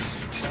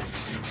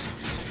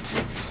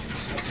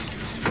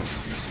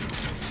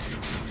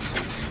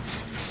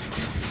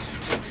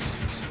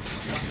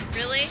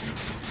 Really?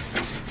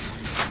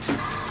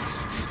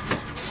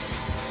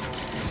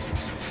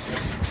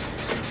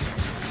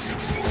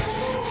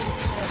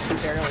 I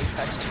barely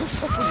touched the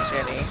fucking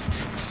Jenny.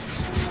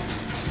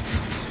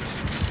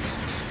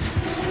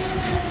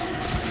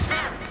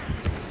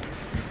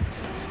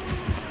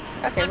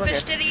 Okay, One we're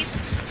fish good. titties.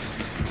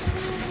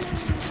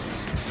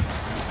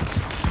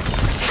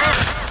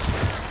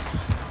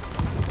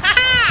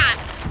 Haha!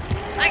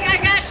 I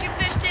got you,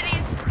 fish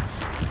titties.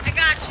 I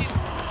got you.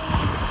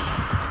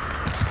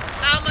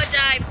 I'ma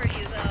die for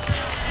you, though.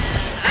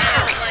 I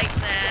don't like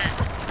that.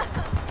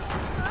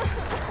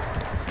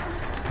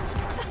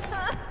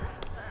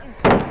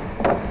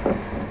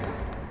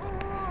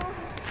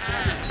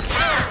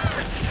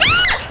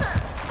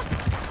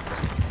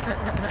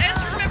 I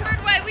just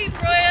remembered why we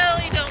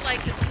royally don't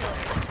like this place.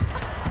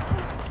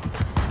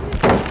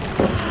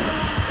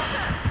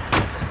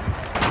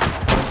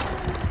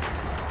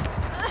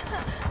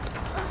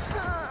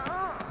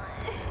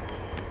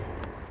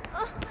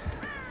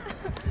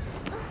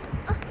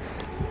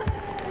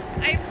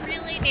 I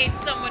really need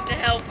someone to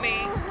help me.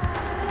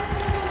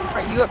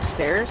 Are you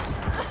upstairs?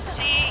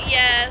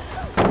 Yes.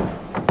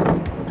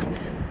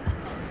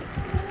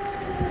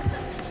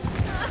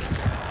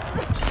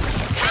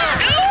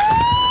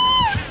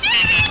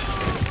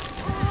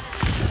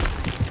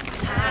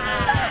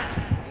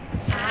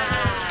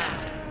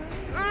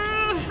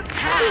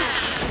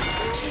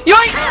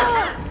 Yoink!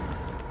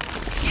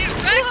 Get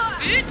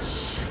wrecked, bitch!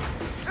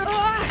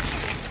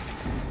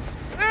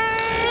 I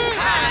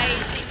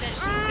think that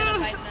she's gonna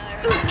fight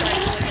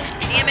another.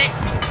 Damn it!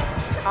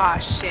 Ah,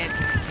 shit.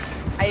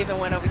 I even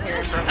went over here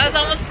and broke I was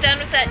this almost done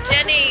with that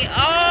Jenny.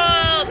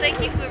 Oh, thank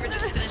you, whoever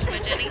just finished my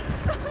Jenny.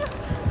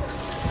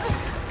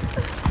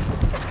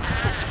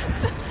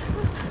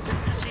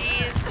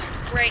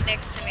 She's right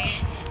next to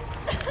me.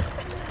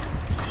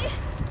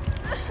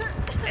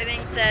 I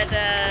think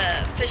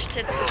that fish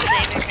tits is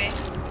saving me.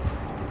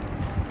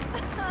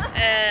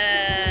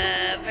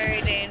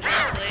 Very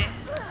dangerously.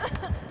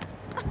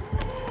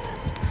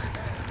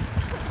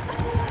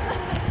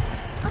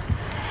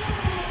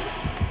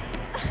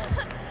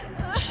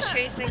 Is she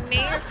chasing me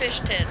or fish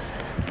tits?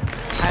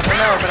 I don't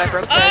know, but I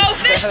broke the... Oh,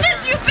 fish the-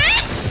 tits, you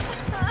bitch!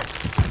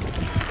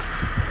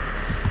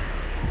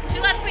 She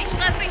left me, she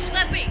left me, she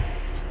left me!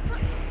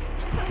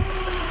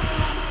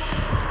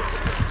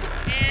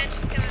 And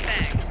she's coming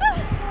back.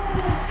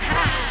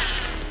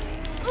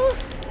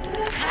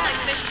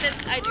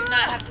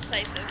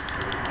 indecisive.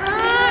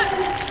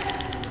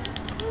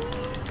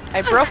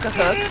 I broke a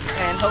hook,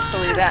 and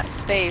hopefully that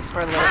stays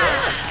for a little bit.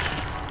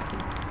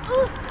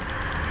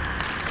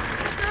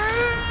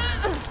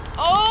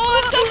 Oh,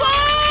 it's so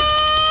close!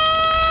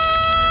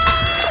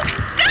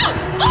 No!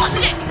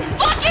 Bullshit!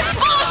 Fucking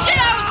bullshit!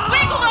 I was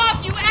wiggled off,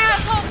 you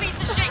asshole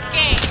piece of shit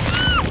game!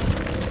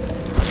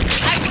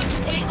 I was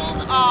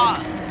wiggled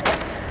off.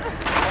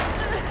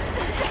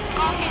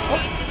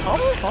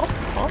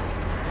 Oh.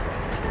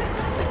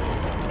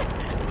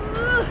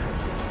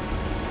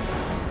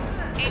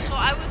 Angel,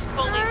 I was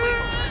fully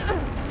wiggled.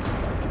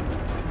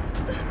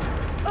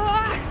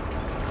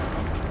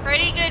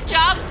 Pretty good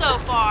job so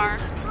far.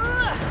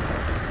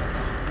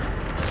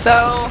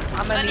 So,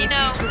 I'm gonna need you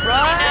to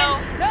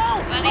run.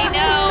 No! Bunny,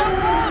 no!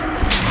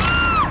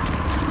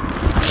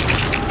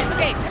 It's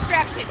okay,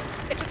 distraction.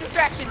 It's a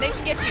distraction, they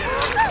can get you.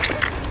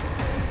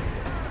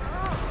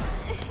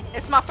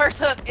 It's my first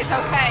hook, it's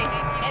okay.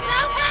 It's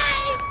okay!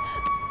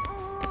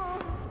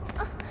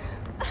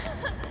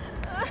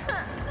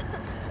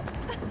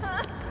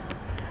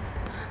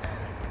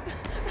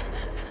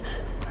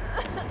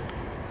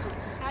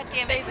 God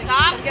damn it,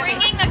 stop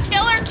bringing the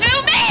killer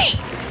to me!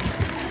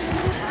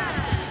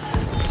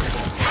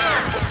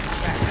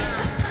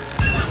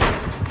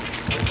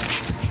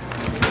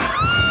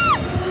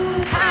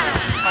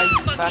 Are you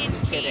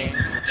fucking kidding?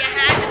 You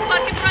had to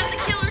fucking run the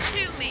killer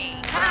to me.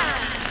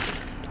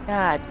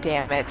 God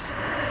damn it.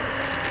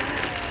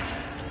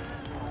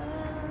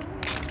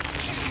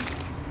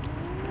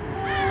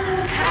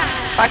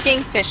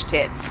 Fucking fish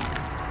tits.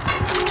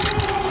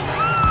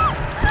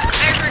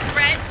 I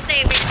regret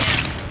saving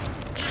him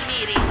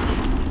immediately.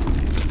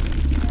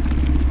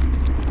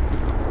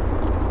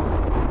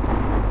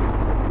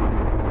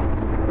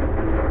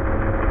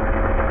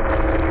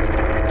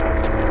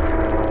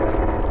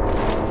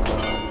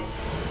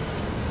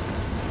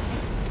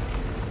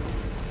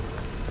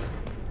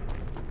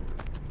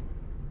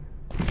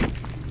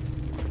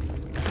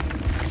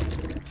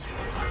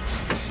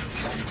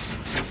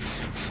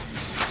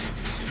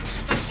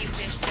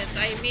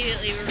 I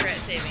immediately regret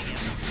saving him.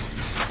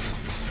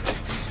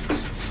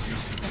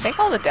 I think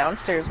all the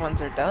downstairs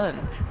ones are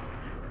done.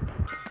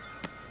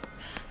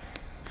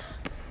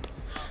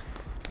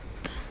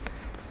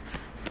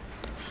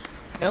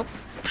 Nope.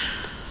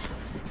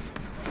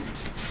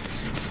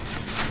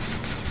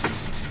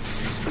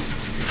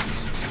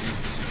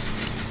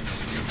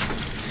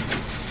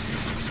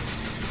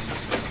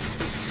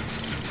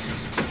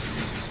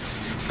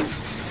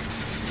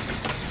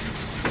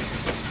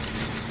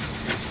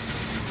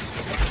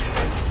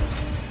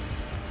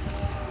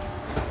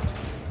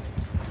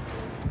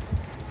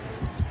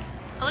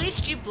 At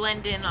least you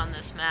blend in on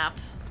this map.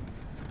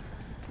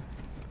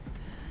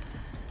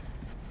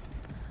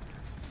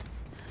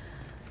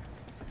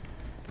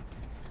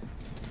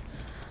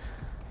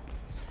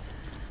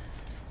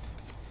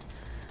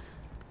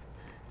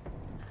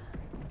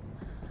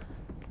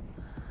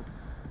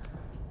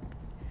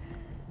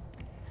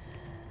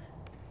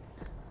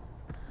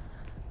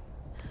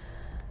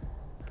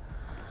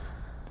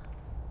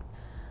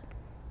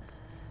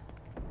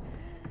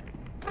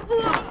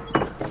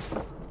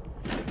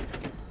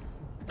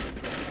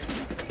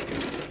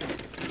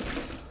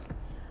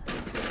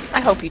 I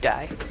hope you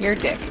die. You're a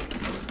dick.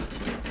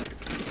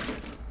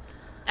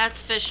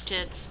 That's Fish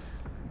Tits.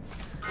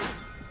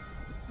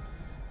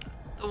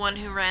 The one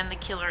who ran the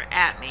killer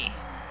at me.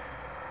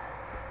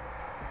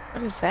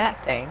 What is that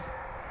thing?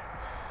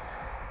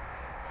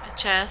 A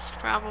chest,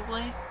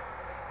 probably.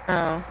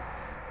 Oh.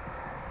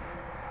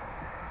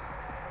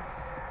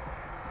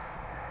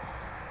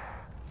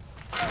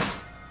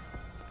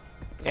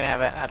 You can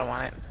have it. I don't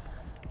want it.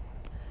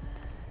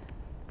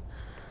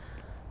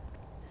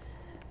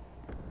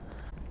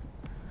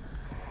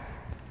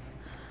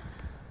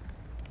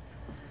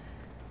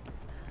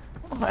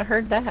 Oh, I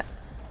heard that.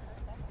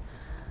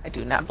 I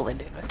do not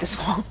blend in with this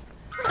wall.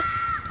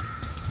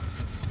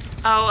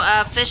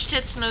 Oh, Fish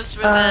Tits knows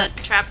where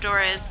the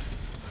trapdoor is.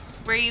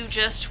 Where you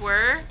just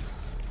were.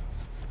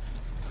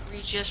 Where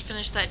you just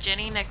finished that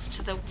Jenny next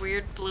to the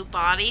weird blue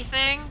body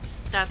thing.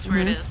 That's where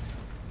it is.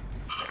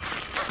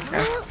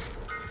 Okay.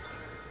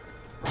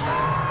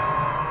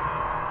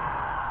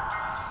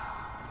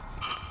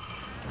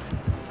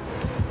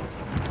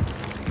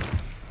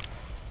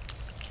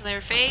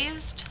 Killer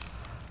phased.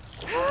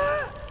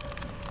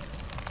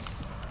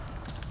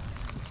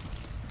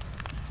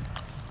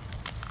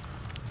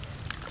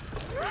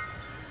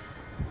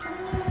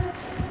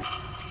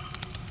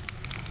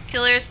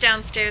 Killer's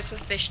downstairs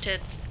with Fish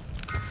Tits.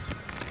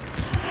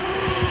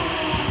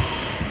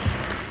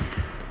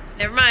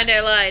 Never mind, I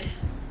lied.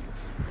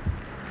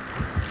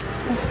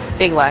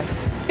 Big lie.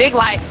 Big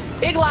lie.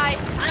 Big lie.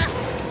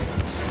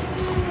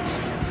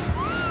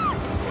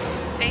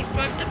 Face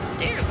bumped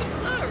upstairs, I'm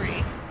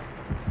sorry.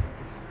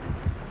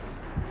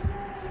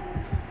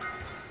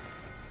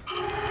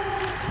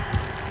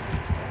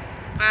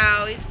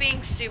 Wow, he's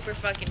being super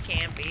fucking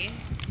campy.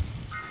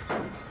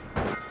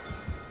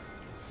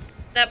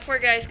 That poor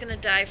guy's gonna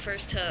die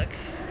first hook.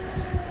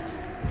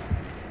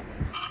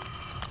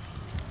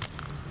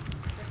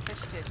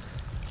 tits.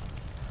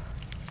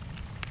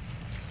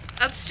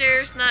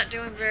 Upstairs, not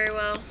doing very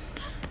well.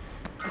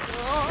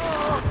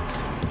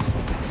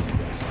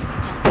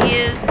 He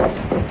is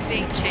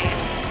being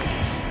chased.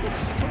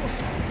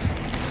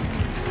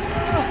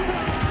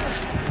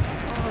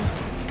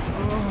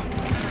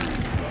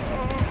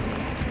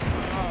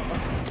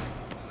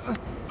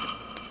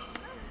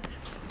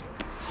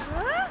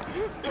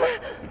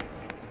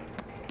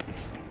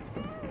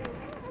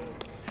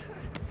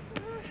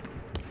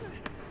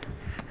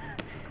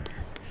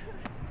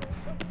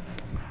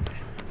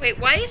 Wait,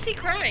 why is he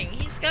crying?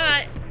 He's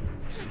got...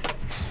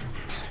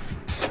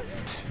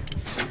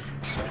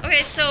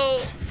 Okay,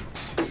 so...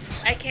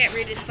 I can't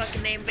read his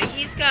fucking name, but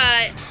he's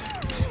got...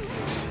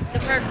 the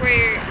perk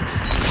where...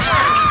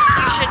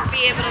 you shouldn't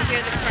be able to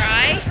hear the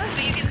cry,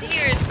 but you can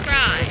hear his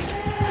cry.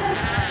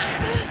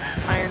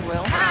 Iron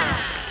Will.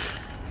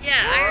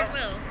 Yeah, Iron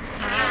Will.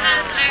 He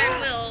has Iron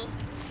Will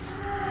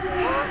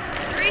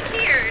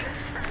 3-tiered,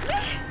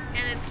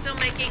 and it's still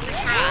making the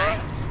cry.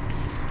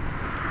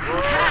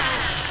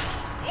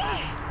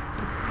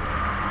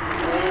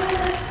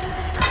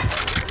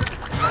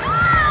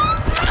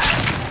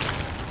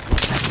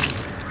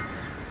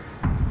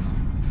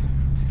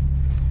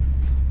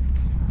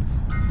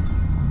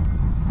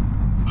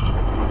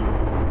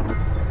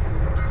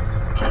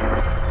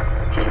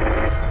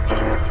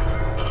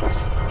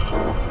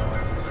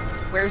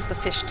 Where's the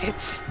fish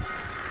tits?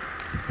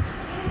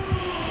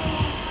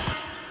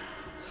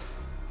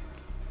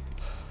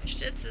 Fish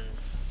tits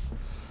is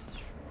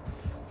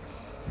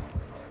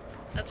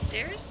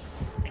upstairs,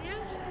 I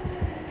guess?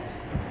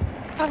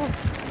 Oh.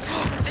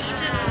 Fish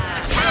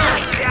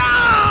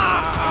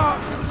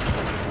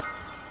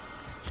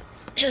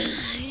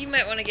tits. You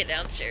might want to get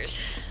downstairs.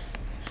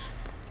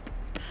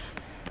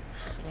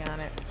 Working on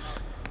it.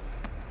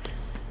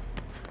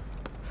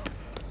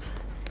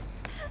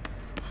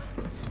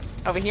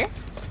 Over here?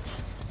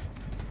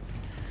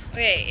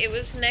 Okay, it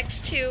was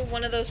next to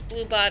one of those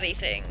blue body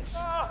things.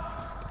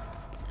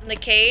 In the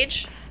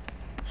cage.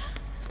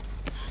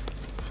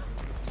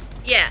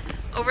 Yeah,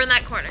 over in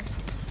that corner.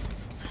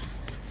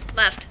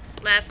 Left,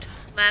 left,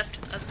 left,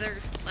 other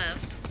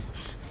left.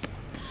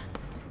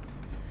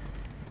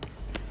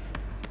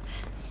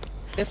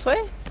 This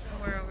way?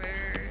 Somewhere over.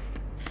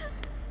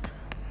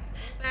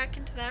 Back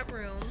into that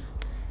room.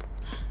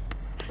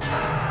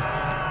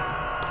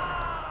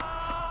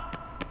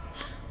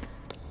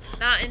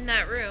 Not in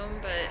that room,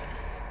 but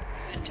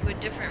into a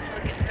different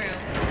fucking room.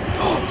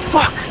 Oh,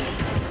 fuck!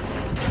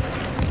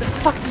 The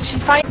fuck did she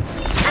find?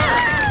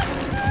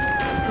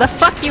 The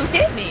fuck you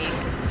hit me?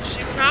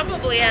 She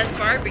probably has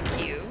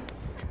barbecue.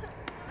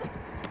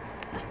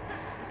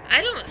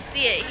 I don't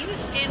see it. He was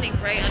standing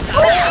right on top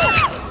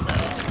of the so.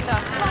 The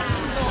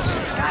fucking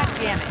bullshit. God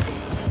damn it.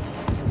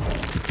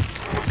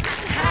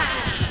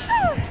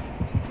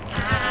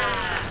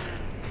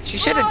 She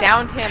should have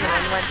downed him and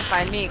then went to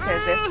find me,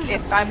 because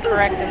if I'm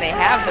correct and they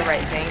have the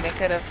right thing, they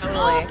could have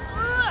totally...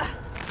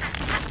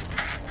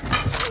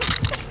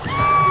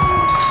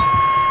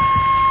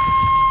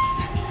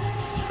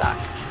 Suck.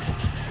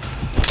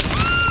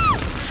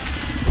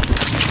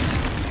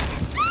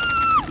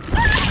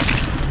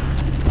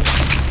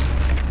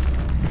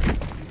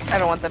 I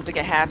don't want them to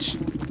get hatched.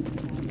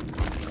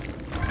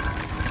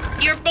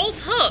 You're both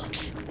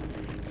hooked.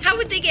 How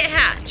would they get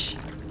hatch?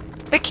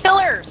 The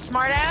killer,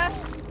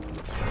 smartass!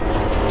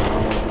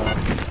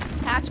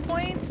 Hatch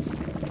points?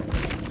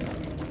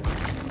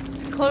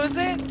 To close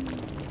it?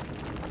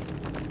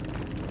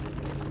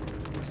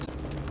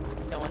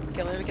 Don't want the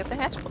killer to get the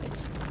hatch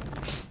points.